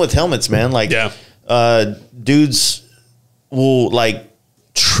 you know, even with helmets, man. Like, dudes will like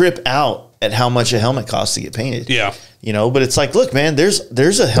trip out at how much a helmet costs to get painted. Yeah. You know, but it's like, look, man,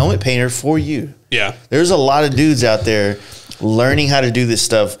 there's a helmet painter for you. Yeah. There's a lot of dudes out there learning how to do this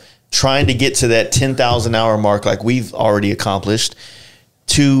stuff, trying to get to that 10,000 hour mark like we've already accomplished,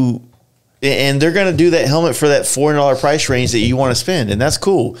 and they're going to do that helmet for that $400 price range that you want to spend, and that's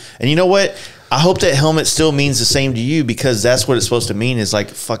cool. And you know what? I hope that helmet still means the same to you, because that's what it's supposed to mean, is like,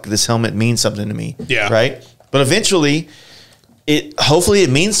 fuck, this helmet means something to me. Yeah. Right? But eventually, hopefully it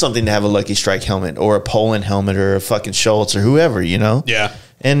means something to have a Lucky Strike helmet or a Poland helmet or a fucking Schultz or whoever, you know? Yeah.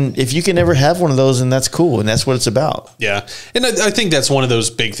 And if you can never have one of those, then that's cool, and that's what it's about. Yeah. And I think that's one of those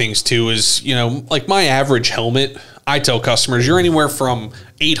big things too is, you know, like my average helmet, I tell customers you're anywhere from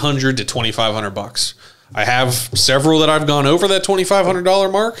 $800 to $2,500. I have several that I've gone over that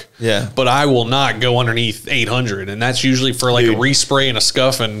 $2,500 mark. Yeah. But I will not go underneath $800. And that's usually for like a respray and a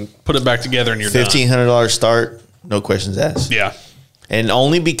scuff and put it back together and you're done. $1,500 start, no questions asked. Yeah. And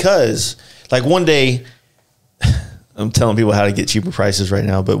only because, like, one day, I'm telling people how to get cheaper prices right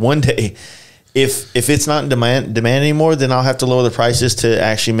now, but one day, if it's not in demand anymore, then I'll have to lower the prices to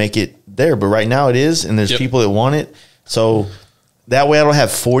actually make it there. But right now it is, and there's people that want it. So that way I don't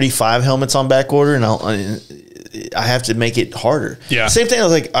have 45 helmets on back order, and I have to make it harder. Yeah. Same thing.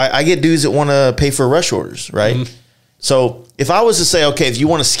 Like I get dudes that want to pay for rush orders, right? Mm-hmm. So if I was to say, okay, if you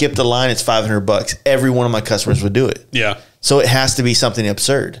want to skip the line, it's $500, every one of my customers would do it. Yeah. So it has to be something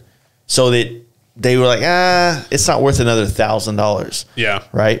absurd, so that they were like, it's not worth another $1,000. Yeah.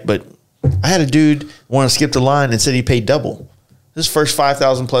 Right. But I had a dude want to skip the line and said he paid double. This first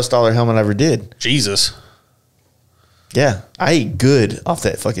 $5,000+ helmet I ever did. Jesus. Yeah. I ate good off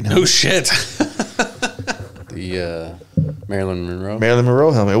that fucking helmet. Oh shit. The Marilyn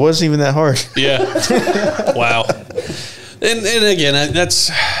Monroe helmet. It wasn't even that hard. Yeah. Wow. And again, that's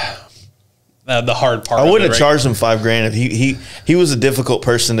the hard part. I wouldn't have charged him $5,000 if he was a difficult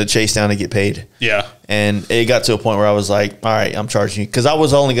person to chase down to get paid. Yeah. And it got to a point where I was like, all right, I'm charging you, because I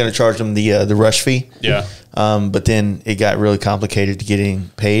was only going to charge him the rush fee. Yeah. But then it got really complicated to getting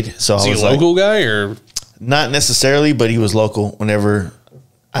paid. So Is I was he a local guy or not necessarily, but he was local whenever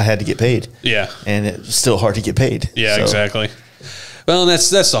I had to get paid. Yeah. And it was still hard to get paid. Yeah, so. Exactly. Well, and that's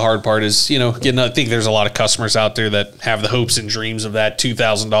the hard part is, you know, again, I think there's a lot of customers out there that have the hopes and dreams of that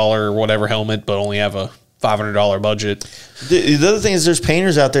 $2,000 or whatever helmet, but only have a $500 budget. The other thing is there's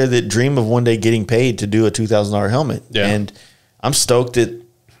painters out there that dream of one day getting paid to do a $2,000 helmet. Yeah. And I'm stoked that,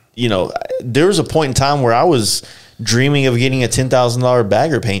 you know, there was a point in time where I was dreaming of getting a $10,000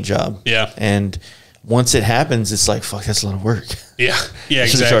 bagger paint job. Yeah. And once it happens, it's like, fuck, that's a lot of work. Yeah. Yeah,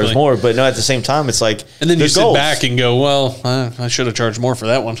 Should have exactly. charged more, but no, at the same time, it's like, and then you sit goals. back and go, well, I should have charged more for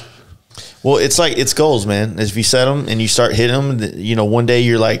that one. Well, it's like, it's goals, man. If you set them and you start hitting them, you know, one day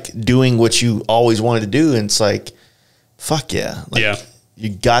you're like doing what you always wanted to do, and it's like, fuck yeah. Like, yeah. You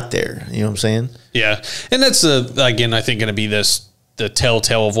got there. You know what I'm saying? Yeah. And that's, again, I think going to be the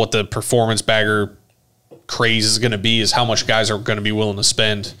telltale of what the performance bagger craze is going to be, is how much guys are going to be willing to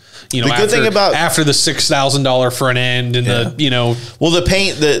spend. You know, the good thing about after the $6,000 front end and the, you know, well, the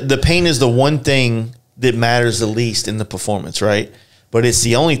paint is the one thing that matters the least in the performance, right? But it's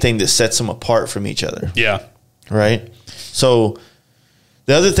the only thing that sets them apart from each other. Yeah. Right. So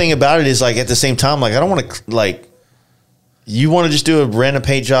the other thing about it is, like, at the same time, like, I don't want to, like, you want to just do a random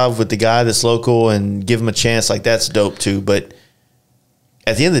paint job with the guy that's local and give him a chance. Like, that's dope too. But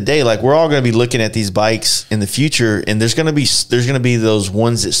at the end of the day, like, we're all going to be looking at these bikes in the future, and there's going to be those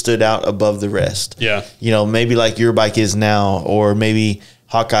ones that stood out above the rest. Yeah. You know, maybe like your bike is now, or maybe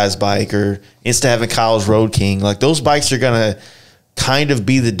Hawkeye's bike, or Insta having Kyle's Road King. Like, those bikes are going to kind of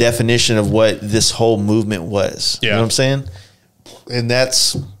be the definition of what this whole movement was. Yeah. You know what I'm saying? And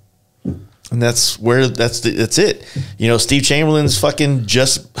that's it. You know, Steve Chamberlain's fucking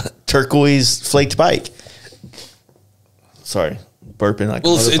just turquoise flaked bike. Sorry. Burping like,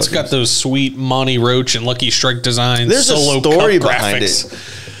 well, it's got those sweet Monty Roach and Lucky Strike designs. There's a story behind it.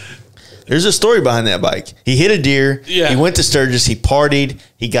 There's a story behind that bike. He hit a deer. Yeah. He went to Sturgis. He partied.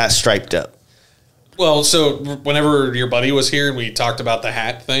 He got striped up. Well, so whenever your buddy was here and we talked about the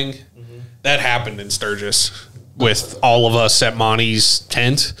hat thing, that happened in Sturgis with all of us at Monty's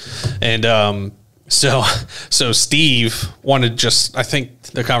tent. And so Steve wanted just, I think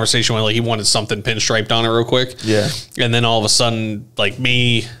the conversation went like he wanted something pinstriped on it real quick. Yeah. And then all of a sudden, like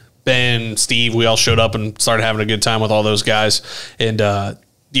me, Ben, Steve, we all showed up and started having a good time with all those guys. And,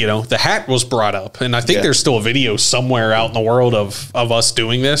 you know, the hat was brought up. And I think there's still a video somewhere out in the world of us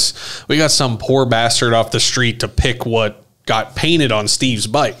doing this. We got some poor bastard off the street to pick what got painted on Steve's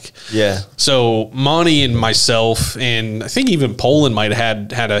bike. Yeah. So Monty and myself, and I think even Poland might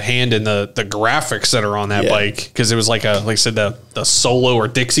have had a hand in the graphics that are on that bike, because it was like I said, the Solo or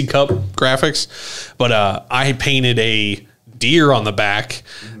Dixie Cup graphics. But I painted a deer on the back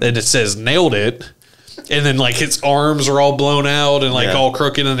that it says "Nailed It." And then like its arms are all blown out and like all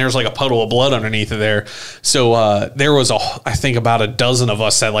crooked, and there's like a puddle of blood underneath of there. So there was I think about a dozen of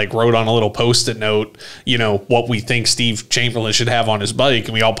us that like wrote on a little Post-it note, you know, what we think Steve Chamberlain should have on his bike,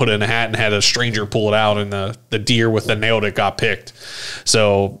 and we all put it in a hat and had a stranger pull it out, and the deer with the nailed it got picked.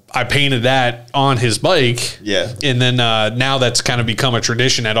 So I painted that on his bike. Yeah. And then now that's kind of become a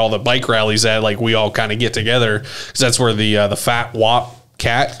tradition at all the bike rallies that like we all kind of get together, because that's where the fat wop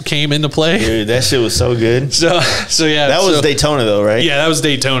cat came into play. Dude, that shit was so good. So yeah, that was Daytona though, right? Yeah, that was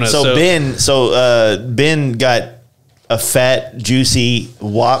Daytona. So Ben got a fat, juicy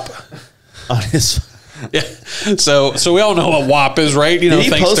wop on his. Yeah. So we all know what WAP is, right? You know,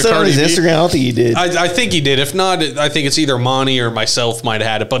 did he post it on his Instagram? I don't think he did. I think he did. If not, I think it's either Monty or myself might have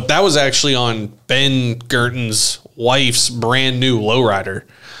had it. But that was actually on Ben Gurton's wife's brand new lowrider.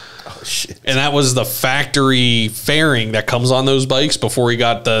 Oh, shit. And that was the factory fairing that comes on those bikes before he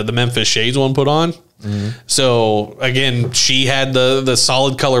got the Memphis Shades one put on. Mm-hmm. So again, she had the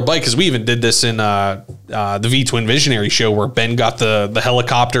solid color bike, because we even did this in the V-Twin Visionary show where Ben got the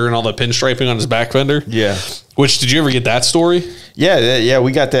helicopter and all the pinstriping on his back fender. Yeah. Which, did you ever get that story? Yeah,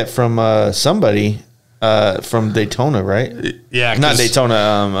 we got that from somebody from Daytona, right? Yeah, not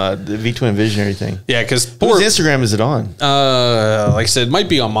Daytona. The V-Twin Visionary thing. Yeah, because whose Instagram is it on? Like I said, it might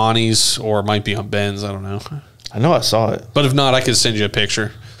be on Monty's or it might be on Ben's. I don't know. I know I saw it, but if not, I could send you a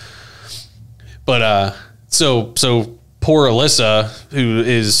picture. But so poor Alyssa, who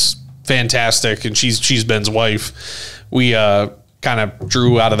is fantastic, and she's Ben's wife. We kind of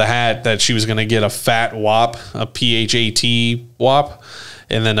drew out of the hat that she was going to get a fat WAP, a PHAT WAP,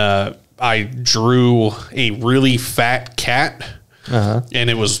 and then I drew a really fat cat, and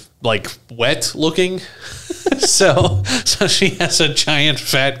it was like wet looking. so she has a giant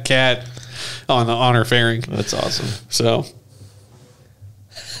fat cat on her fairing. That's awesome. So.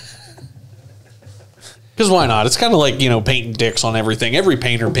 Because why not? It's kind of like, you know, painting dicks on everything. Every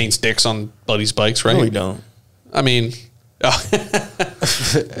painter paints dicks on buddies' bikes, right? No, we don't. I mean,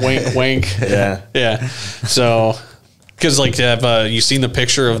 wink, wink. Yeah. Yeah. So, because like, have you seen the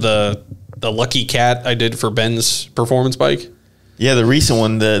picture of the lucky cat I did for Ben's performance bike? Yeah, the recent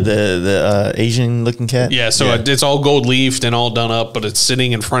one, the Asian looking cat. Yeah, so it's all gold leafed and all done up, but it's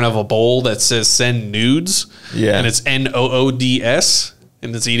sitting in front of a bowl that says "Send Nudes." Yeah, and it's NOODS,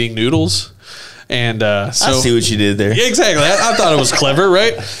 and it's eating noodles. And so I see what you did there. Yeah, exactly. I thought it was clever,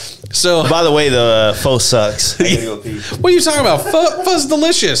 right? So, by the way, the pho sucks. I gotta go pee. What are you talking about? Pho's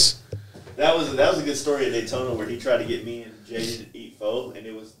delicious. That was a good story at Daytona where he tried to get me and Jay to eat pho, and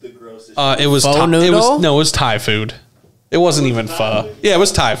it was the grossest. It was it was Thai food. It wasn't even pho. Yeah, it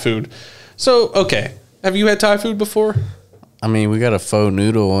was Thai food. So, okay, have you had Thai food before? I mean, we got a pho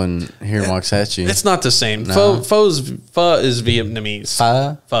noodle in here in Waxahachie. It's not the same. No. Pho is Vietnamese.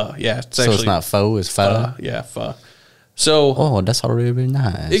 Pho, yeah. It's not pho, it's pho. Yeah, pho. So, that's already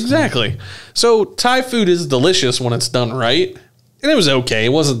nice. Exactly. So Thai food is delicious when it's done right, and it was okay.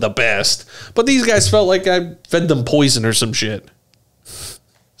 It wasn't the best, but these guys felt like I fed them poison or some shit.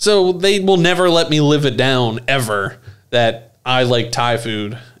 So they will never let me live it down ever that I like Thai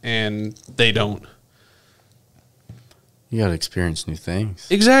food and they don't. You got to experience new things.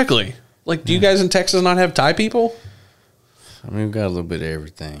 Exactly. Like, do you guys in Texas not have Thai people? I mean, we've got a little bit of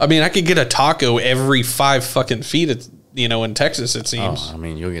everything. I mean, I could get a taco every 5 fucking feet, in Texas, it seems. Oh, I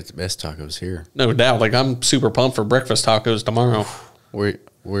mean, you'll get the best tacos here. No doubt. Like, I'm super pumped for breakfast tacos tomorrow.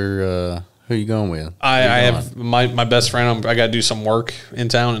 Who you going with? I have my best friend. I got to do some work in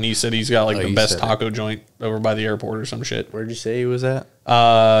town, and he said he's got, the best taco joint over by the airport or some shit. Where'd you say he was at?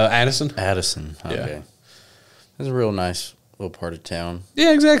 Addison. Addison. Okay. Yeah. It's a real nice little part of town.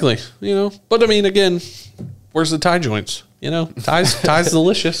 Yeah, exactly. But I mean, again, where's the Thai joints? Thai's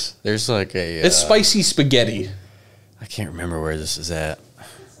delicious. There's like it's spicy spaghetti. I can't remember where this is at.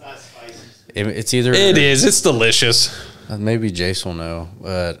 It's not spicy. It's either. It is. It's delicious. Maybe Jace will know,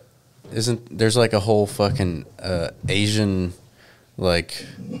 but there's like a whole fucking Asian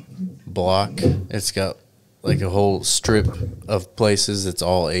block. It's got like a whole strip of places. It's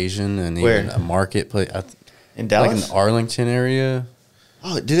all Asian, and even a marketplace. In Dallas? Like in the Arlington area.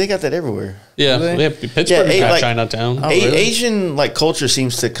 Oh, dude, they got that everywhere. Yeah, Pittsburgh's got Chinatown. Really? Asian culture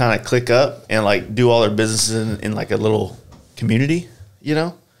seems to kind of click up and do all their businesses in a little community.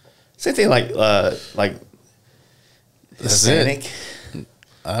 Same thing like Hispanic.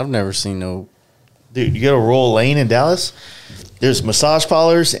 I've never seen no Dude, you go to Royal Lane in Dallas, there's massage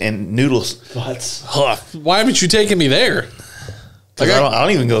parlors and noodle spots. Huh. Why haven't you taken me there? Like I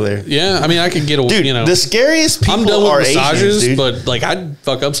don't even go there. Yeah, I mean, I can get a, Dude, you know. the scariest people I'm done with are massages, Asians, dude. but like I'd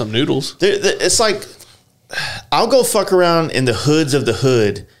fuck up some noodles. It's like, I'll go fuck around in the hoods of the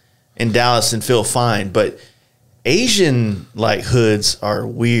hood in Dallas and feel fine, but Asian like hoods are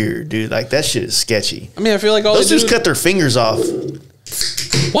weird, dude. Like that shit is sketchy. I mean, I feel like all Those they just do. cut their fingers off.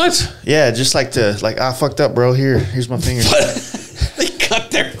 What? Yeah, just like I fucked up, bro. Here's my finger. They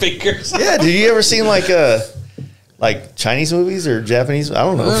cut their fingers. Yeah, did you ever seen like Chinese movies or Japanese? I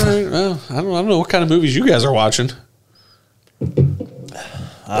don't know. All right, well, I don't know what kind of movies you guys are watching. I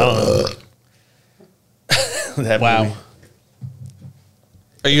don't know. That Wow. movie.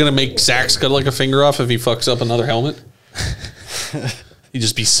 Are you gonna make Zach's cut like a finger off if he fucks up another helmet? You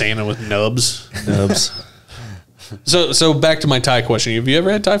just be Santa with nubs. Nubs. So back to my Thai question. Have you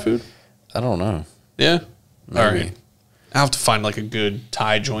ever had Thai food? I don't know. Yeah. Maybe. All right. I'll have to find like a good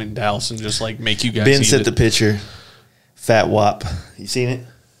Thai joint in Dallas and just like make you guys. Ben eat sent it. the picture. Fat Wop. You seen it?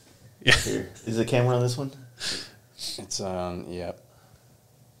 Yeah. Here. Is the camera on this one? It's on. Yep.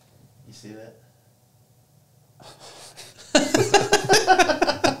 You see that?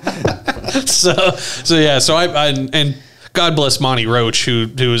 So yeah. So I and God bless Monty Roach, who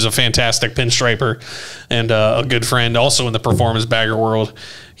is a fantastic pinstriper and a good friend, also in the performance bagger world.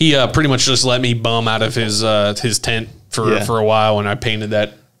 He pretty much just let me bum out of his tent for a while, and I painted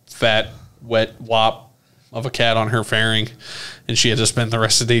that fat, wet wop of a cat on her fairing, and she had to spend the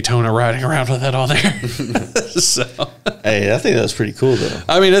rest of Daytona riding around with that on there. So, Hey, I think that was pretty cool though.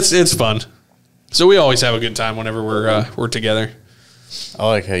 I mean, it's fun. So we always have a good time whenever we're together. I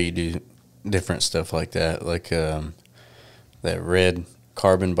like how you do different stuff like that, like that red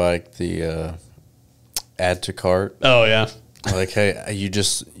carbon bike, the add to cart. Oh yeah. Like, hey, you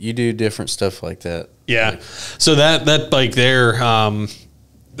do different stuff like that. Yeah. So that bike there,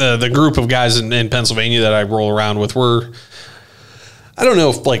 the group of guys in Pennsylvania that I roll around with, I don't know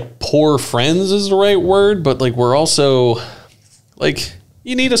if like poor friends is the right word, but like we're also like,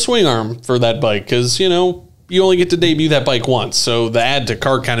 you need a swing arm for that bike because, you know, you only get to debut that bike once. So the add to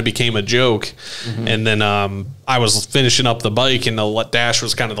cart kind of became a joke. Mm-hmm. And then I was finishing up the bike and the dash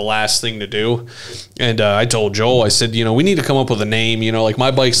was kind of the last thing to do. And I told Joel, I said, you know, we need to come up with a name. You know, like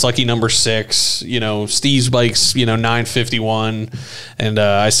my bike's Lucky number 6, you know, Steve's bike's, you know, 951. And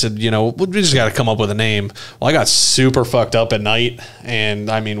I said, you know, we just got to come up with a name. Well, I got super fucked up at night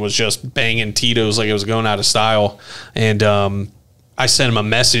and I mean, was just banging Tito's like it was going out of style. And I sent him a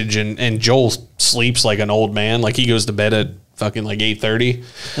message and Joel sleeps like an old man. Like he goes to bed at fucking like 8:30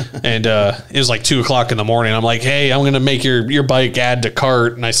 and it was like 2:00 in the morning. I'm like, hey, I'm going to make your bike add to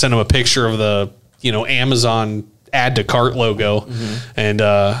cart. And I sent him a picture of the, you know, Amazon add to cart logo. Mm-hmm. And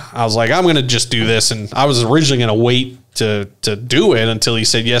I was like, I'm going to just do this. And I was originally going to wait to do it until he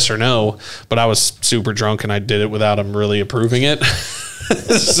said yes or no, but I was super drunk and I did it without him really approving it.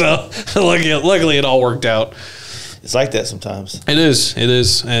 So luckily it all worked out. It's like that sometimes. It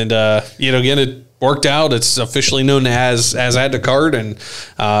is. And, you know, again, it worked out. It's officially known as Add to Cart. And,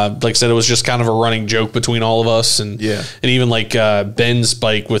 like I said, it was just kind of a running joke between all of us. And, yeah. And even like, Ben's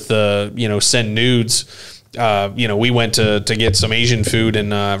bike with the, you know, send nudes, you know, we went to get some Asian food in,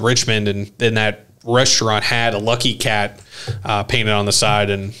 Richmond and that restaurant had a lucky cat, painted on the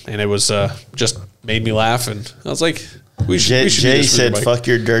side. And it was, just made me laugh. And I was like, we should Jay said, "Fuck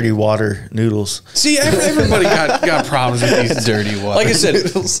your dirty water noodles." See, everybody got problems with these Dirty water. Like I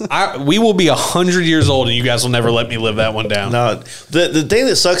said, we will be 100 years old, and you guys will never let me live that one down. No, the thing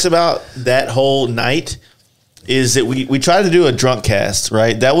that sucks about that whole night is that we tried to do a drunk cast,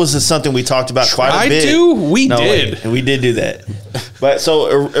 right? That was something we talked about quite a bit. We did. Wait, we did do that. But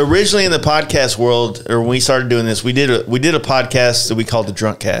so originally in the podcast world, or when we started doing this, we did a podcast that we called the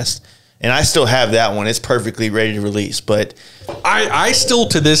Drunk Cast. And I still have that one. It's perfectly ready to release. But I still,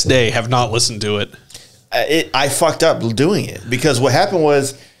 to this day, have not listened to it. I fucked up doing it. Because what happened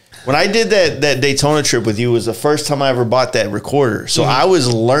was, when I did that Daytona trip with you, was the first time I ever bought that recorder. So I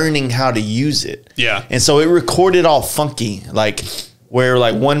was learning how to use it. Yeah. And so it recorded all funky. Like, where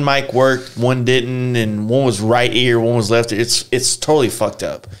like one mic worked, one didn't, and one was right ear, one was left ear. It's totally fucked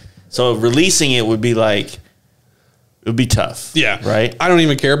up. So releasing it would be like... It would be tough. Yeah. Right? I don't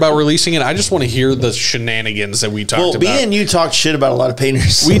even care about releasing it. I just want to hear the shenanigans that we talked about. Well, me and you talked shit about a lot of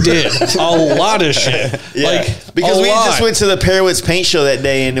painters. We did. A lot of shit. Yeah. Like, because we just went to the Perowitz paint show that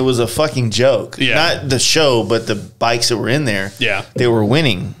day and it was a fucking joke. Yeah. Not the show, but the bikes that were in there. Yeah. They were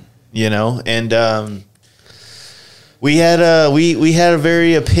winning, you know? And we had a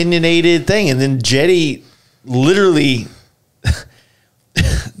very opinionated thing. And then Jetty literally...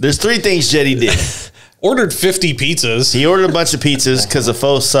 There's 3 things Jetty did. Ordered 50 pizzas. He ordered a bunch of pizzas because the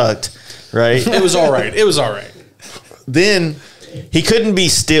pho sucked, right? It was all right. It was all right. Then he couldn't be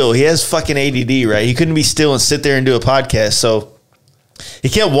still. He has fucking ADD, right? He couldn't be still and sit there and do a podcast. So he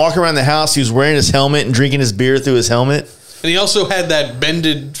kept walking around the house. He was wearing his helmet and drinking his beer through his helmet. And he also had that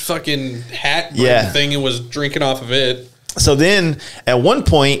bended fucking hat thing and was drinking off of it. So then at one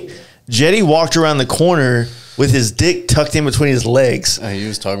point, Jetty walked around the corner with his dick tucked in between his legs. He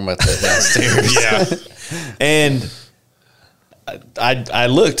was talking about that downstairs. Yeah. And I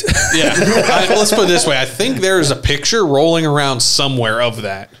looked. Yeah. Let's put it this way. I think there is a picture rolling around somewhere of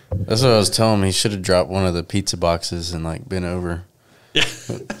that. That's what I was telling him. He should have dropped one of the pizza boxes and like been over. Yeah.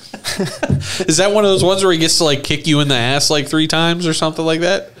 Is that one of those ones where he gets to like kick you in the ass like 3 times or something like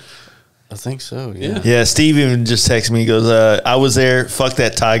that? I think so. Yeah. Yeah, Steve even just texted me. He goes, I was there. Fuck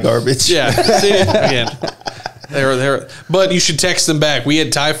that Thai garbage. Yeah. See, again. There. But you should text them back. We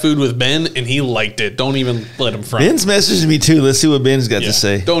had Thai food with Ben, and he liked it. Don't even let him front. Ben's messaged me too. Let's see what Ben's got to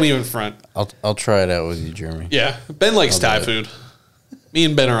say. Don't even front. I'll try it out with you, Jeremy. Yeah. Ben likes Thai food. Me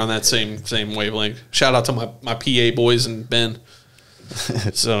and Ben are on that same wavelength. Shout out to my PA boys and Ben.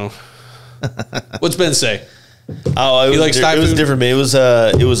 So, what's Ben say? Oh, He likes Thai it was food? different. It was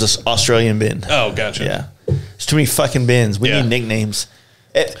an Australian Ben. Oh, gotcha. Yeah, there's too many fucking Bens. We Yeah. need nicknames.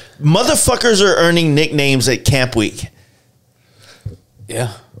 Motherfuckers are earning nicknames at Camp Week.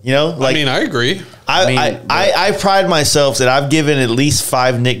 Yeah. You know, like I agree. I pride myself that I've given at least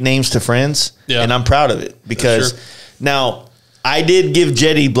 5 nicknames to friends, and I'm proud of it because Sure. now I did give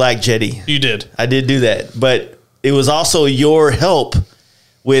Jetty Black Jetty. You did. I did do that, but it was also your help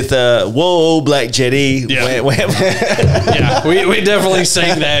with whoa Black Jetty. Yeah. Wham, wham. Yeah, we definitely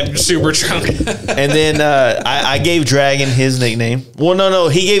sang that super drunk. And then I gave Dragon his nickname. Well, no,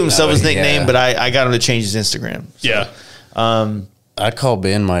 he gave himself his nickname, but I got him to change his Instagram. Yeah. I call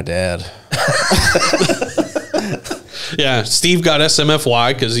Ben my dad. Yeah, Steve got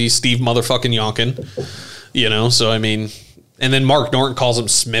SMFY because he's Steve motherfucking Yonkin. You know, so I mean, and then Mark Norton calls him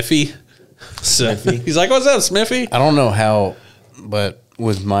Smithy. So he's like, "What's up, Smithy?" I don't know how, but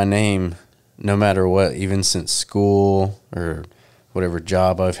with my name, no matter what, even since school or whatever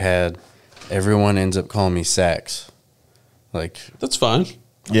job I've had, everyone ends up calling me Sax. Like, That's fine.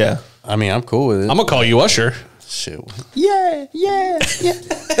 Yeah. I mean, I'm cool with it. I'm gonna call you Usher. Shit. Yeah.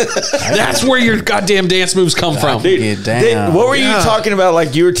 That's where your goddamn dance moves come from. Get down. What were you talking about?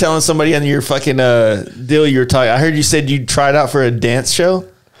 Like you were telling somebody on your fucking deal you were talking. I heard you said you tried out for a dance show.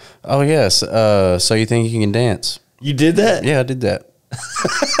 Oh, yes. So you think you can dance? You did that? Yeah, I did that.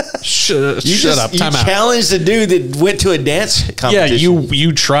 Shut up. You Time out. challenged a dude that went to a dance Yeah, competition.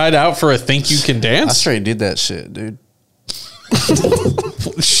 you tried out for a think you can I dance. straight did that shit, dude.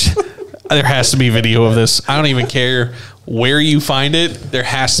 There has to be video of this. I don't even care where you find it. There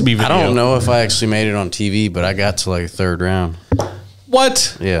has to be video. I don't know if I actually made it on TV, but I got to like 3rd round.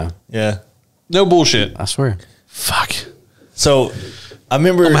 What? Yeah, Yeah. No bullshit. I swear. Fuck. So I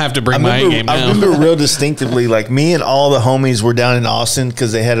remember. I'm gonna have to bring my A-game I now. remember real distinctively, like me and all the homies were down in Austin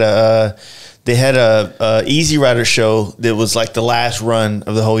because they had a Easy Rider show that was like the last run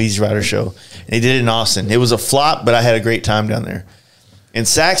of the whole Easy Rider show. And they did it in Austin. It was a flop, but I had a great time down there. And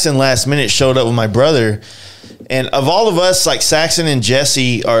Saxon last minute showed up with my brother. And of all of us, like Saxon and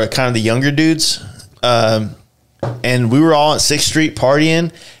Jesse are kind of the younger dudes. And we were all at 6th Street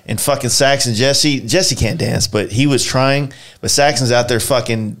partying, and fucking Saxon, Jesse can't dance, but he was trying. But Saxon's out there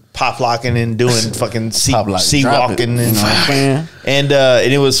fucking pop locking and doing fucking sea walking and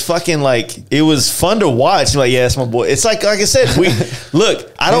it was fucking like it was fun to watch. Like, yeah, that's my boy. It's like I said,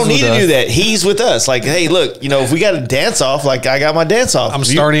 look. I don't need to do that. He's with us. Like, hey, look, you know, if we got a dance off, like I got my dance off. I'm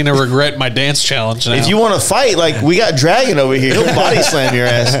starting to regret my dance challenge now. If you want to fight, like we got Dragon over here, he'll body slam your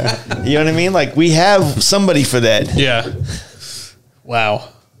ass. You know what I mean? Like we have somebody for that. Yeah. Wow.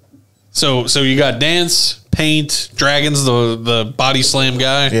 So you got dance, paint, Dragon's the body slam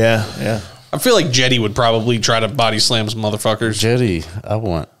guy. Yeah. I feel like Jetty would probably try to body slam some motherfuckers. Jetty, I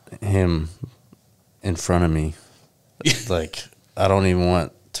want him in front of me. Like, I don't even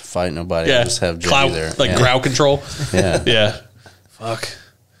want to fight nobody. Yeah. I just have Jetty there. Like yeah. crowd control. Yeah. Yeah. Fuck.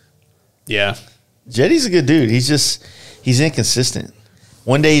 Yeah. Jetty's a good dude. He's inconsistent.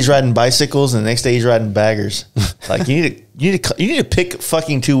 One day he's riding bicycles, and the next day he's riding baggers. Like you need to pick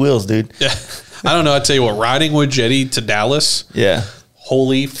fucking 2 wheels, dude. Yeah. I don't know. I tell you what, riding with Jetty to Dallas. Yeah,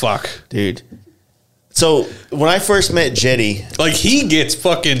 Holy fuck, dude. So when I first met Jetty, like he gets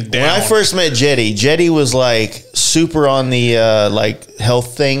fucking down. when I first met Jetty was like super on the like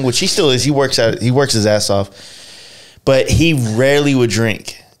health thing, which he still is. He works his ass off, but he rarely would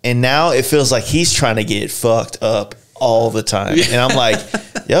drink. And now it feels like he's trying to get fucked up all the time. And I'm like,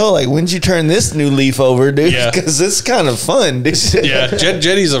 yo, like, when'd you turn this new leaf over, dude? Yeah. Because it's kind of fun, dude. Yeah,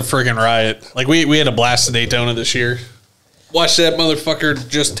 Jetty's a freaking riot. Like, we had a blast in Daytona this year. Watch that motherfucker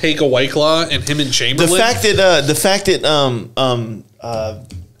just take a White Claw and him and Chamberlain. The fact that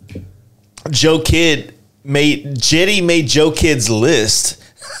Joe Kidd made Joe Kidd's list.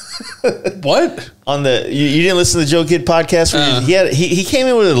 What? On the you didn't listen to the Joe Kidd podcast? Where he came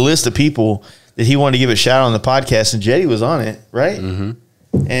in with a list of people that he wanted to give a shout out on the podcast, and Jetty was on it, right? Mm-hmm.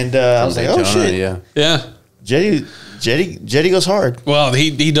 And I was like, oh shit, yeah. Jetty goes hard. Well,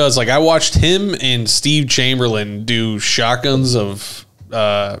 he does. Like, I watched him and Steve Chamberlain do shotguns of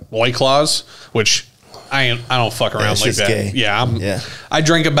White Claws, which I don't fuck around like that. Gay. Yeah, I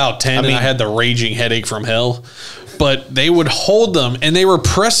drank about 10 and I had the raging headache from hell. But they would hold them and they were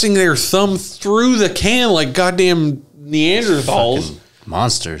pressing their thumb through the can like goddamn Neanderthals. Fucking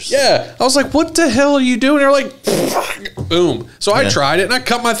monsters. Yeah. I was like, what the hell are you doing? They're like, boom. So I tried it and I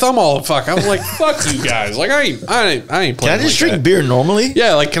cut my thumb all the fuck. I was like, fuck you guys. Like, I ain't playing. Can I just like drink that. beer normally?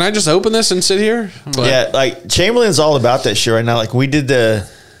 Yeah, like, can I just open this and sit here? But, yeah, like Chamberlain's all about that shit right now. Like we did the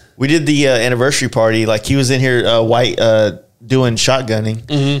anniversary party. Like he was in here doing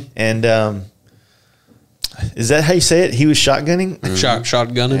shotgunning, and is that how you say it? He was shotgunning.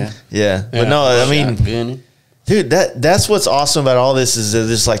 Shotgunning. Yeah. But no, I mean, dude, that's what's awesome about all this is that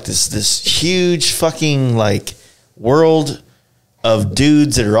there's like this huge fucking like world of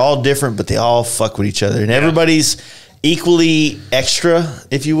dudes that are all different, but they all fuck with each other, and everybody's equally extra,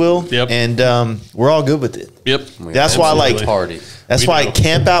 if you will. Yep. And we're all good with it. Yep. That's why I like party. That's why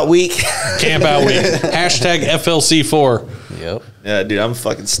camp out week. Camp out week. Hashtag FLC4. Yep. Yeah, dude, I'm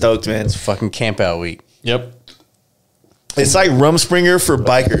fucking stoked, man. It's fucking camp out week. Yep. It's like Rumspringer for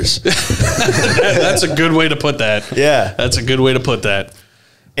bikers. That's a good way to put that. Yeah. That's a good way to put that.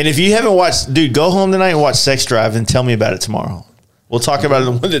 And if you haven't watched, dude, go home tonight and watch Sex Drive and tell me about it tomorrow. We'll talk about it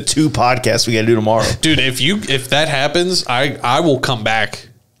in one of the 2 podcasts we got to do tomorrow. Dude, if that happens, I will come back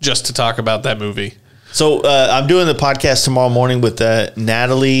just to talk about that movie. So I'm doing the podcast tomorrow morning with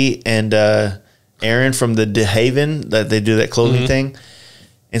Natalie and Aaron from the De Haven, that they do that clothing thing.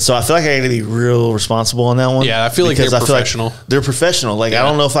 And so I feel like I got to be real responsible on that one. Yeah, I feel like they're professional. They're professional. Like, I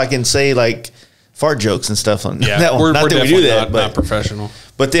don't know if I can say like fart jokes and stuff on that one. We're Not that we definitely do that, not professional.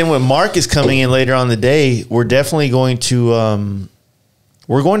 But then when Mark is coming in later on in the day, we're definitely going to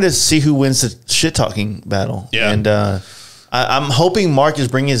see who wins the shit talking battle. Yeah. And I'm hoping Mark is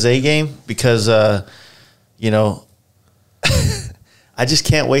bringing his A game because, I just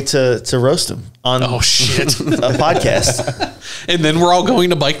can't wait to roast him on a podcast. And then we're all going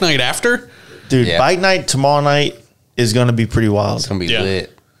to bike night after? Dude, bike night tomorrow night is going to be pretty wild. It's going to be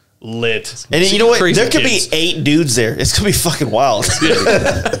lit. Lit. And you know what? Crazy There could kids. be 8 dudes there. It's going to be fucking wild.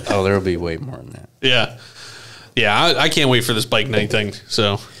 Oh, there will be way more than that. Yeah. Yeah, I can't wait for this bike night thing.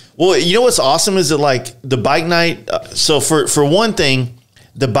 So, Well, you know what's awesome is that like the bike night. So for one thing,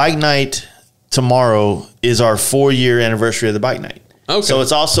 the bike night tomorrow is our 4-year anniversary of the bike night. Okay. So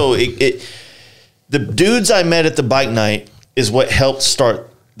it's also the dudes I met at the bike night is what helped start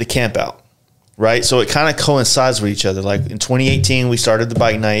the camp out, right? So it kind of coincides with each other. Like in 2018, we started the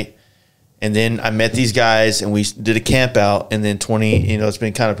bike night, and then I met these guys and we did a camp out, and then it's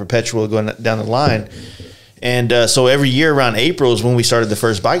been kind of perpetual going down the line. And so every year around April is when we started the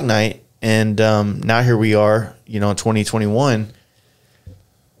first bike night. And now here we are, in 2021.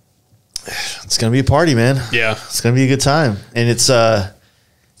 It's going to be a party, man. yeah. It's going to be a good time. And it's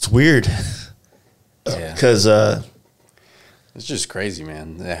weird. Yeah. Because It's just crazy,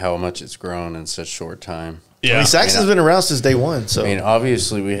 man, how much it's grown in such short time. Yeah. Saxon's been around since day one. So I mean,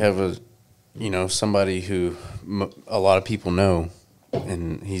 obviously we have somebody who a lot of people know,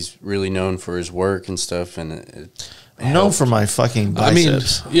 and he's really known for his work and stuff. And I'm known for my fucking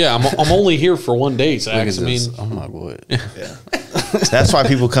biceps. I'm only here for one day, look Sax. at I mean, this. Oh my boy. That's why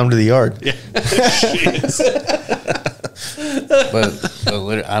people come to the yard. But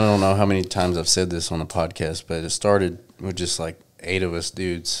literally, I don't know how many times I've said this on the podcast, but it started with just like 8 of us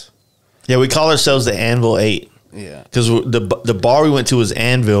dudes. Yeah, we call ourselves the Anvil 8. Yeah. Because the bar we went to was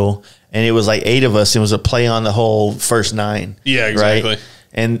Anvil, and it was like 8 of us. It was a play on the whole first 9. Yeah, exactly. Right?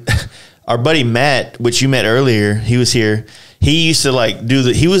 And our buddy Matt, which you met earlier, he was here. He used to like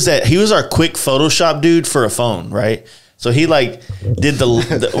he was our quick Photoshop dude for a phone, right? So he like did the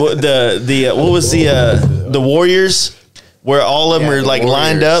what was the Warriors, where all of them are like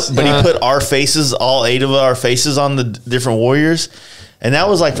lined up, but he put our faces, all 8 of our faces on the different Warriors. And that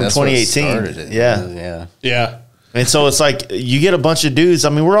was like from That's what 2018. started it. Yeah. yeah. And so it's like you get a bunch of dudes. I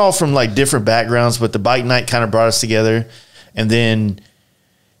mean, we're all from like different backgrounds, but the bike night kind of brought us together. And then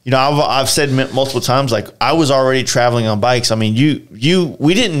you know, I've said multiple times, like I was already traveling on bikes. I mean,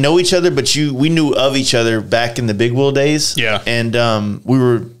 we didn't know each other, but we knew of each other back in the big wheel days. Yeah. And we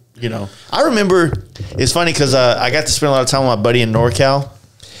were, you know, I remember it's funny because I got to spend a lot of time with my buddy in NorCal.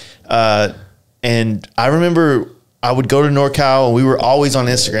 And I remember I would go to NorCal and we were always on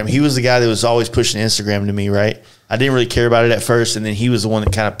Instagram. He was the guy that was always pushing Instagram to me, right? I didn't really care about it at first. And then he was the one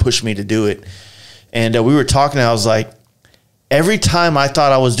that kind of pushed me to do it. And we were talking and I was like, every time I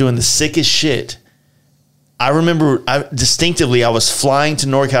thought I was doing the sickest shit, I remember distinctively I was flying to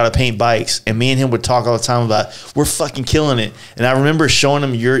NorCal to paint bikes, and me and him would talk all the time about, we're fucking killing it. And I remember showing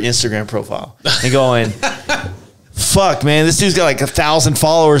him your Instagram profile and going, fuck, man, this dude's got like 1,000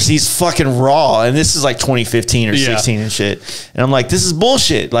 followers. He's fucking raw. And this is like 2015 or 16 and shit. And I'm like, this is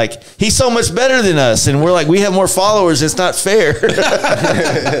bullshit. Like, he's so much better than us. And we're like, we have more followers. It's not fair.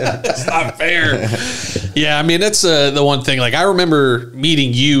 It's not fair. Yeah, I mean, that's the one thing. Like, I remember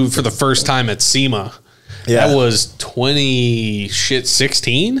meeting you for the first time at SEMA. Yeah. That was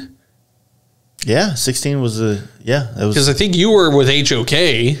 16? Yeah, 16 was it was, because I think you were with HOK,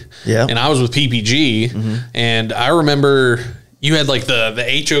 yeah, and I was with PPG, and I remember you had like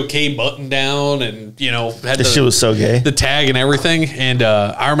the HOK button down, and you know had this shit was so gay, the tag and everything, and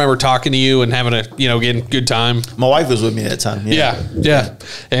I remember talking to you and having a getting good time. My wife was with me at that time. Yeah,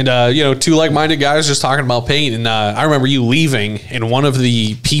 and you know, two like-minded guys just talking about paint, and I remember you leaving, and one of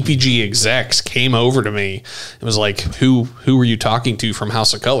the PPG execs came over to me and was like, "Who were you talking to from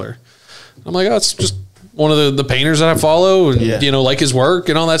House of Color?" I'm like, oh, it's just one of the painters that I follow and, you know, like his work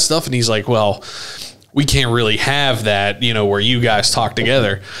and all that stuff. And he's like, well, we can't really have that, you know, where you guys talk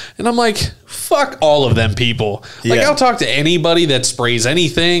together. And I'm like, fuck all of them people. Like, I'll talk to anybody that sprays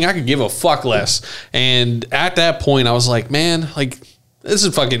anything. I could give a fuck less. And at that point, I was like, man, like, this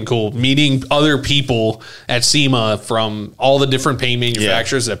is fucking cool. Meeting other people at SEMA from all the different paint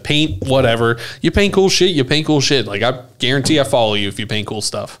manufacturers that paint whatever. You paint cool shit, you paint cool shit. Like, I guarantee I follow you if you paint cool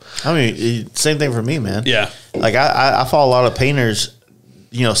stuff. I mean, same thing for me, man. Yeah. Like, I follow a lot of painters,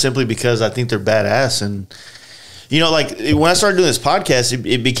 you know, simply because I think they're badass. And, you know, like, when I started doing this podcast,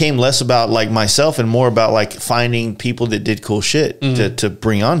 it became less about, like, myself and more about, like, finding people that did cool shit to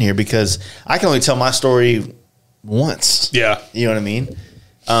bring on here, because I can only tell my story once. Yeah. You know what I mean?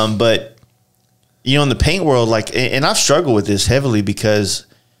 But, you know, in the paint world, like, and I've struggled with this heavily because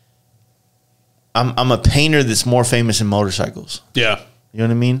I'm a painter that's more famous in motorcycles. Yeah. You know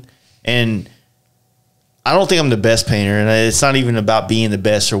what I mean? And I don't think I'm the best painter, and it's not even about being the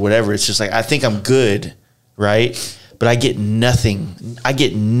best or whatever. It's just like, I think I'm good, right? But I get nothing. I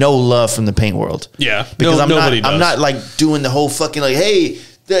get no love from the paint world. Yeah. Because I'm does. not like doing the whole fucking like, hey,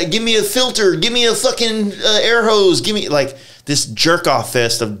 give me a filter, give me a fucking air hose, give me like this jerk off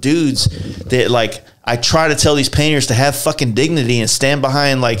fest of dudes that like I try to tell these painters to have fucking dignity and stand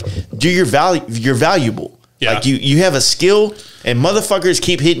behind, like, do your value, you're valuable. Yeah. Like you have a skill, and motherfuckers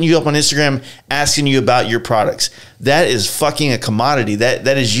keep hitting you up on Instagram asking you about your products. That is fucking a commodity. That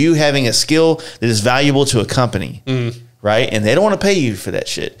is you having a skill that is valuable to a company. Right? And they don't want to pay you for that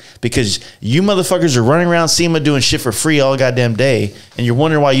shit because you motherfuckers are running around SEMA doing shit for free all goddamn day, and you're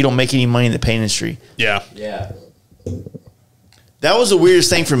wondering why you don't make any money in the paint industry. Yeah. Yeah. That was the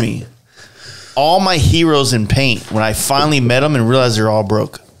weirdest thing for me. All my heroes in paint, when I finally met them and realized they're all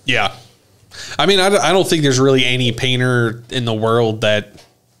broke. Yeah. I mean, I don't think there's really any painter in the world that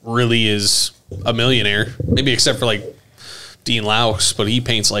really is a millionaire, maybe except for like Dean Laus, but he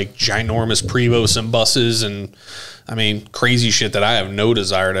paints like ginormous Prevost and buses and, I mean, crazy shit that I have no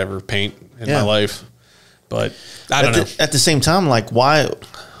desire to ever paint in my life. But I don't know. At the same time, like, why,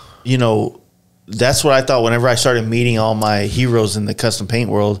 you know, that's what I thought whenever I started meeting all my heroes in the custom paint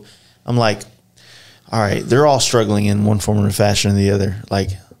world. I'm like, all right, they're all struggling in one form or fashion or the other. Like,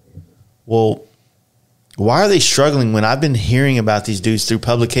 well, why are they struggling when I've been hearing about these dudes through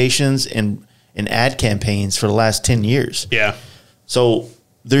publications and ad campaigns for the last 10 years? Yeah. So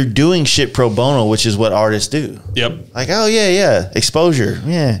they're doing shit pro bono, which is what artists do. Yep. Like, oh, yeah, exposure.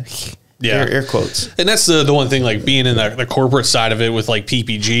 Yeah. Air quotes. And that's the one thing, like being in the corporate side of it with like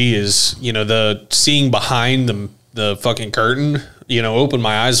PPG is, you know, the seeing behind the fucking curtain, you know, opened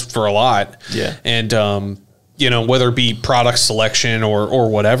my eyes for a lot. Yeah. And, you know, whether it be product selection or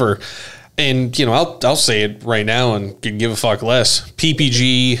whatever. And, you know, I'll say it right now and can give a fuck less.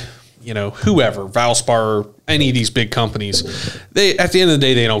 PPG, you know, whoever, Valspar, any of these big companies, they, at the end of the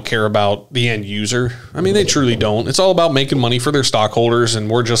day, they don't care about the end user. I mean, they truly don't. It's all about making money for their stockholders, and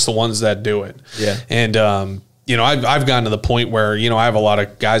we're just the ones that do it. Yeah. And, you know, I've gotten to the point where, you know, I have a lot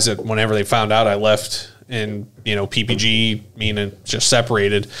of guys that whenever they found out I left and, you know, PPG, meaning just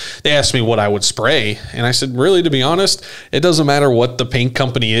separated, they asked me what I would spray. And I said, really, to be honest, it doesn't matter what the paint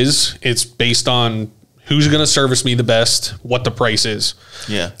company is. It's based on who's going to service me the best, what the price is.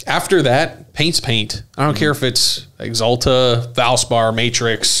 Yeah. After that, paint's paint. I don't care if it's Exalta, Valspar,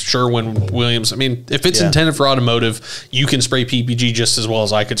 Matrix, Sherwin-Williams. I mean, if it's intended for automotive, you can spray PPG just as well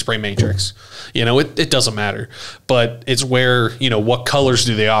as I could spray Matrix. You know, it doesn't matter. But it's where, you know, what colors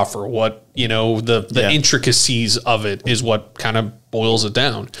do they offer? What, you know, the intricacies of it is what kind of boils it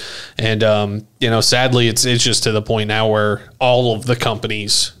down. And, you know, sadly, it's just to the point now where all of the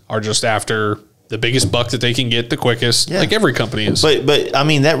companies are just after the biggest buck that they can get the quickest, like every company is. But I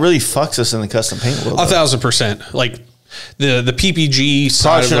mean, that really fucks us in the custom paint world. 1,000%. Like the PPG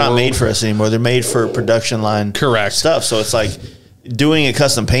products are not made for us anymore. They're made for production line stuff. So it's like doing a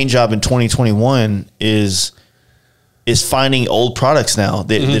custom paint job in 2021 is finding old products now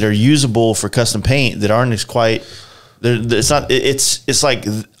that are usable for custom paint that aren't as quite. It's like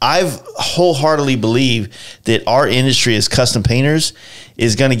I've wholeheartedly believe that our industry as custom painters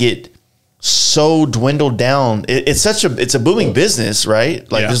is going to get so dwindled down. It's a booming business, right?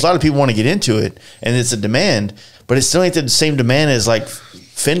 Like there's a lot of people want to get into it, and it's a demand, but it still ain't the same demand as like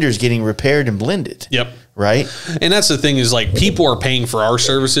fenders getting repaired and blended. Yep. Right. And that's the thing is like people are paying for our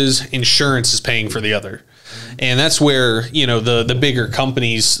services, insurance is paying for the other, and that's where, you know, the bigger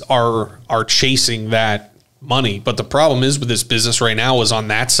companies are chasing that money. But the problem is with this business right now is on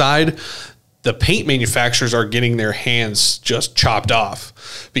that side, the paint manufacturers are getting their hands just chopped off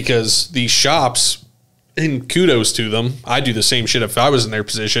because these shops, and kudos to them, I do the same shit if I was in their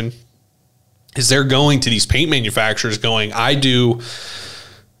position, is they're going to these paint manufacturers going, I do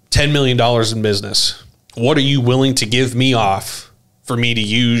 $10 million in business. What are you willing to give me off for me to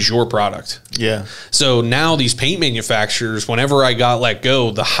use your product? Yeah. So now these paint manufacturers, whenever I got let go,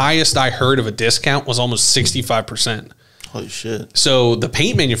 the highest I heard of a discount was almost 65%. Holy shit. So the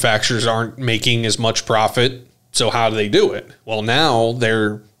paint manufacturers aren't making as much profit. So how do they do it? Well, now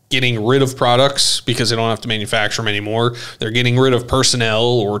they're getting rid of products because they don't have to manufacture them anymore. They're getting rid of personnel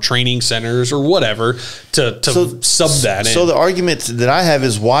or training centers or whatever to sub that in. So the argument that I have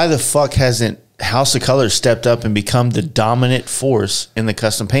is why the fuck hasn't House of Color stepped up and become the dominant force in the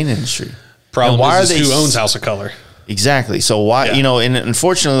custom paint industry? Problem is who owns House of Color? Exactly. So why, you know, and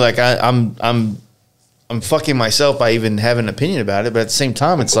unfortunately, like I'm fucking myself by even having an opinion about it, but at the same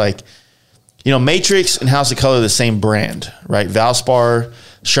time, it's like, you know, Matrix and House of Color are the same brand, right? Valspar,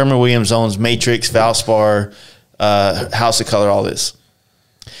 Sherwin-Williams owns Matrix, Valspar, House of Color, all this.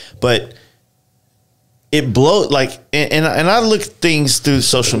 But it blows, like, and I look things through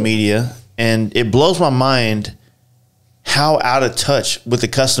social media, and it blows my mind how out of touch with the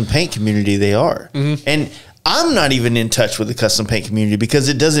custom paint community they are. And I'm not even in touch with the custom paint community because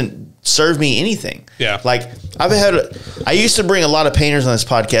it doesn't serve me anything. Yeah. Like I used to bring a lot of painters on this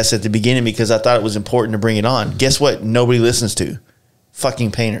podcast at the beginning because I thought it was important to bring it on. Guess what? Nobody listens to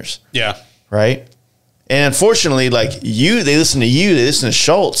fucking painters. Yeah. Right. And unfortunately, like they listen to you, they listen to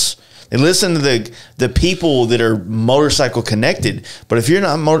Schultz, they listen to the people that are motorcycle connected. But if you're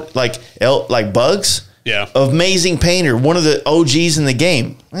not like Bugs, amazing painter, one of the OGs in the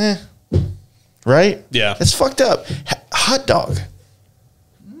game, right? Yeah. It's fucked up. Hot Dog.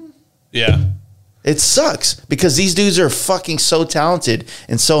 Yeah. It sucks because these dudes are fucking so talented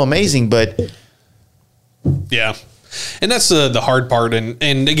and so amazing, but yeah. And that's the hard part. And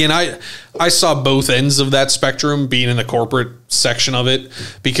again, I saw both ends of that spectrum being in the corporate section of it,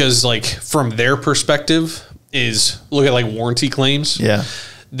 because like from their perspective is look at like warranty claims. Yeah.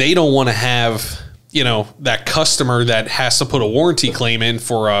 They don't want to have, you know, that customer that has to put a warranty claim in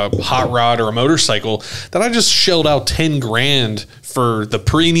for a hot rod or a motorcycle that I just shelled out 10 grand for the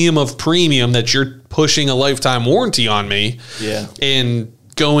premium of premium that you're pushing a lifetime warranty on me. Yeah. And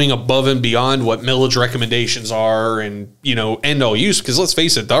going above and beyond what millage recommendations are and, you know, end all use. Because let's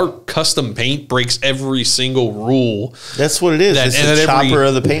face it, our custom paint breaks every single rule. That's what it is. It's the chopper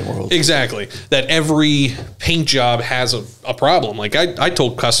of the paint world. Exactly. That every paint job has a problem. Like I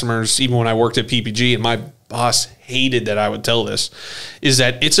told customers, even when I worked at PPG, and my boss hated that I would tell this, is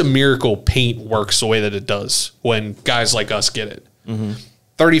that it's a miracle paint works the way that it does when guys like us get it.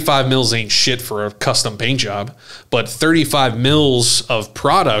 35 mils ain't shit for a custom paint job, but 35 mils of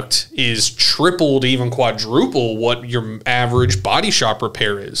product is triple to even quadruple what your average body shop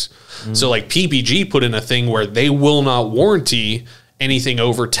repair is. So like PPG put in a thing where they will not warranty anything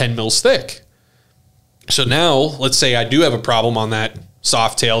over 10 mils thick. So now let's say I do have a problem on that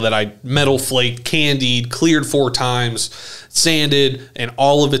soft tail that I metal flaked, candied, cleared 4 times, sanded, and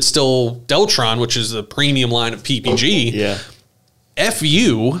all of it's still Deltron, which is the premium line of PPG. Yeah. F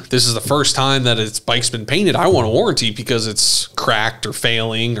you, this is the first time that its bike's been painted. I want a warranty because it's cracked or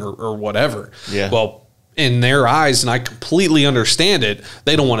failing or whatever. Yeah. Well, in their eyes, and I completely understand it,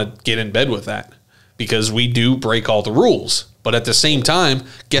 they don't want to get in bed with that because we do break all the rules. But at the same time,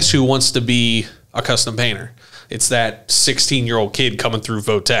 guess who wants to be a custom painter? It's that 16-year-old kid coming through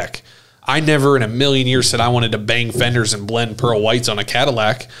Votech. I never in a million years said I wanted to bang fenders and blend pearl whites on a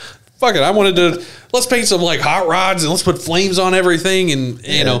Cadillac. Fuck it, I wanted to, let's paint some like hot rods and let's put flames on everything and,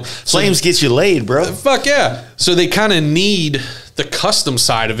 you know. Flames gets you laid, bro. Fuck yeah. So they kind of need the custom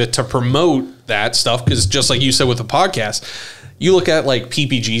side of it to promote that stuff because just like you said with the podcast, you look at like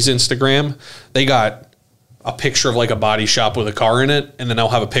PPG's Instagram, they got a picture of like a body shop with a car in it, and then they'll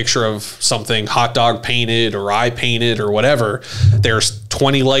have a picture of something hot dog painted or I painted or whatever. There's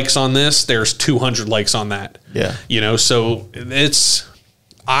 20 likes on this, there's 200 likes on that. Yeah. You know, so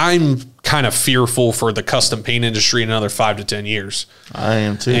I'm kind of fearful for the custom paint industry in another 5 to 10 years. I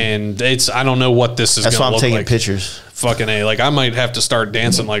am too. And I don't know what this is going to look like. That's why I'm taking pictures. Fucking A. Like, I might have to start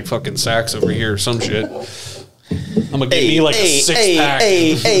dancing like fucking sax over here or some shit. I'm going to give me like a six-pack.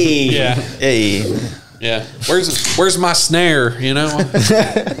 Yeah. Hey. Yeah. Where's my snare, you know?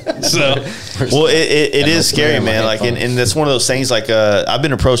 So. Well, it is scary, man. Like, and that's one of those things, like, I've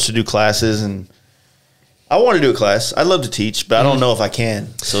been approached to do classes, and I want to do a class. I'd love to teach, but I don't know if I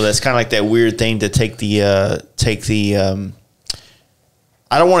can. So that's kind of like that weird thing to take the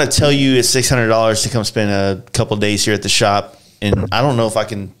I don't want to tell you it's $600 to come spend a couple of days here at the shop, and I don't know if I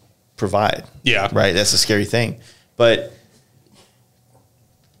can provide. Yeah. Right. That's a scary thing. But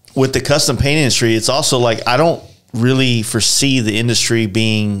with the custom paint industry, it's also like I don't really foresee the industry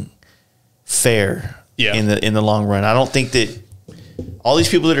being fair in the long run. I don't think that all these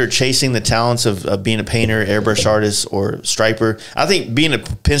people that are chasing the talents of being a painter, airbrush artist, or striper, I think being a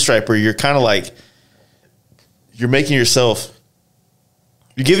pinstriper, you're kind of like you're giving yourself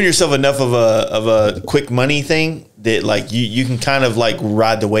enough of a quick money thing that like you can kind of like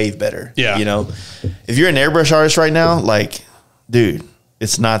ride the wave better. Yeah. You know, if you're an airbrush artist right now, like, dude,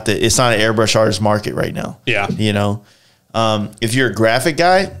 it's not an airbrush artist market right now. Yeah. You know, if you're a graphic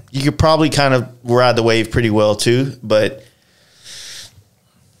guy, you could probably kind of ride the wave pretty well too. But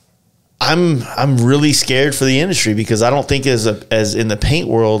I'm really scared for the industry because I don't think as in the paint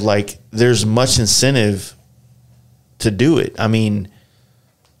world, like there's much incentive to do it. I mean,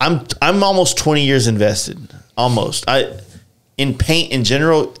 I'm almost 20 years invested. Almost. In paint in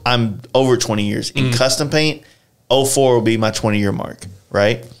general, I'm over 20 years. In custom paint, 04 will be my 20-year mark,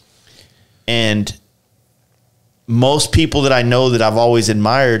 right? And most people that I know that I've always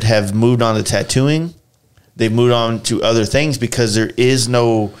admired have moved on to tattooing. They've moved on to other things because there's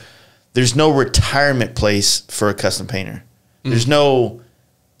no retirement place for a custom painter. There's no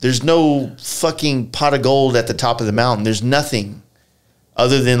fucking pot of gold at the top of the mountain. There's nothing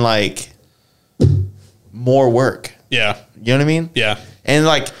other than like more work. Yeah. You know what I mean? Yeah. And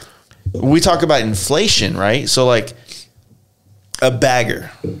like we talk about inflation, right? So like a bagger.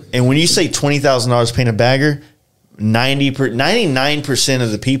 And when you say $20,000 paint a bagger, 99%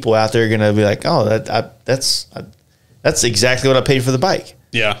 of the people out there are going to be like, "Oh, that's exactly what I paid for the bike."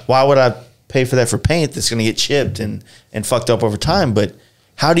 Yeah. Why would I pay for that for paint that's going to get chipped and fucked up over time? But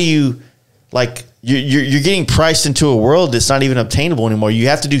how do you, like, you're getting priced into a world that's not even obtainable anymore. You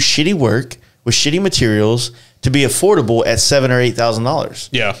have to do shitty work with shitty materials to be affordable at $7,000 or $8,000.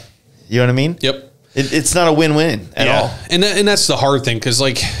 Yeah. You know what I mean? Yep. It's not a win-win at all. And that's the hard thing because,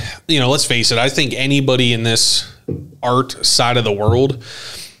 like, you know, let's face it. I think anybody in this art side of the world,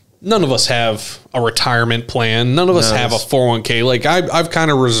 none of us have a retirement plan. None of us have a 401k. Like I've kind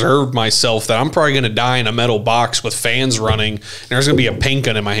of reserved myself that I'm probably going to die in a metal box with fans running and there's going to be a paint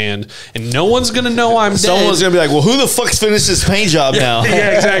gun in my hand and no one's going to know I'm dead. Someone's going to be like, well, who the fuck's finished this paint job now?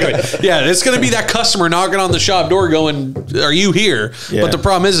 Yeah, exactly. Yeah, it's going to be that customer knocking on the shop door going, are you here? Yeah. But the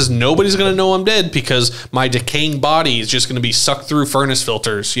problem is nobody's going to know I'm dead because my decaying body is just going to be sucked through furnace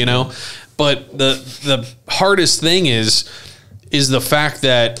filters, you know? But the hardest thing is the fact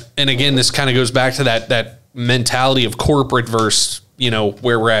that, and again, this kind of goes back to that mentality of corporate versus, you know,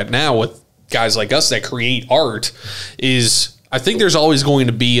 where we're at now with guys like us that create art is I think there's always going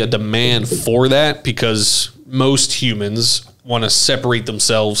to be a demand for that because most humans want to separate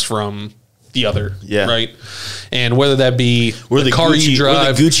themselves from the other. Yeah. Right. And whether that be the car Gucci, you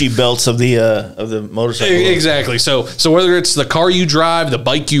drive, the Gucci belts of the motorcycle. Exactly. So whether it's the car you drive, the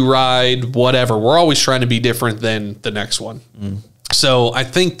bike you ride, whatever, we're always trying to be different than the next one. So I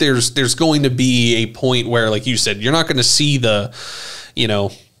think there's going to be a point where, like you said, you're not going to see the, you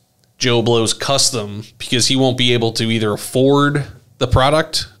know, Joe Blow's custom because he won't be able to either afford the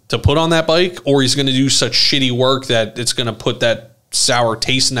product to put on that bike or he's going to do such shitty work that it's going to put that sour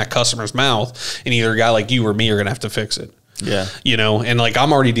taste in that customer's mouth, and either a guy like you or me are going to have to fix it. Yeah. You know, and like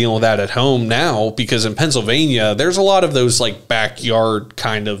I'm already dealing with that at home now, because in Pennsylvania, there's a lot of those like backyard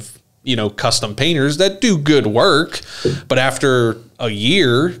kind of, you know, custom painters that do good work. But after a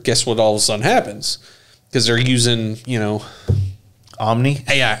year, guess what all of a sudden happens? Because they're using, you know, Omni.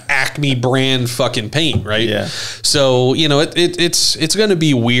 Yeah, Acme brand fucking paint, right? Yeah. So, you know, it's going to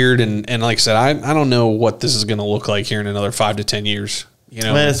be weird. And like I said, I don't know what this is going to look like here in another 5 to 10 years. You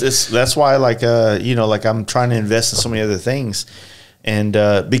know, Man, that's why, like, you know, like I'm trying to invest in so many other things, and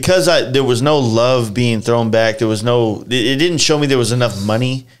because there was no love being thrown back, there was no, it didn't show me there was enough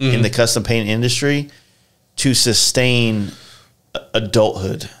money in the custom paint industry to sustain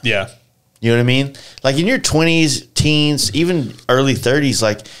adulthood. Yeah, you know what I mean? Like in your 20s, teens, even early 30s,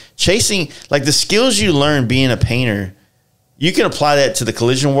 like chasing, like the skills you learn being a painter. You can apply that to the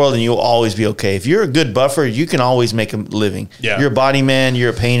collision world and you'll always be okay. If you're a good buffer, you can always make a living. Yeah. You're a body man, you're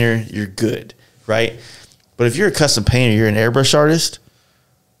a painter, you're good, right? But if you're a custom painter, you're an airbrush artist,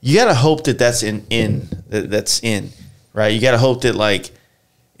 you got to hope that that's in, right? You got to hope that like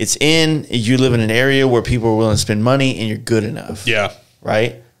it's in, you live in an area where people are willing to spend money and you're good enough. Yeah.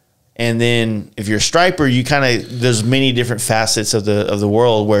 Right? And then if you're a striper, you kind of, there's many different facets of the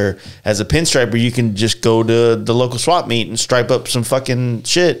world where as a pinstriper, you can just go to the local swap meet and stripe up some fucking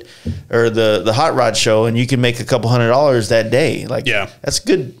shit, or the hot rod show, and you can make a couple $100 that day. Like, yeah, that's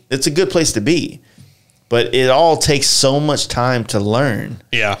good. It's a good place to be, but it all takes so much time to learn.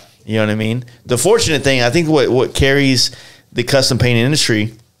 Yeah. You know what I mean? The fortunate thing, I think what carries the custom painting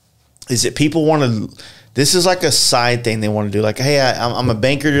industry is that people want to, this is like a side thing they want to do. Like, hey, I'm a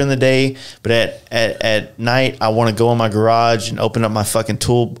banker during the day, but at night I want to go in my garage and open up my fucking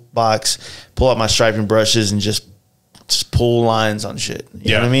toolbox, pull out my striping brushes, and just pull lines on shit.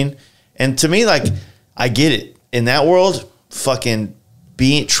 You know what I mean? And to me, like, I get it. In that world, fucking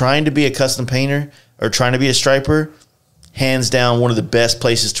trying to be a custom painter or trying to be a striper, hands down one of the best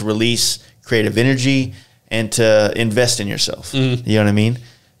places to release creative energy and to invest in yourself. You know what I mean?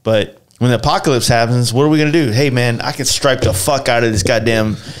 But when the apocalypse happens, what are we going to do? Hey, man, I can stripe the fuck out of this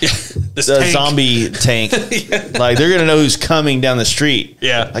goddamn zombie tank. Like, they're going to know who's coming down the street.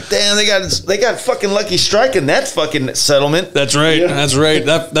 Yeah. Like, damn, they got fucking Lucky Strike in that fucking settlement. That's right. Yeah. That's right.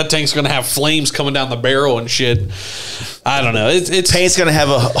 That tank's going to have flames coming down the barrel and shit. I don't know. It's paint's going to have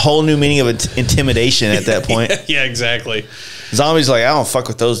a whole new meaning of intimidation at that point. Yeah, exactly. Zombies like, I don't fuck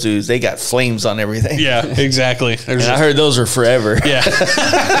with those dudes. They got flames on everything. Yeah, exactly. And I heard those are forever. Yeah.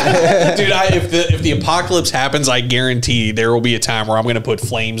 Dude, if the apocalypse happens, I guarantee there will be a time where I'm going to put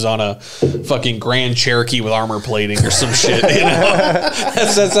flames on a fucking Grand Cherokee with armor plating or some shit. You know?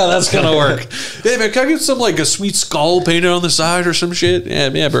 That's how that's going to work. Hey, man, can I get some, like, a sweet skull painted on the side or some shit?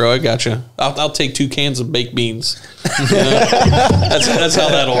 Yeah, bro, I got you. I'll take 2 cans of baked beans. You know? That's how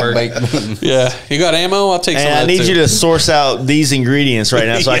that'll work. Yeah. You got ammo? I'll take some of that, I need you to source out these ingredients right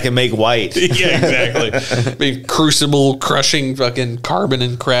now so I can make white. Yeah, exactly. I mean, crucible crushing fucking carbon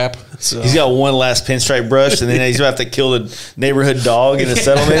and crap. So. He's got one last pinstripe brush, and then he's going to have to kill the neighborhood dog in the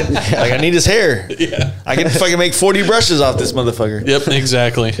settlement. Like, I need his hair. Yeah. I can fucking make 40 brushes off this motherfucker. Yep,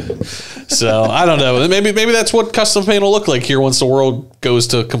 exactly. So, I don't know. Maybe that's what custom paint will look like here once the world goes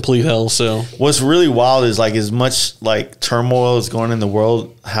to complete hell. So, what's really wild is, like, as much, like, turmoil is going in the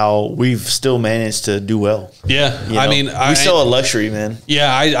world, how we've still managed to do well. Yeah. You know? I mean, we sell a luxury, man.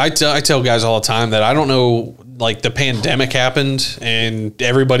 Yeah, I tell guys all the time that I don't know, like, the pandemic happened and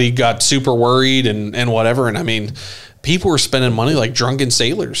everybody got super worried and whatever. And I mean, people were spending money like drunken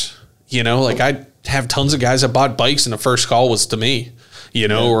sailors, you know, like I have tons of guys that bought bikes and the first call was to me, you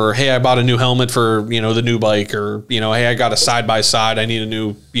know, or, hey, I bought a new helmet for, you know, the new bike, or, you know, hey, I got a side-by-side. I need a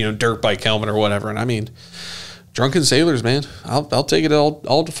new, you know, dirt bike helmet or whatever. And I mean, drunken sailors, man, I'll take it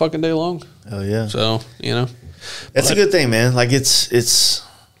all the fucking day long. Oh yeah. So, you know, that's a good thing, man. Like it's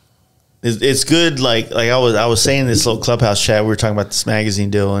good. Like I was saying in this little clubhouse chat, we were talking about this magazine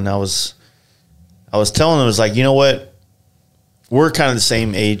deal, and I was telling them, it was like, you know what, we're kind of the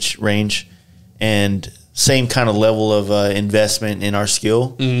same age range and same kind of level of investment in our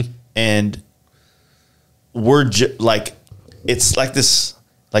skill, and we're like, it's like this,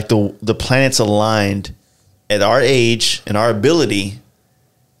 like the planets aligned at our age and our ability.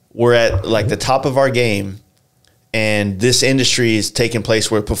 We're at like the top of our game. And this industry is taking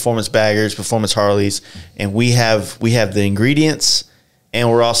place where performance baggers, performance Harleys, and we have the ingredients, and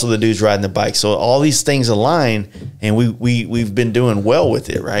we're also the dudes riding the bike. So all these things align, and we've been doing well with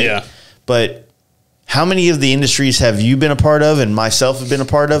it, right? Yeah. But how many of the industries have you been a part of, and myself have been a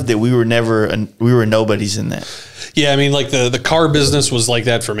part of, that we were nobodies in that? Yeah, I mean, like the car business was like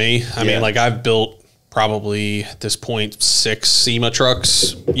that for me. I mean, like I've built probably at this point 6 SEMA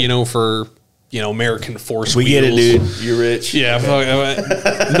trucks, for American Force We wheels. get it, dude. You're rich. Yeah,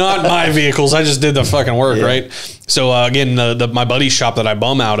 not my vehicles. I just did the fucking work, right? So again, my buddy's shop that I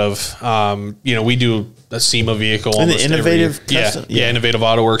bum out of, we do a SEMA vehicle. And the almost Innovative every year. Custom? Yeah, Innovative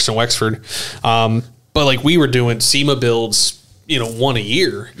Auto Works in Wexford. But like we were doing SEMA builds, one a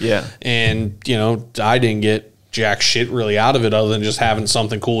year. Yeah. And I didn't get jack shit really out of it other than just having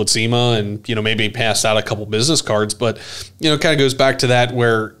something cool at SEMA and maybe pass out a couple business cards. But it kind of goes back to that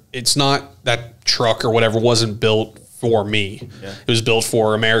where it's not that truck or whatever wasn't built for me. Yeah. It was built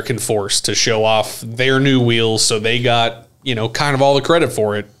for American Force to show off their new wheels, so they got kind of all the credit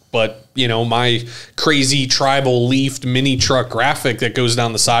for it. But my crazy tribal leafed mini truck graphic that goes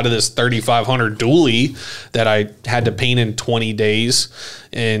down the side of this 3500 dually that I had to paint in 20 days,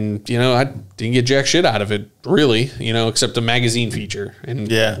 and I didn't get jack shit out of it really, except a magazine feature, and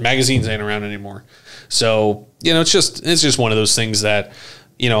magazines ain't around anymore. So it's just one of those things that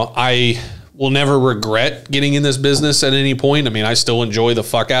I will never regret getting in this business at any point. I mean, I still enjoy the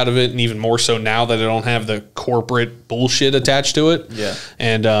fuck out of it, and even more so now that I don't have the corporate bullshit attached to it. Yeah.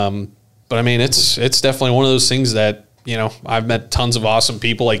 And but I mean, it's definitely one of those things that I've met tons of awesome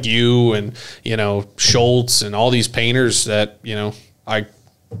people like you and Schultz and all these painters that I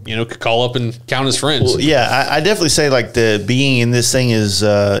could call up and count as friends. Well, yeah, I definitely say like the being in this thing is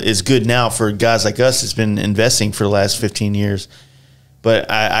good now for guys like us that's been investing for the last 15 years.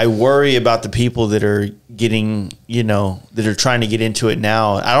 But I worry about the people that are getting, that are trying to get into it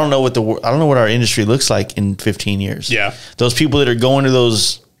now. I don't know what our industry looks like in 15 years. Yeah. Those people that are going to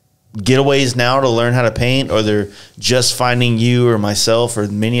those getaways now to learn how to paint, or they're just finding you or myself or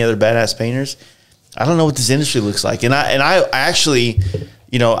many other badass painters. I don't know what this industry looks like. And I actually,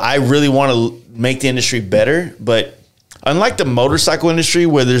 I really want to make the industry better. But unlike the motorcycle industry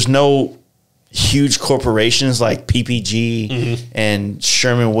where there's no huge corporations like PPG and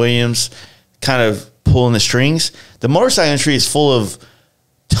Sherman-Williams kind of pulling the strings, the motorcycle industry is full of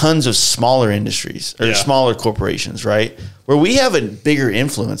tons of smaller industries or smaller corporations, right? Where we have a bigger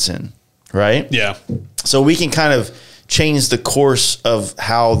influence in, right? Yeah. So we can kind of change the course of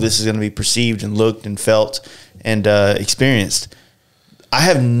how this is going to be perceived and looked and felt and experienced.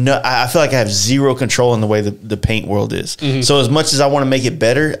 I feel like I have zero control in the way the paint world is. So as much as I want to make it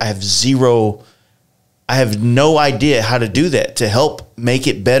better, I have no idea how to do that to help make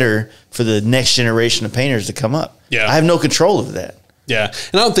it better for the next generation of painters to come up. Yeah. I have no control of that. Yeah.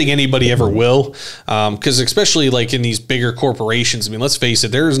 And I don't think anybody ever will, because especially like in these bigger corporations, I mean, let's face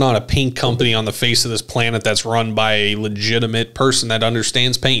it, there is not a paint company on the face of this planet that's run by a legitimate person that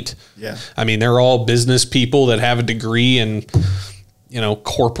understands paint. Yeah. I mean, they're all business people that have a degree in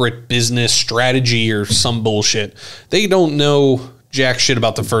corporate business strategy or some bullshit. They don't know jack shit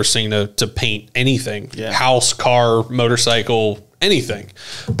about the first thing to paint anything. Yeah. House, car, motorcycle, anything.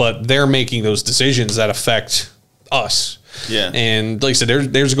 But they're making those decisions that affect us. Yeah. And like I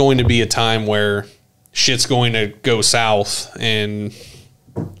said, there's going to be a time where shit's going to go south, and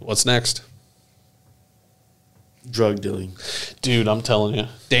what's next? Drug dealing. Dude, I'm telling you.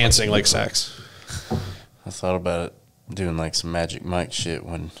 Dancing like sex. I thought about it. Doing like some Magic Mike shit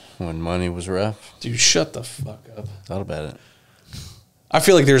when money was rough. Dude, shut the fuck up. Thought about it. I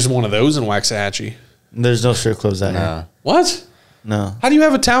feel like there's one of those in Waxahachie. There's no strip clubs out here. What? No. How do you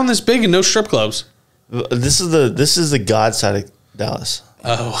have a town this big and no strip clubs? This is the God side of Dallas.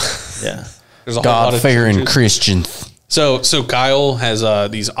 Oh. Yeah. There's a God-fearing Christians. So Kyle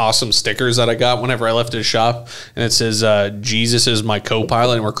has these awesome stickers that I got whenever I left his shop, and it says Jesus is my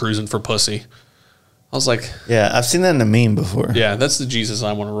co-pilot and we're cruising for pussy. I was like, yeah, I've seen that in a meme before. Yeah, that's the Jesus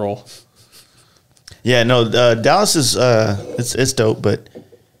I want to roll. Yeah, no, Dallas is it's dope, but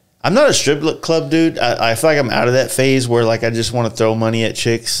I'm not a strip club dude. I feel like I'm out of that phase where like I just want to throw money at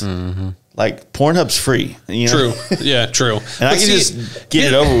chicks. Like Pornhub's free. True. Yeah, true. And I can just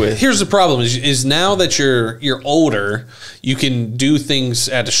get it over with. Here's the problem: is now that you're older, you can do things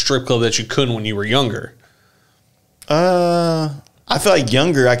at a strip club that you couldn't when you were younger. I feel like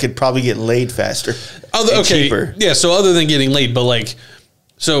younger, I could probably get laid faster. Cheaper. Yeah, so other than getting laid, but like,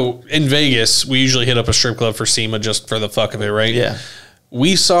 so in Vegas, we usually hit up a strip club for SEMA just for the fuck of it, right? Yeah.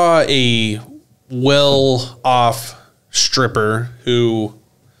 We saw a well-off stripper who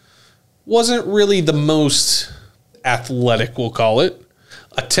wasn't really the most athletic, we'll call it,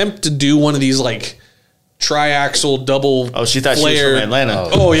 attempt to do one of these like triaxle double. Oh, she thought flare. she was from Atlanta.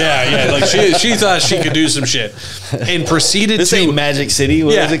 Oh yeah. Like she thought she could do some shit, and proceeded this to ain't Magic City.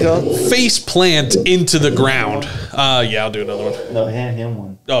 What is it called? Face plant into the ground. Yeah, I'll do another one. No, hand him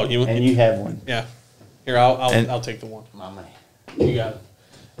one. Oh, you have one. Yeah. Here, I'll take the one. My man. You got it.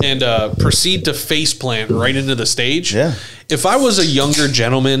 and proceed to face plant right into the stage. Yeah. If I was a younger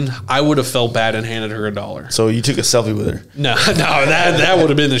gentleman, I would have felt bad and handed her $1. So you took a selfie with her. No, that would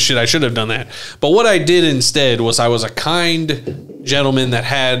have been the shit. I should have done that. But what I did instead was I was a kind gentleman that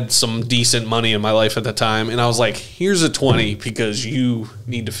had some decent money in my life at the time, and I was like, here's a 20 because you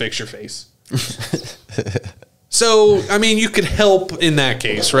need to fix your face. So, I mean, you could help in that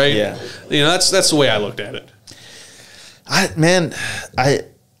case, right? Yeah. You know, that's the way I looked at it.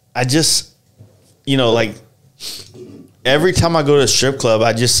 I just, you know, like every time I go to a strip club,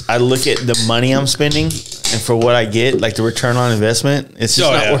 I look at the money I'm spending and for what I get, like the return on investment, it's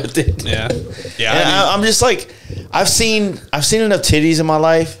just not worth it. Yeah. Yeah. And I'm just like, I've seen enough titties in my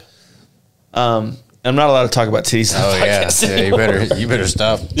life. I'm not allowed to talk about titties. Oh yeah, you better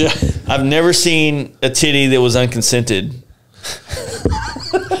stop. Yeah. I've never seen a titty that was unconsented.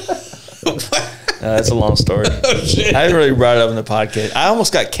 That's a long story. I haven't really brought it up in the podcast. I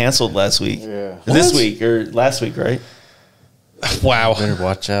almost got canceled last week. Yeah. This week or last week, right? Wow. Better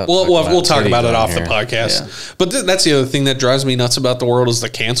watch out. We'll talk about it off the here. podcast. Yeah. But that's the other thing that drives me nuts about the world is the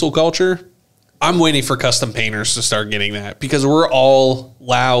cancel culture. I'm waiting for custom painters to start getting that because we're all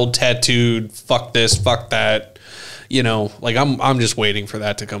loud, tattooed, fuck this, fuck that. You know, like I'm just waiting for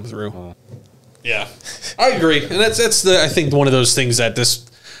that to come through. Yeah, I agree. And that's I think one of those things that this,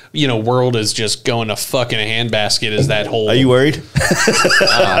 you know, world is just going to fucking a handbasket is that whole. Are you worried?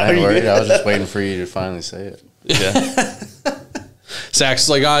 I ain't worried. I was just waiting for you to finally say it. Yeah. Zach's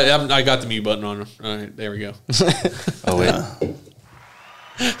like, I got the mute button on. All right, there we go. Oh wait.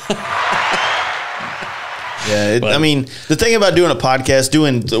 Yeah, I mean, the thing about doing a podcast,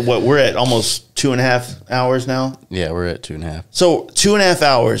 what we're at almost 2.5 hours now. Yeah, we're at 2.5. So 2.5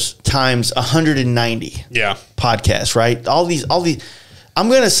 hours times 190 Yeah. podcasts, right? All these, I'm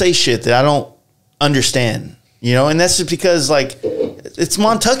going to say shit that I don't understand, you know? And that's just because, like, it's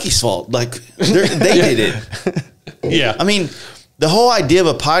Montucky's fault. Like, they did it. Yeah. I mean, the whole idea of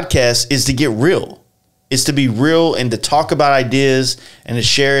a podcast is to get real. It's to be real and to talk about ideas and to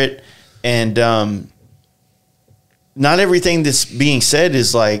share it. And, not everything that's being said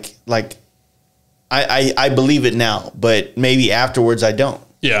is like I believe it now, but maybe afterwards I don't.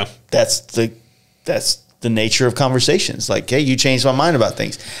 Yeah. That's the nature of conversations. Like, hey, you changed my mind about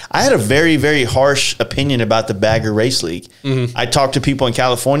things. I had a very, very harsh opinion about the Bagger Race League. Mm-hmm. I talked to people in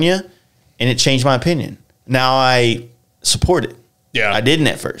California, and it changed my opinion. Now I support it. Yeah. I didn't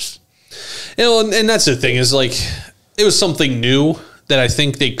at first. You know, and that's the thing is like it was something new that I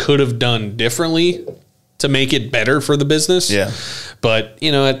think they could have done differently to make it better for the business. Yeah. But,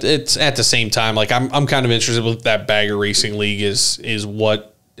 you know, it's at the same time, like I'm kind of interested with that Bagger Racing League is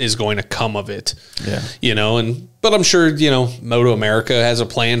what is going to come of it. Yeah. You know, but I'm sure, you know, Moto America has a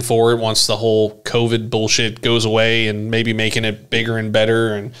plan for it once the whole COVID bullshit goes away and maybe making it bigger and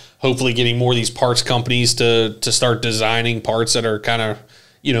better and hopefully getting more of these parts companies to start designing parts that are kind of,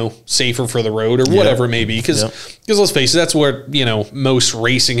 you know, safer for the road or whatever it may be. Because let's face it, that's what, you know, most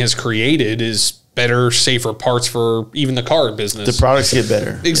racing has created is better, safer parts for even the car business. The products get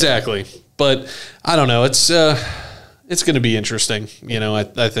better. Exactly. Yeah. But I don't know. It's going to be interesting, you know,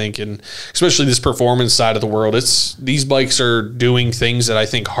 I think, and especially this performance side of the world. These bikes are doing things that I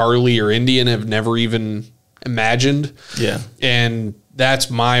think Harley or Indian have never even imagined. Yeah. And that's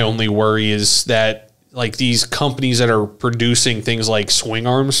my only worry is that like these companies that are producing things like swing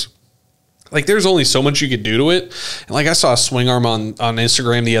arms, like there's only so much you could do to it. And like I saw a swing arm on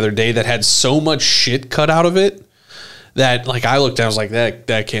Instagram the other day that had so much shit cut out of it that like I looked down, I was like,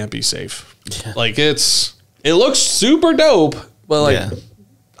 that can't be safe. Yeah. Like it looks super dope, but like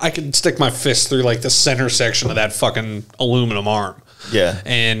I could stick my fist through like the center section of that fucking aluminum arm. Yeah.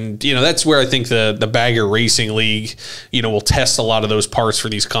 And, you know, that's where I think the Bagger Racing League, you know, will test a lot of those parts for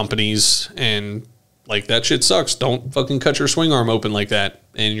these companies. And like that shit sucks. Don't fucking cut your swing arm open like that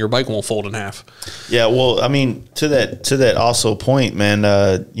and your bike won't fold in half. Yeah, well, I mean, to that also point, man,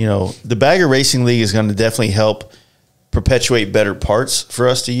 you know, the Bagger Racing League is going to definitely help perpetuate better parts for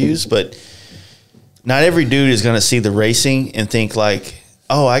us to use, but not every dude is going to see the racing and think like,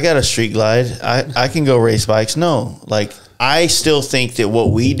 oh, I got a street glide. I can go race bikes. No, like I still think that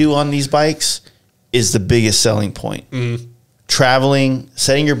what we do on these bikes is the biggest selling point. Mm-hmm. Traveling,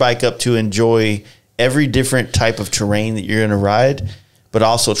 setting your bike up to enjoy every different type of terrain that you're going to ride, but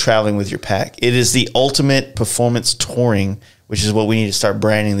also traveling with your pack. It is the ultimate performance touring, which is what we need to start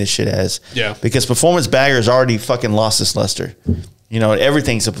branding this shit as. Yeah. Because performance bagger has already fucking lost its luster. You know,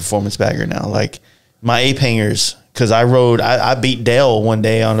 everything's a performance bagger now. Like my ape hangers because I beat Dale one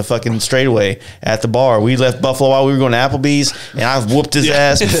day on the fucking straightaway at the bar. We left Buffalo while we were going to Applebee's, and I whooped his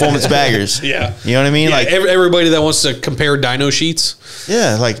ass performance baggers. Yeah. You know what I mean? Yeah, like everybody that wants to compare dyno sheets.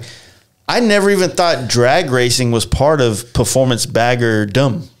 Yeah, like I never even thought drag racing was part of performance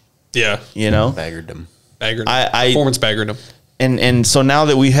baggerdom. Yeah. You know? Baggerdom. Performance baggerdom. And so now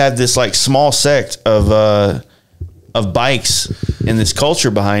that we have this like small sect of bikes and this culture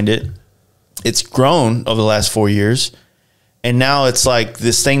behind it, it's grown over the last 4 years. And now it's like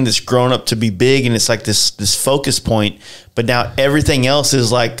this thing that's grown up to be big, and it's like this focus point. But now everything else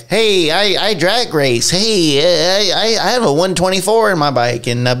is like, hey, I drag race. Hey, I have a 124 in my bike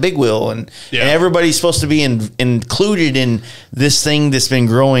and a big wheel. And everybody's supposed to be included in this thing that's been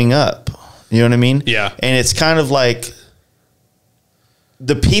growing up. You know what I mean? Yeah. And it's kind of like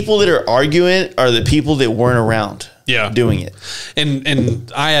the people that are arguing are the people that weren't around doing it.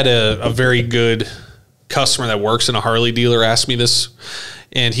 And I had a very good customer that works in a Harley dealer asked me this,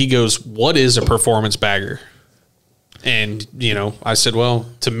 and he goes, what is a performance bagger? And, you know, I said, well,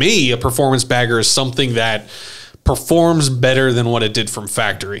 to me, a performance bagger is something that performs better than what it did from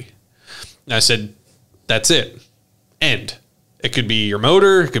factory. And I said, that's it. End. It could be your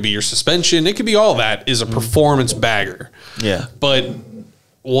motor, it could be your suspension, it could be all that is a performance bagger. Yeah. But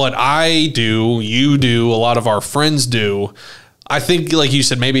what I do, you do, a lot of our friends do, I think, like you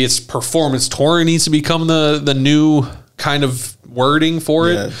said, maybe it's performance touring needs to become the new kind of wording for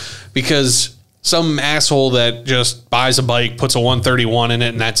it, because some asshole that just buys a bike, puts a 131 in it,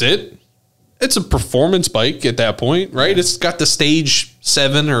 and that's it. It's a performance bike at that point, right? It's got the stage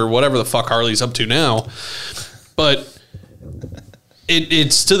 7 or whatever the fuck Harley's up to now. But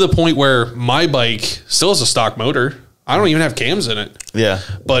it's to the point where my bike still has a stock motor. I don't even have cams in it. Yeah.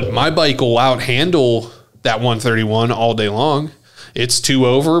 But my bike will out handle that 131 all day long. It's 2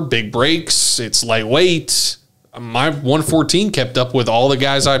 over, big brakes, it's lightweight. My 114 kept up with all the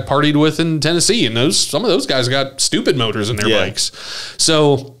guys I partied with in Tennessee, and some of those guys got stupid motors in their bikes.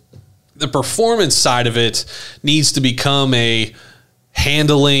 So the performance side of it needs to become a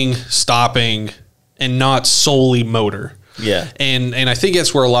handling, stopping, and not solely motor. Yeah. And I think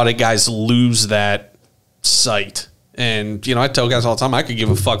that's where a lot of guys lose that sight. And, you know, I tell guys all the time, I could give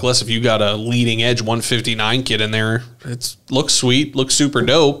a fuck less if you got a leading edge 159 kit in there. It looks sweet, looks super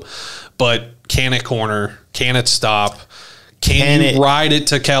dope, but can it corner? Can it stop? Can you ride it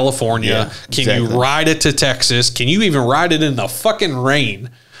to California? Can you ride it to Texas? Can you even ride it in the fucking rain?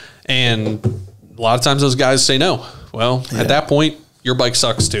 And a lot of times those guys say no. Well, at that point, your bike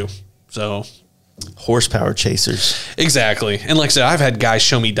sucks too. So horsepower chasers. Exactly. And like I said, I've had guys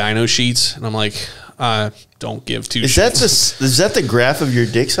show me dyno sheets, and I'm like, don't give two shits. Is that the graph of your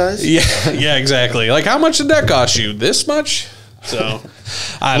dick size? Yeah, exactly. Like, how much did that cost you? This much? So,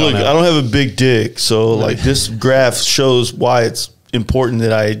 I don't know. I don't have a big dick, so like this graph shows why it's important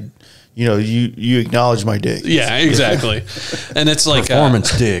that you acknowledge my dick. Yeah, exactly. And it's like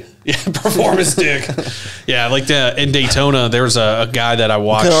performance dick. Yeah, performance dick. Yeah, like in Daytona, there was a guy that I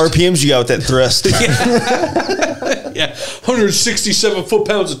watched. What kind of RPMs you got with that thrust? Yeah, 167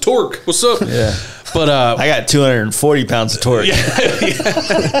 foot-pounds of torque. What's up? Yeah. But I got 240 pounds of torque.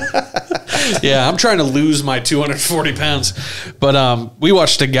 Yeah, I'm trying to lose my 240 pounds. But we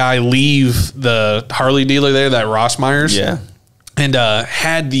watched a guy leave the Harley dealer there, that Ross Myers. Yeah. And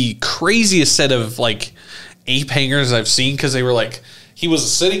had the craziest set of like ape hangers I've seen, because they were like, he was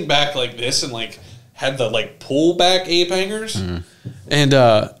sitting back like this and like had the like pull back ape hangers. Mm. And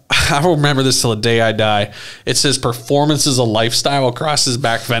I will remember this till the day I die. It says performance is a lifestyle across his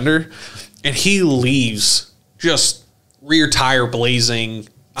back fender. And he leaves just rear tire blazing.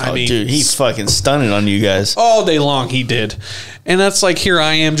 I mean, dude, he's fucking stunning on you guys all day long. He did. And that's like, here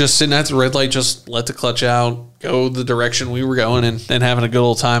I am just sitting at the red light, just let the clutch out, go the direction we were going, and having a good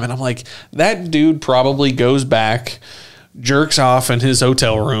old time. And I'm like, that dude probably goes back, jerks off in his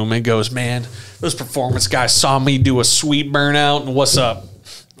hotel room and goes, man, those performance guys saw me do a sweet burnout, and what's up?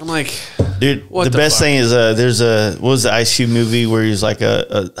 I'm like, dude, the best thing is there's what was the Ice Cube movie where he's like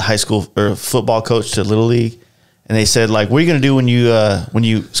a high school or a football coach to Little League, and they said like, what are you gonna do when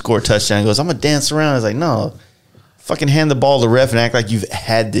you score a touchdown? He goes, I'm gonna dance around. I was like, no, fucking hand the ball to the ref and act like you've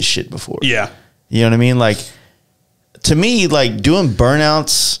had this shit before. Yeah, you know what I mean? Like, to me, like doing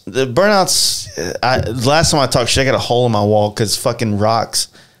burnouts, the last time I talked shit, I got a hole in my wall because fucking Rocks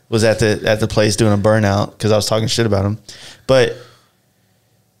was at the place doing a burnout because I was talking shit about him, but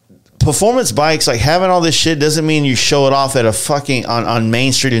performance bikes, like having all this shit doesn't mean you show it off at a fucking on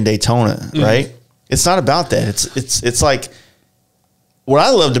Main Street in Daytona, right? It's not about that. It's like what I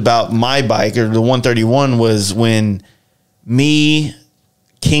loved about my bike or the 131 was when me,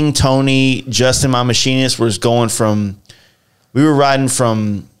 King Tony, Justin, my machinist, was going from, we were riding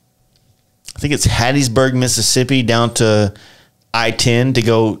from, I think it's Hattiesburg, Mississippi, down to I-10 to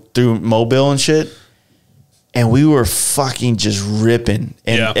go through Mobile and shit. And we were fucking just ripping.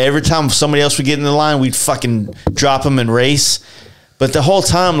 And every time somebody else would get in the line, we'd fucking drop them and race. But the whole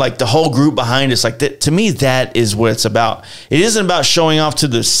time, like the whole group behind us, like that, to me, that is what it's about. It isn't about showing off to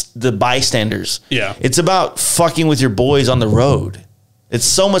the bystanders. Yeah. It's about fucking with your boys on the road. It's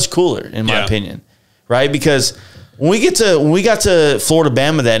so much cooler, in my opinion. Right? Because when we got to Florida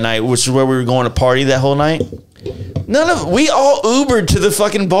Bama that night, which is where we were going to party that whole night, we all Ubered to the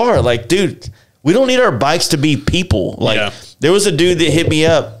fucking bar. Like, dude, we don't need our bikes to be people. Like, there was a dude that hit me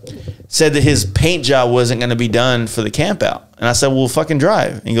up, said that his paint job wasn't going to be done for the camp out. And I said, well, fucking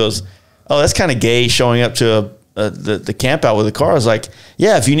drive. And he goes, oh, that's kind of gay showing up to the camp out with a car. I was like,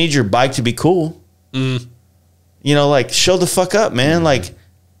 yeah, if you need your bike to be cool, you know, like, show the fuck up, man. Like,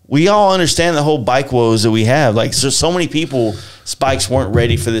 we all understand the whole bike woes that we have. Like, so many people, bikes weren't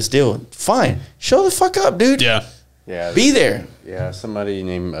ready for this deal. Fine. Show the fuck up, dude. Yeah. Be there. Yeah, somebody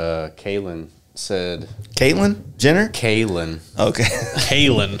named Kaylin said... Caitlyn Jenner? Kaylin. Okay.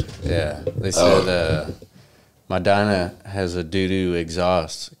 Kaylin. Yeah. They said, my Dyna has a doo-doo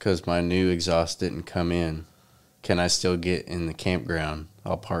exhaust because my new exhaust didn't come in. Can I still get in the campground?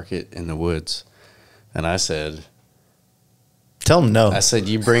 I'll park it in the woods. And I said... Tell him no. I said,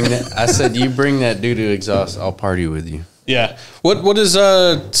 you bring that doo-doo exhaust, I'll party with you. Yeah. What is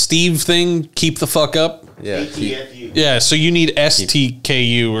Steve thing? Keep the fuck up? Yeah. Yeah, so you need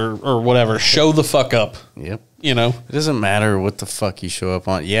STKU or whatever. Show the fuck up. Yep. You know? It doesn't matter what the fuck you show up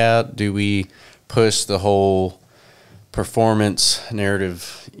on. Yeah, do we push the whole performance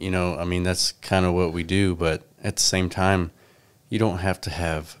narrative? You know, I mean, that's kind of what we do, but at the same time, you don't have to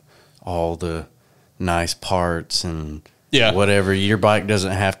have all the nice parts and whatever. Your bike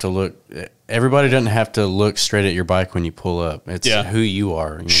doesn't have to look... Everybody doesn't have to look straight at your bike when you pull up. It's who you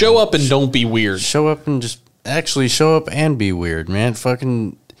are. Show up and don't be weird. Show up and just actually show up and be weird, man.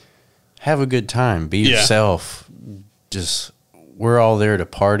 Fucking have a good time. Be yourself. Just, we're all there to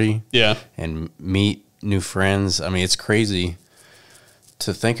party. Yeah. And meet new friends. I mean, it's crazy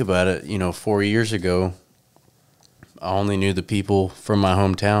to think about it. You know, 4 years ago, I only knew the people from my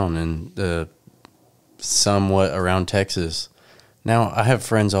hometown and the somewhat around Texas. Now, I have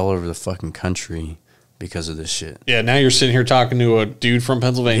friends all over the fucking country because of this shit. Yeah, now you're sitting here talking to a dude from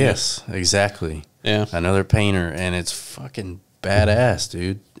Pennsylvania. Yes, exactly. Yeah. Another painter, and it's fucking badass,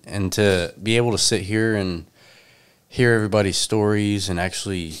 dude. And to be able to sit here and hear everybody's stories and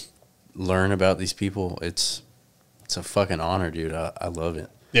actually learn about these people, it's a fucking honor, dude. I love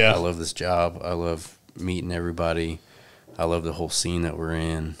it. Yeah. I love this job. I love meeting everybody. I love the whole scene that we're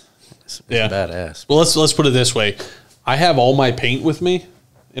in. It's badass. Well, let's put it this way. I have all my paint with me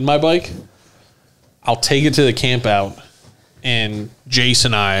in my bike. I'll take it to the camp out, and Jace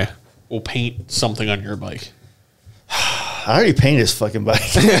and I will paint something on your bike. I already painted his fucking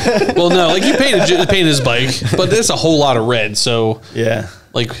bike. Well, no, like you painted his bike, but there's a whole lot of red, so yeah,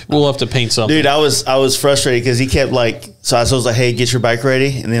 like we'll have to paint something. Dude, I was frustrated because he kept like, so I was like, hey, get your bike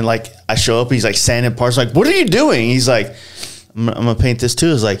ready, and then like I show up, and he's like sanding parts. I'm like, what are you doing? He's like, I'm gonna paint this too.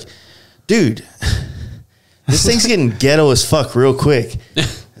 I was like, dude. This thing's getting ghetto as fuck real quick.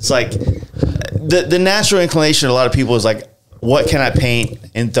 It's like the natural inclination of a lot of people is like, what can I paint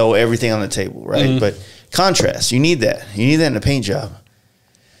and throw everything on the table, right? Mm-hmm. But contrast, you need that. You need that in a paint job.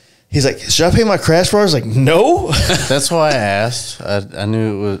 He's like, should I paint my crash bars? Like, no. That's why I asked. I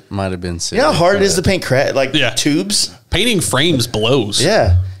knew it might have been silly. You know how hard it is to paint tubes? Painting frames blows.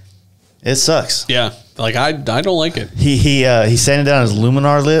 Yeah. It sucks. Yeah. Like I don't like it. He sanded down his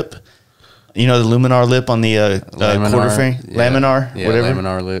luminar lip. You know the luminar lip on the quarter frame? Laminar? Yeah, whatever.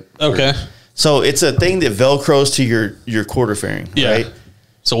 laminar lip. Okay. So it's a thing that Velcros to your quarter fairing, right?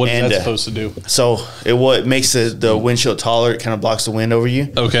 So what is that supposed to do? So it makes the windshield taller. It kind of blocks the wind over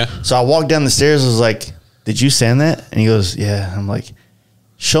you. Okay. So I walked down the stairs. I was like, did you sand that? And he goes, yeah. I'm like,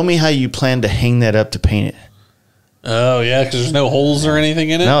 show me how you plan to hang that up to paint it. Oh, yeah, because there's no holes or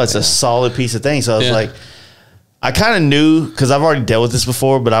anything in it? No, it's a solid piece of thing. So I was like, I kind of knew, because I've already dealt with this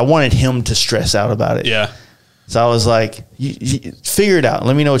before, but I wanted him to stress out about it. Yeah. So I was like, you figure it out.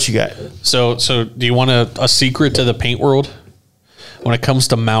 Let me know what you got. So do you want a secret to the paint world? When it comes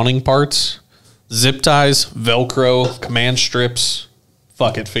to mounting parts, zip ties, Velcro, command strips,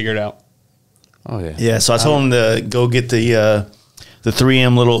 fuck it, figure it out. Oh, yeah. Yeah, so I told him to go get the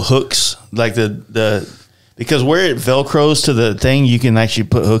 3M little hooks, like because where it Velcros to the thing, you can actually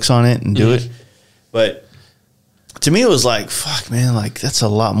put hooks on it and do it. But to me, it was like, fuck, man, like that's a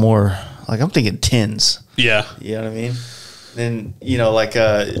lot more. Like I'm thinking tins. Yeah. You know what I mean? then like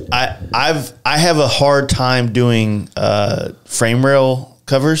I have a hard time doing frame rail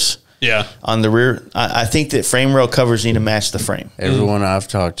covers. Yeah. On the rear, I think that frame rail covers need to match the frame. Everyone I've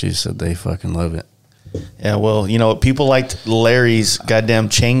talked to said they fucking love it. Yeah, well, people liked Larry's goddamn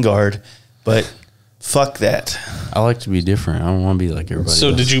chain guard, but fuck that. I like to be different. I don't want to be like everybody. So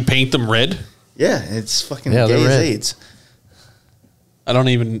else. did you paint them red? Yeah, it's fucking Yeah, gay they're as red. AIDS. I don't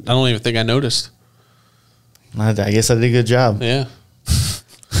even think I noticed. I guess I did a good job. Yeah.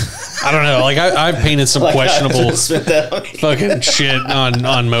 I don't know. Like I've painted some questionable fucking shit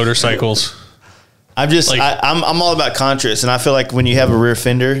on motorcycles. I'm just Like- I'm all about contrast, and I feel like when you have a rear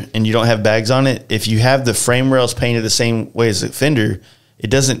fender and you don't have bags on it, if you have the frame rails painted the same way as the fender, it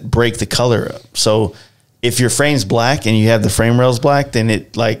doesn't break the color up. So if your frame's black and you have the frame rails black, then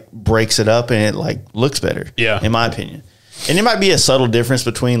it like breaks it up and it like looks better. Yeah. In my opinion. And it might be a subtle difference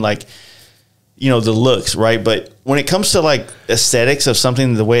between like, the looks, right? But when it comes to like aesthetics of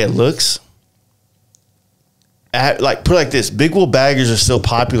something, the way it looks, like put it like this, big wheel baggers are still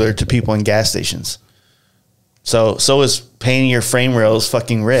popular to people in gas stations. So is painting your frame rails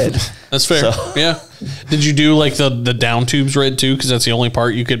fucking red. That's fair. So- Yeah. Did you do like the down tubes red too? Because that's the only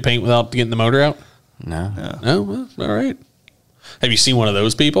part you could paint without getting the motor out. No. No, well, all right. Have you seen one of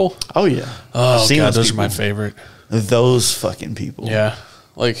those people? Oh yeah. Oh I've seen god, those are people. my favorite. Those fucking people. Yeah.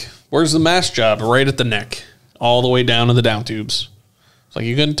 Like, where's the mask job? Right at the neck, all the way down to the down tubes. It's like,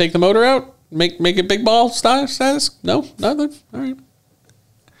 you gonna take the motor out? Make it big ball status? No, nothing. All right.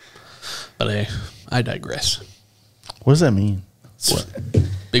 But hey, I digress. What does that mean? What?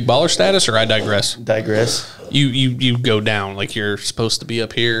 Big baller status, or I digress? Digress. You go down like you're supposed to be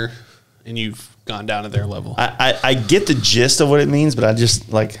up here, and you've gone down to their level. I get the gist of what it means, but I just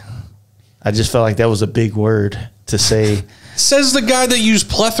felt like that was a big word to say. Says the guy that used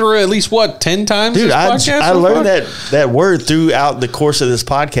plethora at least 10 times. Dude, this I podcast so learned far? that word throughout the course of this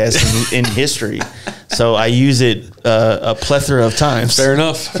podcast in history. So I use it a plethora of times. Fair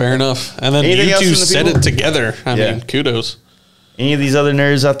enough. And then Anything you else two from the said people? it together. I Yeah. mean, kudos. Any of these other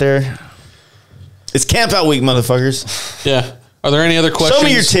nerds out there? It's camp out week, motherfuckers. Yeah. Are there any other questions Show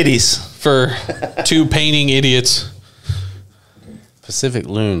me your titties. for two painting idiots? Pacific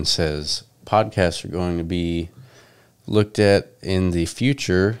Loon says podcasts are going to be looked at in the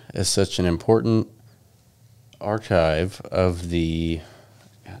future as such an important archive of the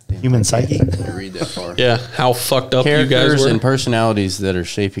Human psyche. I can't read that far. Yeah. How fucked up you guys Characters were. and personalities that are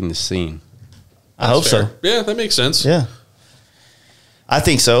shaping the scene. I hope so. Fair. Yeah, that makes sense. Yeah. I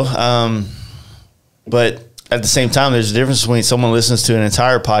think so. But at the same time, there's a difference between someone listens to an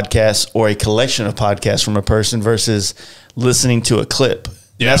entire podcast or a collection of podcasts from a person versus listening to a clip.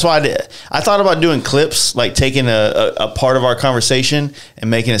 Yeah. That's why I thought about doing clips, like taking a part of our conversation and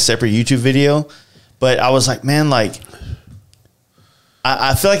making a separate YouTube video. But I was like, man, like,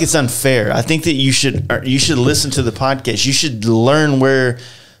 I feel like it's unfair. I think that you should listen to the podcast. You should learn where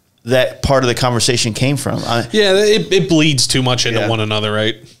that part of the conversation came from. Yeah, it bleeds too much into one another,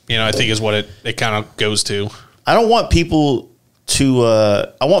 right? I think is what it kind of goes to. I don't want people to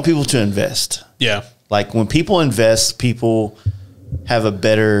I want people to invest. Yeah. Like when people invest, people have a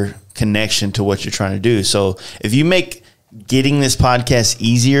better connection to what you're trying to do. So if you make getting this podcast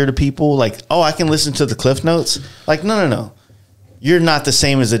easier to people, like, oh, I can listen to the Cliff Notes. Like, no. You're not the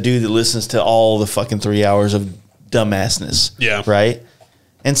same as a dude that listens to all the fucking 3 hours of dumbassness. Yeah. Right.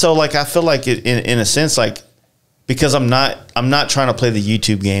 And so like, I feel like in a sense, like, because I'm not trying to play the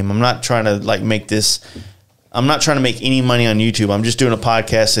YouTube game. I'm not trying to like I'm not trying to make any money on YouTube. I'm just doing a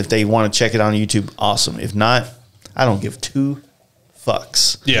podcast. If they want to check it on YouTube, awesome. If not, I don't give two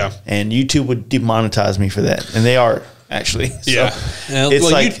fucks. Yeah. And YouTube would demonetize me for that. And they are actually. So Yeah. it's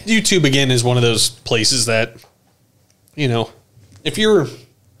well, like YouTube again is one of those places that, if you're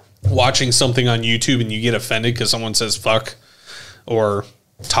watching something on YouTube and you get offended because someone says fuck or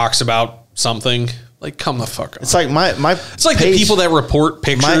talks about something, like, come the fuck on. it's like It's like the people that report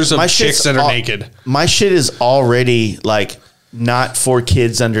pictures of chicks shit's that are naked. My shit is already like not for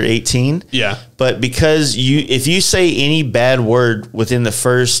kids under 18. Yeah. But because if you say any bad word within the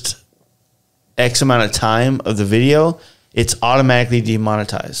first X amount of time of the video, it's automatically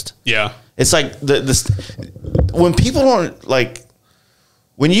demonetized. Yeah. It's like when people don't like,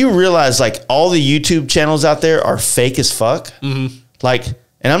 when you realize like all the YouTube channels out there are fake as fuck. Mm-hmm. Like,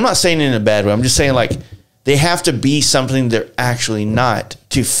 and I'm not saying it in a bad way. I'm just saying like they have to be something they're actually not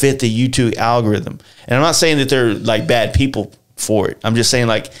to fit the YouTube algorithm. And I'm not saying that they're like bad people for it. I'm just saying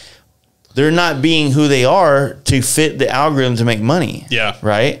like they're not being who they are to fit the algorithm to make money. Yeah.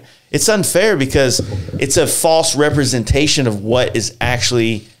 Right. It's unfair because it's a false representation of what is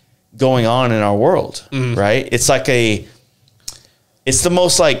actually going on in our world. Mm. Right. It's like it's the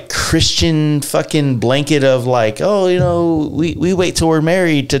most like Christian fucking blanket of like, oh, you know, we wait till we're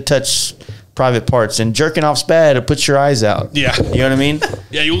married to touch private parts, and jerking off's bad. It puts your eyes out. Yeah. You know what I mean?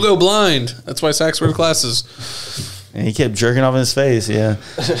 Yeah, you'll go blind. That's why Sax wears glasses. And he kept jerking off in his face. Yeah.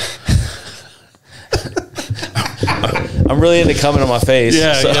 I'm really into coming on my face.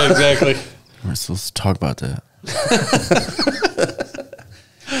 Yeah, yeah, exactly. We're supposed to talk about that.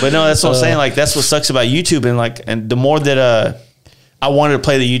 But no, that's what I'm saying. Like, that's what sucks about YouTube. And like, and the more that I wanted to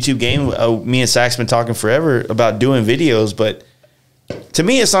play the YouTube game, me and Sax been talking forever about doing videos. But to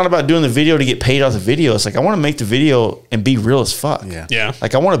me, it's not about doing the video to get paid off the video. It's like, I want to make the video and be real as fuck. Yeah. Yeah.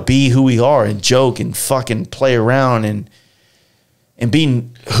 Like, I want to be who we are and joke and fucking play around and be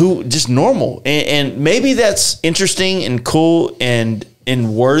just normal. And maybe that's interesting and cool and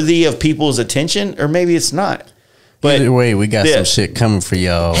worthy of people's attention, or maybe it's not. But Either way, we got yeah. some shit coming for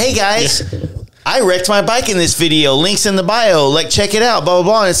y'all. Hey guys, I wrecked my bike in this video. Links in the bio. Like, check it out. Blah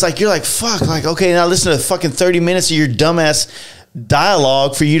blah blah. And it's like, you're like, fuck. Like, okay, now listen to fucking 30 minutes of your dumbass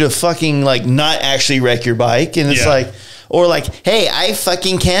dialogue for you to fucking like not actually wreck your bike. And it's like, or like, hey, I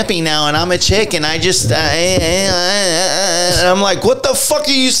fucking camping now and I'm a chick and I just and I'm like, what the fuck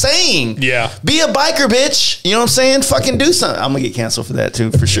are you saying? Yeah. Be a biker, bitch. You know what I'm saying? Fucking do something. I'm gonna get canceled for that too,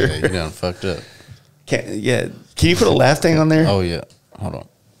 for sure. Yeah, you done fucked up. Can you put a laugh thing on there? Oh, yeah. Hold on.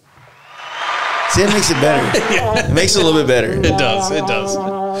 See, it makes it better. It makes it a little bit better. It does. It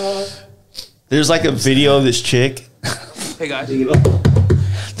does. There's like a video of this chick. Hey guys.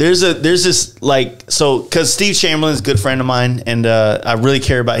 There's this like, so because Steve Chamberlain's a good friend of mine, and I really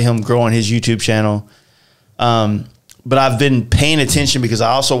care about him growing his YouTube channel. But I've been paying attention because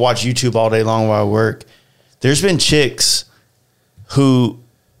I also watch YouTube all day long while I work. There's been chicks who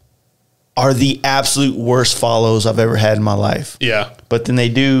are the absolute worst follows I've ever had in my life. Yeah. But then they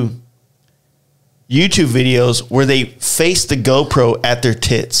do YouTube videos where they face the GoPro at their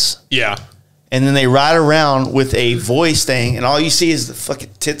tits. Yeah. And then they ride around with a voice thing, and all you see is the fucking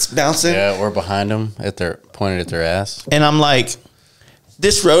tits bouncing. Yeah, or behind them pointed at their ass. And I'm like,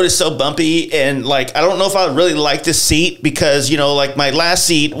 this road is so bumpy, and like, I don't know if I really like this seat because, you know, like my last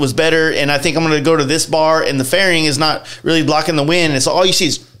seat was better, and I think I'm going to go to this bar, and the fairing is not really blocking the wind. And so all you see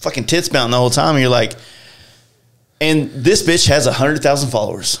is fucking tits bouncing the whole time. And you're like, and this bitch has 100,000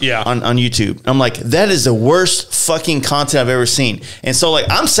 followers on YouTube. I'm like, that is the worst fucking content I've ever seen. And so like,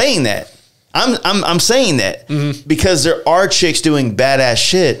 I'm saying that. I'm saying that because there are chicks doing badass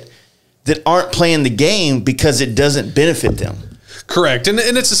shit that aren't playing the game because it doesn't benefit them. Correct. And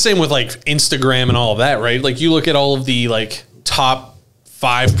it's the same with like Instagram and all of that, right? Like you look at all of the like top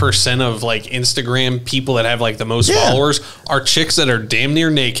 5% of like Instagram people that have like the most followers are chicks that are damn near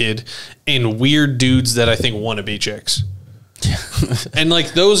naked and weird dudes that I think want to be chicks. And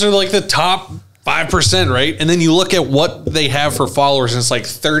like those are like the top 5%, right? And then you look at what they have for followers and it's like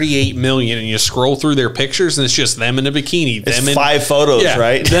 38 million, and you scroll through their pictures and it's just them in a bikini. It's them in 5 photos,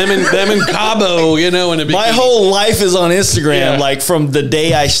 right? Them in Cabo, you know, in a bikini. My whole life is on Instagram. Yeah. Like from the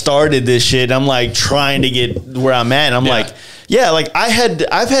day I started this shit, I'm like trying to get where I'm at. And I'm like, like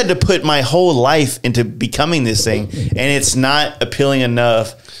I've had to put my whole life into becoming this thing, and it's not appealing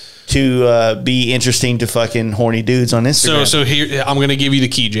enough to be interesting to fucking horny dudes on Instagram. So here, I'm going to give you the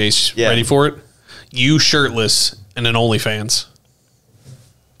key, Jace. Yeah. Ready for it? You shirtless and an OnlyFans.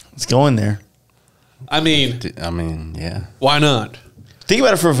 Let's go in there. I mean, yeah. why not? Think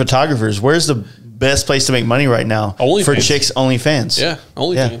about it for photographers. Where's the best place to make money right now? OnlyFans. For chicks, OnlyFans. Yeah,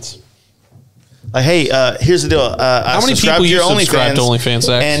 OnlyFans. Like, hey, here's the deal. How many people you subscribe to OnlyFans,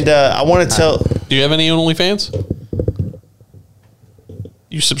 Zach? And I want to tell... Do you have any OnlyFans?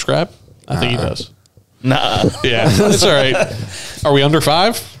 You subscribe? I think he does. Nah. Yeah, it's all right. Are we under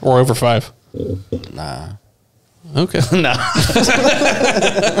 5 or over 5? Nah. Okay. Nah.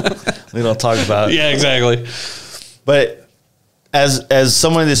 We don't talk about it. Yeah, exactly. But as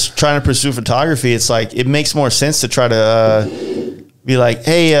someone that's trying to pursue photography, it's like it makes more sense to try to be like,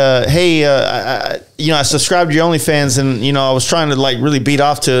 hey, I subscribed to your OnlyFans, and I was trying to like really beat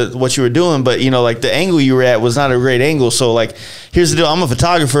off to what you were doing, but like the angle you were at was not a great angle. So like, here's the deal: I'm a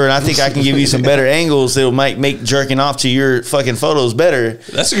photographer, and I think I can give you some better angles that might make jerking off to your fucking photos better.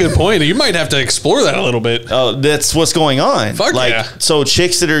 That's a good point. You might have to explore that a little bit. Oh, that's what's going on. Fuck like, yeah. So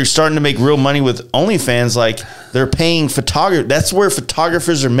chicks that are starting to make real money with OnlyFans, like they're paying photographers. That's where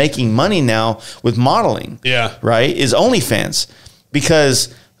photographers are making money now with modeling. Yeah. Right? Is OnlyFans.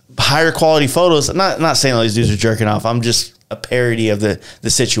 Because higher quality photos, not saying all these dudes are jerking off. I'm just a parody of the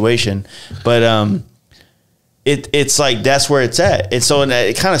situation. But it's like that's where it's at. And so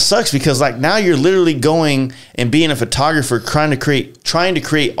it kind of sucks because like now you're literally going and being a photographer trying to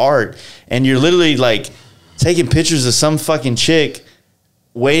create art, and you're literally like taking pictures of some fucking chick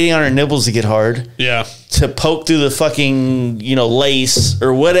waiting on her nipples to get hard. Yeah. To poke through the fucking, lace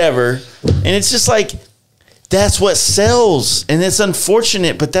or whatever. And it's just like, that's what sells. And it's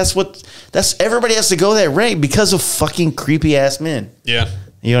unfortunate, but that's everybody has to go that rate because of fucking creepy ass men. Yeah.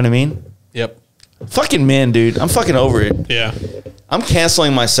 You know what I mean? Yep. Fucking men, dude. I'm fucking over it. Yeah. I'm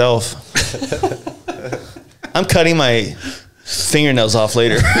canceling myself. I'm cutting my fingernails off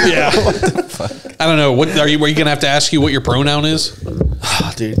later. Yeah. What the fuck? I don't know. What are you going to have to ask you what your pronoun is?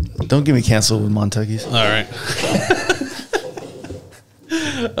 Oh, dude, don't get me canceled with Montuckies. All right.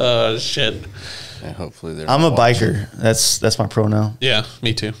 Oh, shit. Yeah, hopefully they're. I'm a biker. That's my pronoun. Yeah,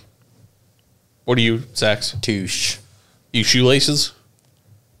 me too. What are you, Zax? Touche. You shoelaces?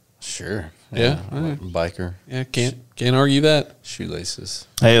 Sure. Yeah. All right. Biker. Yeah, can't argue that. Shoelaces.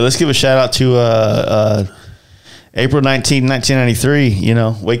 Hey, let's give a shout out to April 19,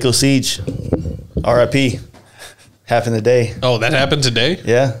 1993. Waco Siege. R.I.P. Happened today. Oh, that happened today?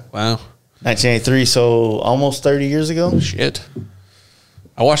 Yeah. Wow. 1983, so almost 30 years ago. Shit.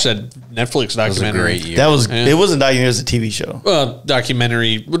 I watched that Netflix That was a documentary. great year. It wasn't documentary, it was a TV show. Well,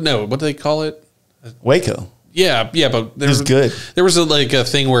 documentary. No, what do they call it? Waco. Yeah, but there It was good. There was a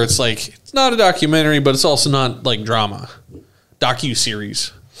thing where it's like it's not a documentary, but it's also not like drama.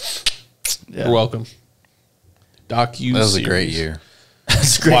 Docu-series. Yeah. You're welcome. Docu-series. That was a great year.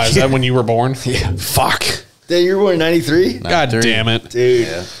 That's a great. Why, is that when you were born? Yeah. Fuck. Yeah, you were born in 93? God 93. damn it. Dude.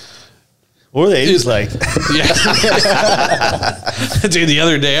 Yeah. What were the ages like? Yeah. Dude, the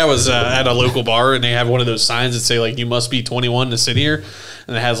other day I was at a local bar and they have one of those signs that say like you must be 21 to sit here,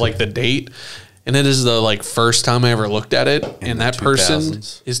 and it has like the date, and it is the first time I ever looked at it, and that person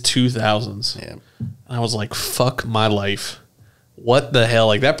 2000s. is 2000s. Yeah. And I was like, fuck my life. What the hell?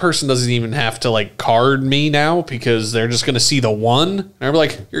 Like that person doesn't even have to card me now because they're just going to see the one. And I'm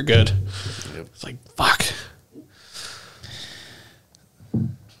like, you're good. Yep. It's like, fuck.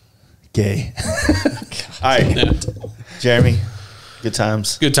 Gay. All right. Yeah. Jeremy, good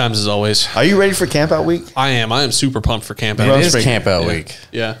times. Good times as always. Are you ready for camp out week? I am super pumped for camp out. It is Rumspringa. camp out week.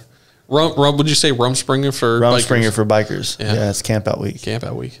 Yeah. Would you say Rumspringa for Rumspringa bikers? for bikers. Yeah. Yeah, it's camp out week. Camp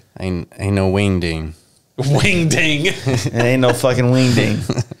out week. Ain't no wing ding. Wing ding. It ain't no fucking wing ding.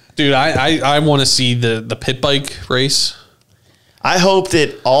 Dude, I want to see the pit bike race. I hope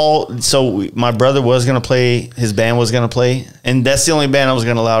that my brother was going to play, his band was going to play, and that's the only band I was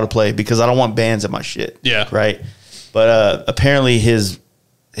going to allow to play because I don't want bands at my shit. Yeah. Right? But apparently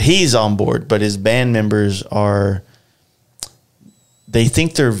he's on board, but his band members they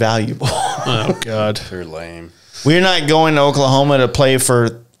think they're valuable. Oh, God. They're lame. We're not going to Oklahoma to play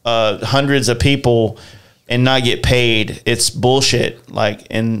for hundreds of people and not get paid. It's bullshit.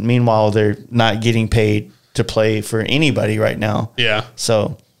 And meanwhile, they're not getting paid to play for anybody right now. Yeah.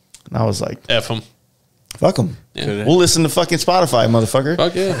 So I was like, F them. fuck them. Yeah. We'll listen to fucking Spotify, motherfucker.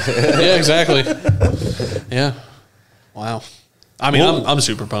 Fuck yeah. Yeah, exactly. Yeah. Wow. I mean, Well- I'm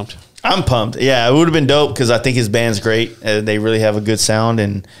super pumped. I'm pumped. Yeah, it would have been dope because I think his band's great. They really have a good sound,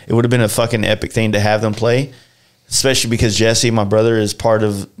 and it would have been a fucking epic thing to have them play, especially because Jesse, my brother, is part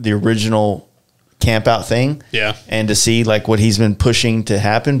of the original camp out thing. Yeah. And to see what he's been pushing to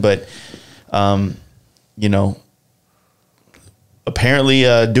happen. But, apparently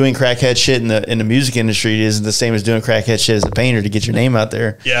doing crackhead shit in the music industry isn't the same as doing crackhead shit as a painter to get your name out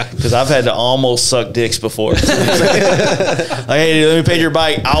there. Yeah. Because I've had to almost suck dicks before. Hey, let me paint your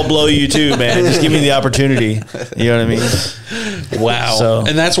bike. I'll blow you too, man. Just give me the opportunity. You know what I mean? Wow. So-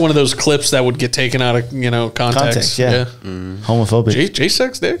 and that's one of those clips that would get taken out of, context. Context, yeah. Homophobic. J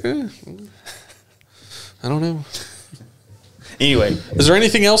sex dick? I don't know. Anyway, Is there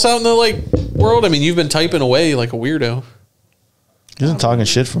anything else out in the world? I mean, you've been typing away like a weirdo. he wasn't talking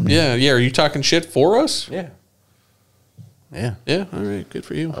shit for me. Yeah, yeah. Are you talking shit for us? Yeah. Yeah. Yeah. All right. Good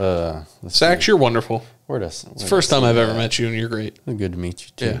for you. Let's Sax, you're wonderful. It's It's the first time I've ever met you, and you're great. Good to meet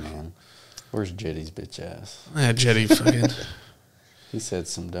you too, Yeah. man. Where's Jetty's bitch ass? Yeah, Jetty, fucking. He said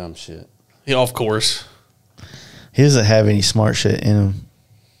some dumb shit. Yeah, of course. He doesn't have any smart shit in him.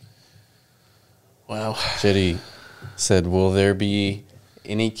 Wow. Jetty said, "Will there be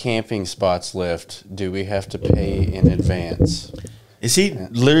any camping spots left? Do we have to pay in advance?" Is he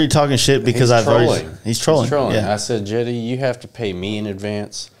literally talking shit because He's I've trolling. already... He's trolling. Yeah. I said, Jetty, you have to pay me in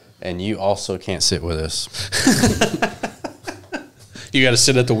advance, and you also can't sit with us. You got to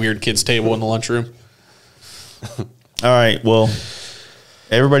sit at the weird kids table in the lunchroom. All right, well,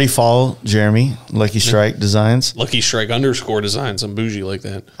 everybody follow Jeremy, Lucky Strike Designs. Lucky Strike _ designs. I'm bougie like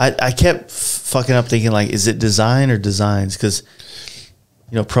that. I kept fucking up thinking, is it design or designs? Because,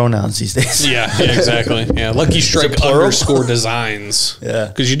 pronouns these days. Yeah, exactly. Yeah, Lucky Strike plural? _ designs. Yeah.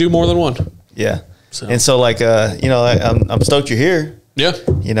 Because you do more than one. Yeah. So- And so, I'm stoked you're here. Yeah.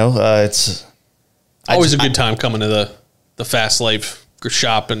 You know, it's Always a good time coming to the Fast Life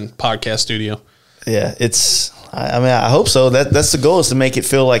shop and podcast studio. Yeah, it's. I mean, I hope so. That's the goal, is to make it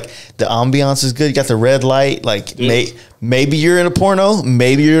feel like the ambiance is good. You got the red light. Like maybe you're in a porno,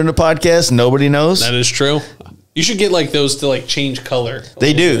 maybe you're in a podcast. Nobody knows. That is true. You should get like those to like change color.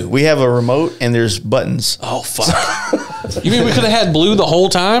 They do. We have a remote and there's buttons. Oh fuck! You mean we could have had blue the whole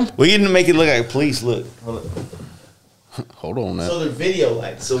time? We didn't make it look like police. Look. Hold on now. So they're video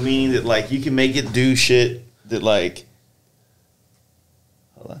lights. So meaning that like you can make it do shit that like.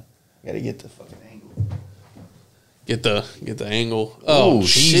 Hold on. Gotta get the fucking angle. Get the angle. Oh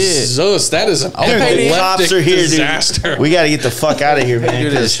shit. Jesus, that is an The cops are here, disaster. dude. We got to get the fuck out of here, man. Do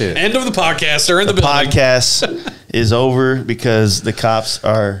this shit. End of the podcast. They're in the building. Podcast is over because the cops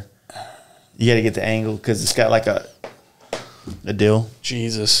are. You got to get the angle because it's got like a deal.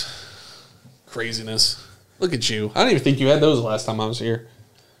 Jesus, craziness. Look at you. I don't even think you had those last time I was here.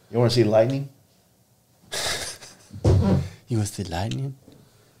 You want to see lightning? You want to see lightning?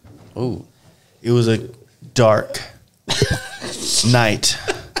 Oh, It was a dark night,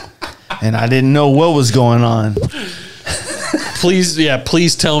 and I didn't know what was going on.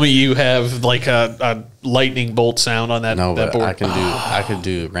 Please tell me you have like a lightning bolt sound on that. no, that but board. I could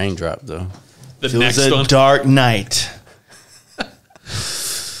do a raindrop though. The It next was a one. dark night.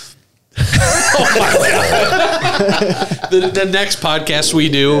 The next podcast we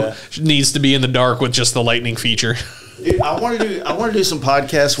do needs to be in the dark with just the lightning feature. Dude, I want to do some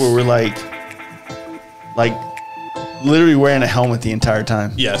podcasts where we're like literally wearing a helmet the entire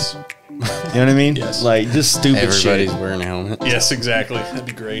time. Yes. You know what I mean? Yes. Like just stupid Everybody's shit. wearing a helmet. Yes, exactly. That'd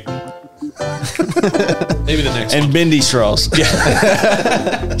be great. Maybe the next And one. bendy straws. Yeah,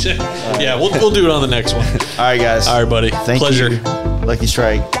 we'll do it on the next one. All right, guys. All right, buddy. Thank Pleasure. you. Lucky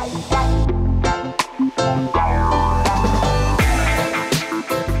Strike.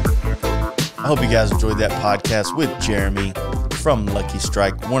 I hope you guys enjoyed that podcast with Jeremy from Lucky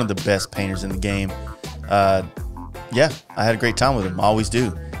Strike, one of the best painters in the game. Yeah, I had a great time with him. I always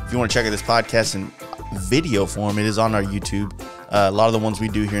do. If you want to check out this podcast in video form, it is on our YouTube. A lot of the ones we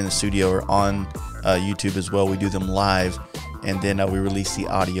do here in the studio are on YouTube as well. We do them live, and then we release the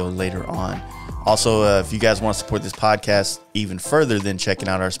audio later on. Also, if you guys want to support this podcast even further than checking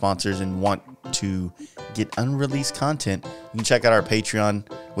out our sponsors and want to get unreleased content, you can check out our Patreon,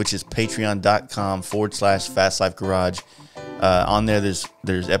 which is patreon.com/FastLifeGarage. On there,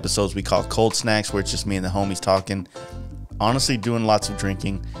 there's episodes we call Cold Snacks, where it's just me and the homies talking. Honestly, doing lots of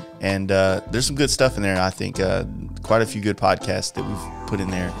drinking. And there's some good stuff in there, I think. Quite a few good podcasts that we've put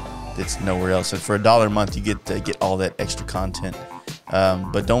in there that's nowhere else. And for $1 a month, you get all that extra content.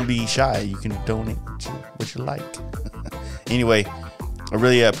 But don't be shy. You can donate what you like. Anyway, I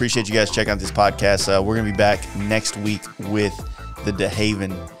really appreciate you guys checking out this podcast. We're going to be back next week with the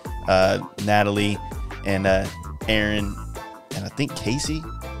DeHaven, Natalie, and Aaron, and I think Casey.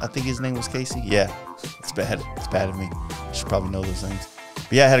 I think his name was Casey. Yeah, it's bad. It's bad of me. I should probably know those things.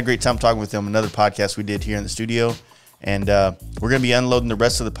 But yeah, I had a great time talking with them. Another podcast we did here in the studio. And we're going to be unloading the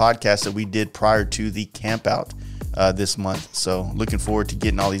rest of the podcasts that we did prior to the camp out this month. So looking forward to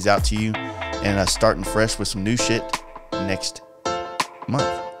getting all these out to you and starting fresh with some new shit next month.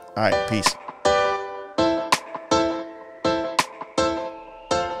 All right, peace.